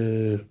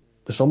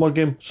the summer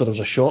game. So there was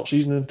a short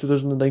season in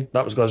 2009.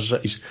 That was Glasgow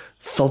City's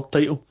third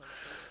title.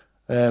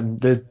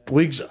 The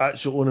league's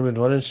actually only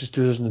been running since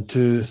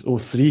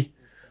 2002-03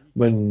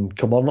 when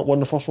Kilmarnock won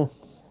the first one,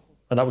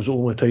 and that was the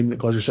only time that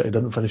Glasgow City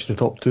didn't finish in the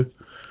top two.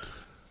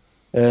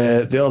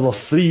 The other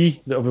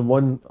three that have been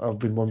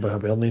won by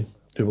Hibernian,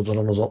 who were the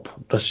runners up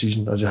this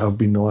season, as they have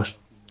been the last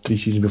 3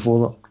 seasons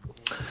before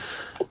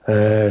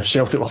that.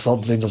 Celtic were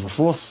third, Rangers were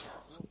fourth.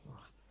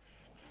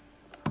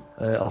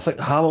 I think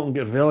Hamilton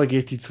get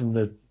relegated from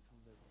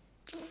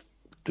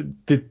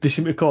they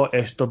seem to call it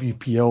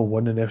SWPL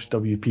 1 and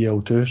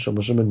SWPL 2, so I'm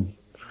assuming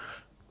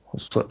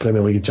it's like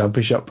Premier League and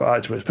Championship, but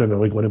actually it's Premier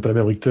League 1 and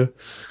Premier League 2.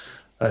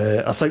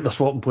 I think they're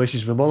swapping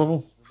places with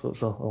Motherwell, so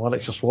it's a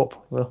Lanarkshire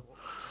swap there.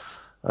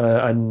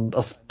 And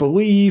I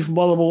believe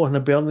Motherwell and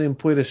Hibernian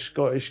play the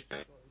Scottish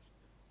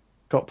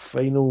Cup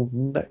final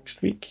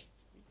next week,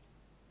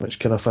 which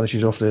kind of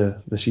finishes off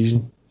the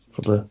season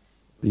for the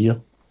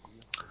year.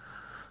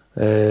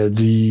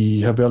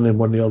 The Hibernian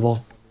won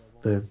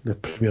the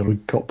Premier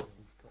League Cup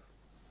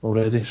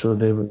already, so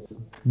they were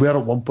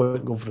at one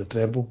point going for the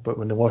treble, but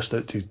when they lost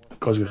out to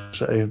Glasgow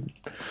City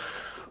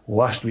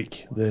last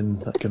week, then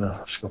that kind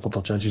of scuppered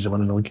their chances of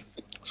winning the league.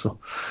 So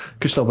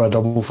could still be a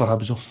double for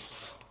Hibs.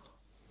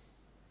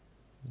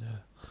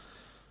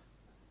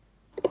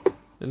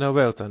 No,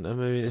 well done. I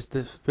mean, it's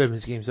the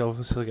women's game's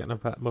obviously getting a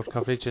bit more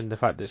coverage, and the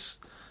fact that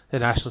the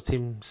national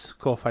teams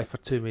qualify for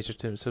 2 major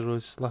tournaments in a row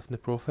is lifting the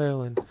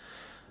profile, and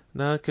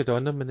good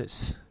on them, and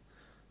it's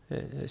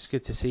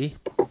good to see.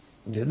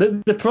 Yeah,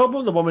 the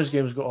problem the women's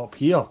game's got up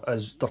here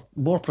is they're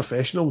more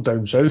professional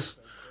down south.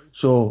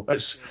 So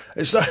it's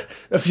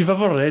if you've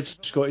ever read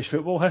Scottish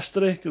football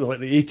history, like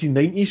the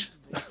 1890s,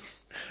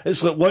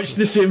 it's like watching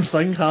the same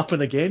thing happen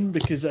again,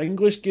 because the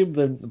English game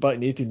then back in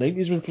the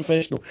 1890s was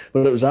professional,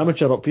 but it was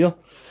amateur up here.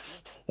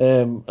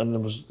 And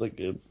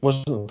it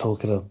wasn't until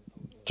kind of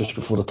just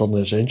before the turn of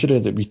the century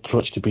that we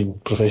switched to being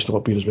professional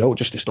up here as well,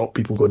 just to stop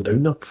people going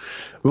down there.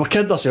 We were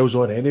kidding ourselves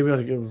on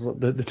anyway.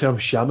 The term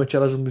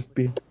shamateurism was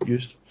being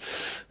used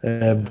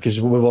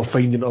because we were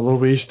finding other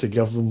ways to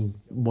give them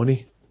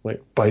money,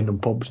 like buying them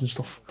pubs and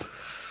stuff.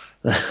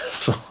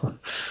 So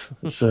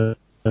it's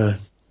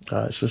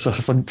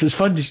fun. It's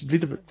fun to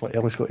read about like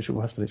early Scottish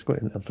football history. It's quite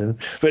entertaining,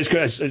 but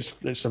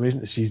it's amazing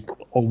to see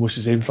almost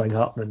the same thing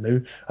happening now.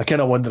 I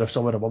kind of wonder if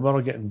some of the women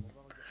are getting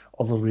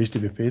other ways to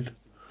be paid.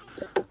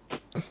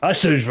 That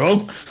sounds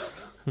wrong.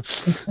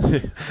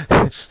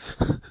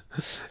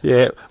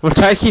 Yeah, we're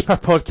trying to keep our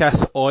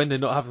podcasts on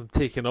and not have them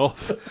taken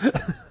off.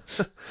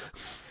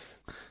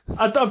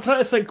 I'm trying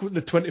to think what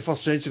the 21st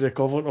century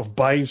equivalent of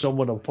buying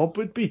someone a pub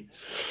would be.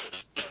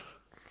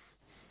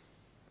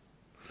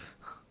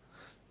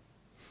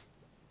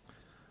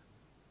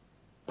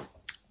 I'm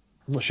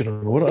not sure I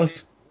know what it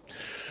is.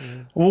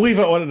 We'll leave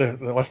it on to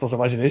the listener's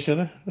imagination.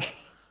 Eh?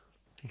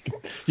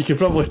 You can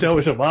probably tell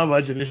it's in my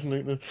imagination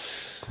right now.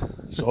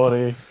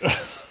 Sorry.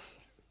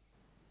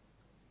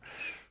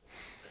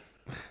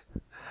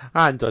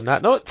 And on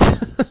that note.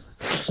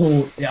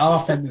 So the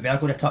other thing we were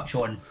going to touch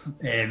on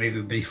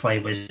maybe briefly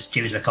was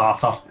James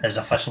McArthur is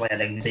officially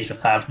announced he's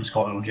retired from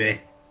Scotland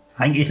injury.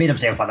 I think he's made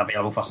himself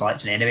unavailable for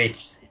selection anyway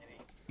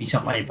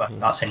recently, but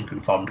that's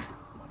unconfirmed.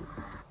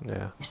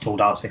 Yeah. He's told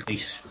Alex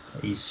McLeish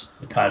he's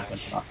retired from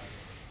that.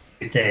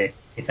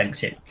 He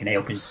thinks it can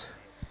help his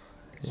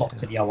club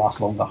career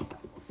last longer.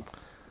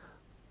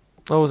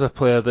 Always a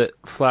player that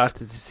flattered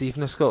to deceive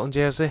in a Scotland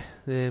jersey,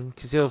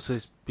 because he obviously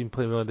has been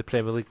playing well in the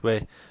Premier League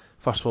with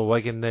first of all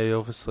Wigan, now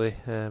obviously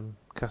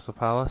Crystal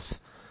Palace,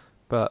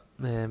 but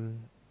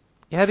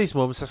he had these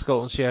moments of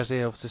Scotland's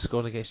jersey, obviously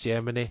scoring against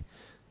Germany,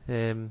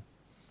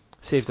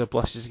 saved our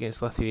blushes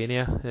against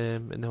Lithuania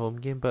in the home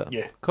game, but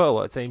Yeah. quite a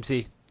lot of times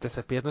he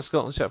disappeared in a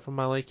Scotland shirt for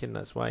my liking.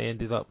 That's why I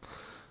ended up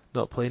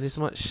not playing as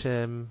much.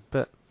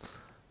 But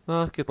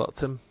no, good luck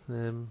to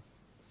him.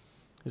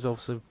 He's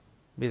also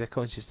made a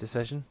conscious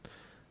decision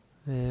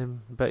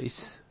about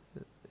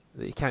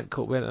that he can't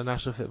cope with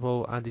international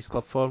football and his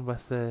club form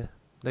with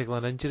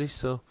niggling injuries.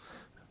 So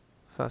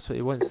if that's what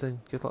he wants, then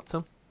good luck to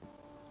him.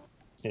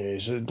 Yeah,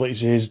 like you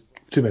say, he's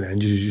too many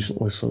injuries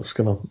recently, so it's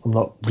I'm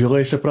not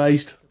really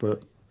surprised,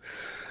 but.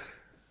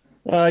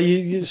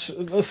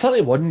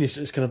 31,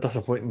 it's kind of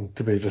disappointing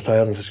to be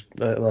retired of his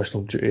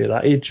national duty at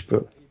that age,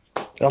 but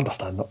I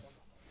understand that.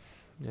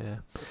 Yeah.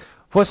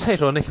 What's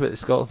ironic about the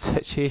Scotland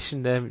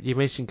situation, you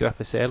mentioned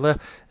Griffiths earlier,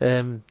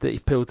 that he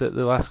pulled out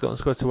the last Scotland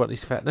squad to work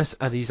his fitness,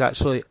 and he's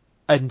actually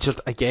injured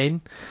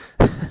again.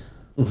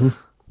 Mm-hmm.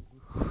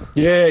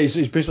 Yeah, he's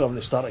basically having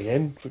to start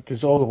again,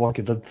 because all the work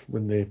he did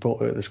when they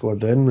pulled out the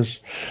squad then was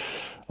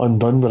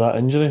undone with that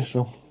injury.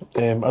 So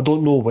I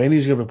don't know when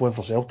he's going to be playing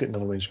for Celtic,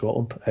 never mind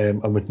Scotland.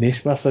 And with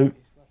Naismith out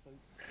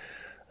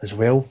as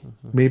well,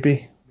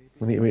 maybe.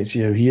 We need to wait and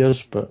see how he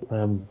is, but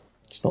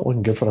it's not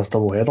looking good for us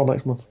double header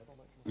next month.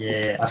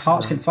 Yeah, has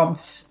Hearts confirmed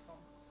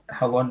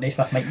how long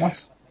Naismith might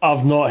want?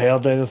 I've not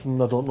heard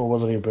anything. I don't know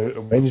whether he's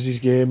about Wednesday's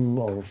game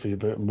or if he's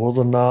about more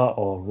than that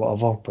or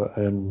whatever, but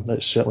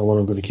it's certainly one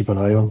I'm going to keep an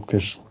eye on,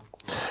 because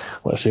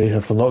let's say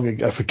if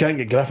we can't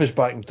get Griffiths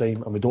back in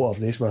time and we don't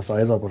have Naismith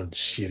either, we're in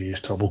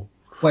serious trouble.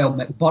 Well,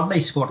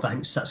 McBurney scored, I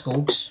think, 6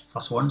 goals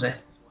for Swansea.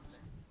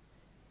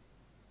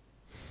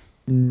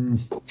 So,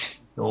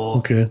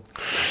 Okay.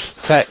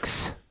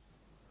 6.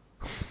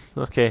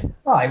 Okay.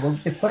 Aye, well,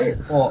 they've played,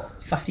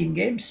 15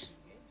 games?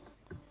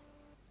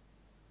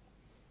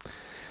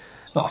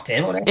 It's not a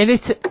terrible record.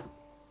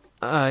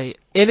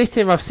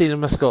 Anytime I've seen him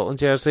in a Scotland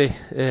jersey,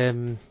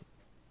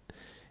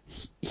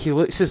 he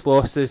looks as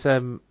lost as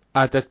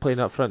I did playing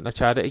up front in a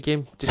charity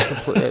game, just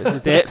completely out of the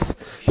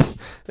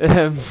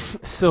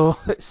depth. So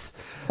it's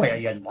Quite a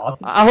young lad.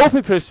 I hope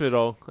he proves me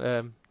wrong.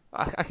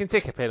 I can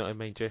take a penalty,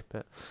 mind you,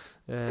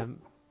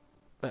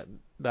 but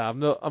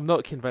no, I'm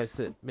not convinced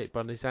that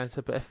McBurney's the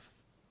answer. But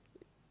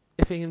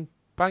if he can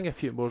bang a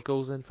few more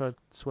goals in for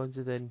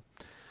Swansea, then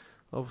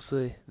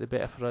obviously the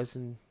better for us,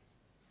 and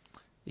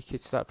he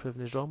could start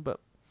proving us wrong. But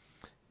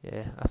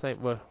yeah, I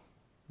think we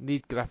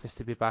need Griffiths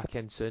to be back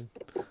in soon.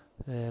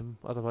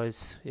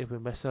 Otherwise, we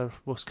miss our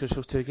most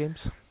crucial 2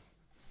 games.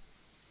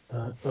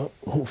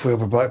 Hopefully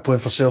we'll be back playing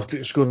for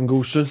Celtic, scoring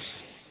goals soon.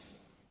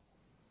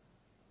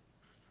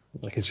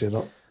 I can say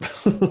that.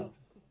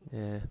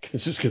 Yeah.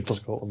 It's just good for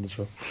Scotland as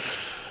well.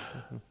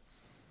 Mm-hmm.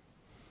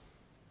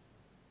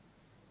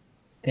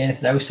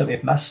 Anything else that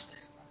we've missed?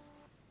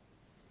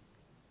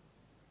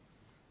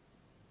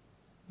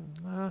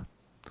 Not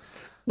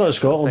in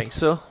Scotland. I think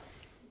so.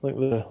 I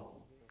think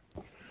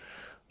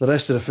the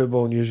rest of the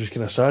football news is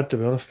kind of sad, to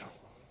be honest.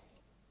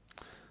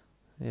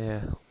 Yeah.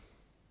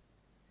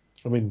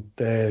 I mean,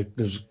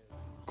 there's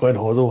Glenn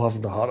Hoddle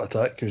having a heart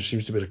attack, who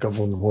seems to be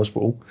recovering in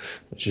hospital,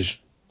 which is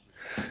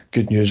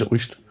good news at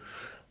least.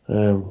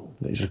 That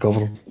he's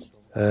recovering.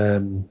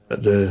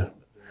 But the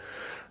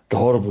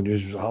horrible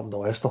news was what happened to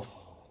Leicester.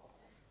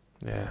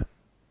 Yeah.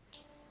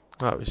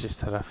 That was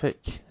just horrific.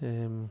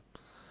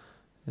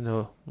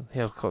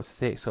 Helicopter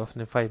takes off,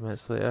 and then 5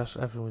 minutes later,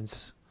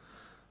 everyone's,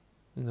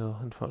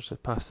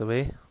 unfortunately passed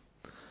away.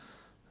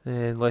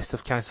 And Leicester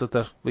have cancelled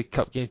their League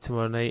Cup game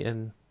tomorrow night,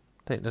 and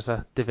I think there's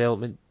a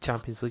development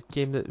Champions League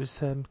game that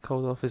was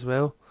called off as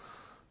well.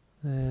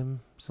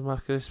 Some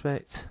mark of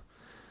respect.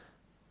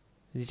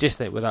 You just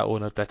think what that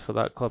owner did for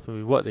that club. I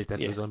mean, what they did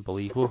was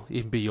unbelievable,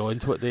 even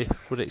beyond what they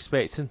were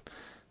expecting.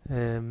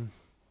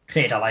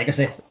 Created a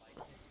legacy.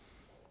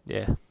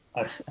 Yeah.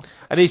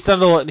 And he's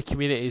done a lot in the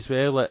community as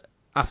well. Like,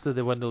 after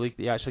they won the league,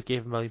 they actually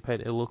gave £1 million to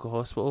the local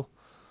hospital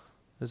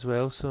as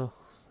well. So,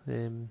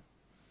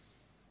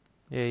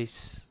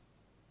 it's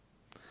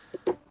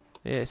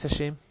a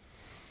shame.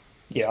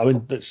 Yeah, I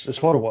mean, it's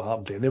horrible what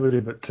happened to anybody,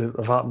 but to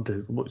have happened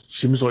to what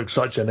seems like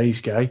such a nice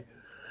guy,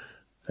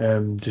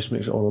 just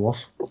makes it all the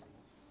worse.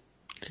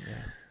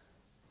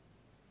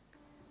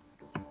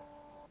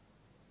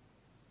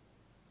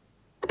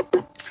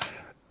 Yeah.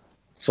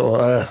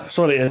 So,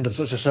 sorry to end on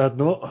such a sad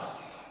note.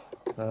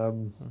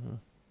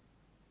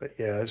 But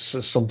yeah,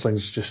 it's some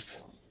things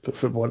just put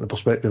football into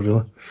perspective,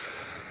 really.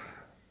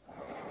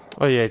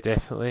 Oh yeah,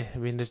 definitely. I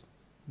mean,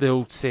 the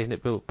old saying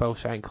that Bill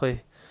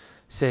Shankly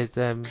said,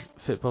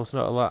 football's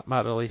not a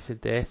matter of life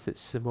and death,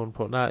 it's more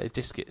important that it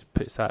just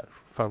puts that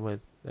firmly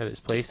in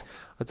its place.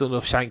 I don't know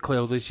if Shankly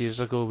all those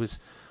years ago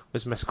was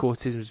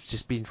misquoted, was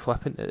just being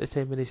flippant at the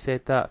time when he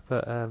said that,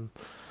 but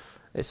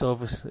it's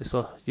obvious,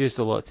 used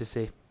a lot to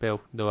say, well,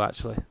 no,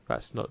 actually,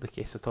 that's not the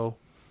case at all.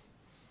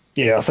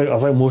 Yeah, I think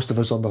most of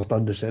us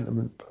understand the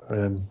sentiment,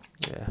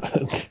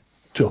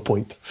 to a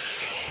point.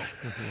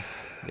 Mm-hmm.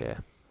 Yeah.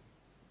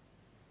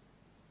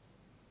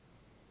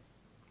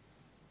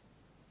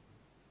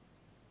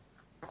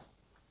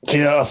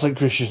 Yeah, I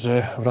think we should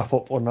wrap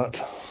up on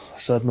that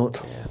sad note.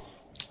 Yeah.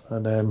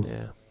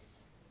 And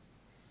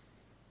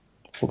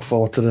look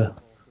forward to the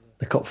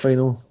cup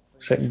final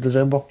 2nd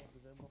December.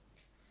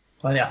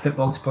 Plenty of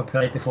football to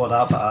prepare before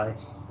that, but aye.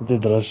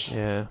 Indeed there is.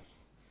 Yeah.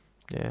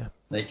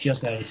 Right, cheers,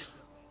 guys.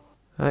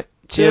 Right.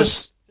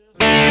 Cheers.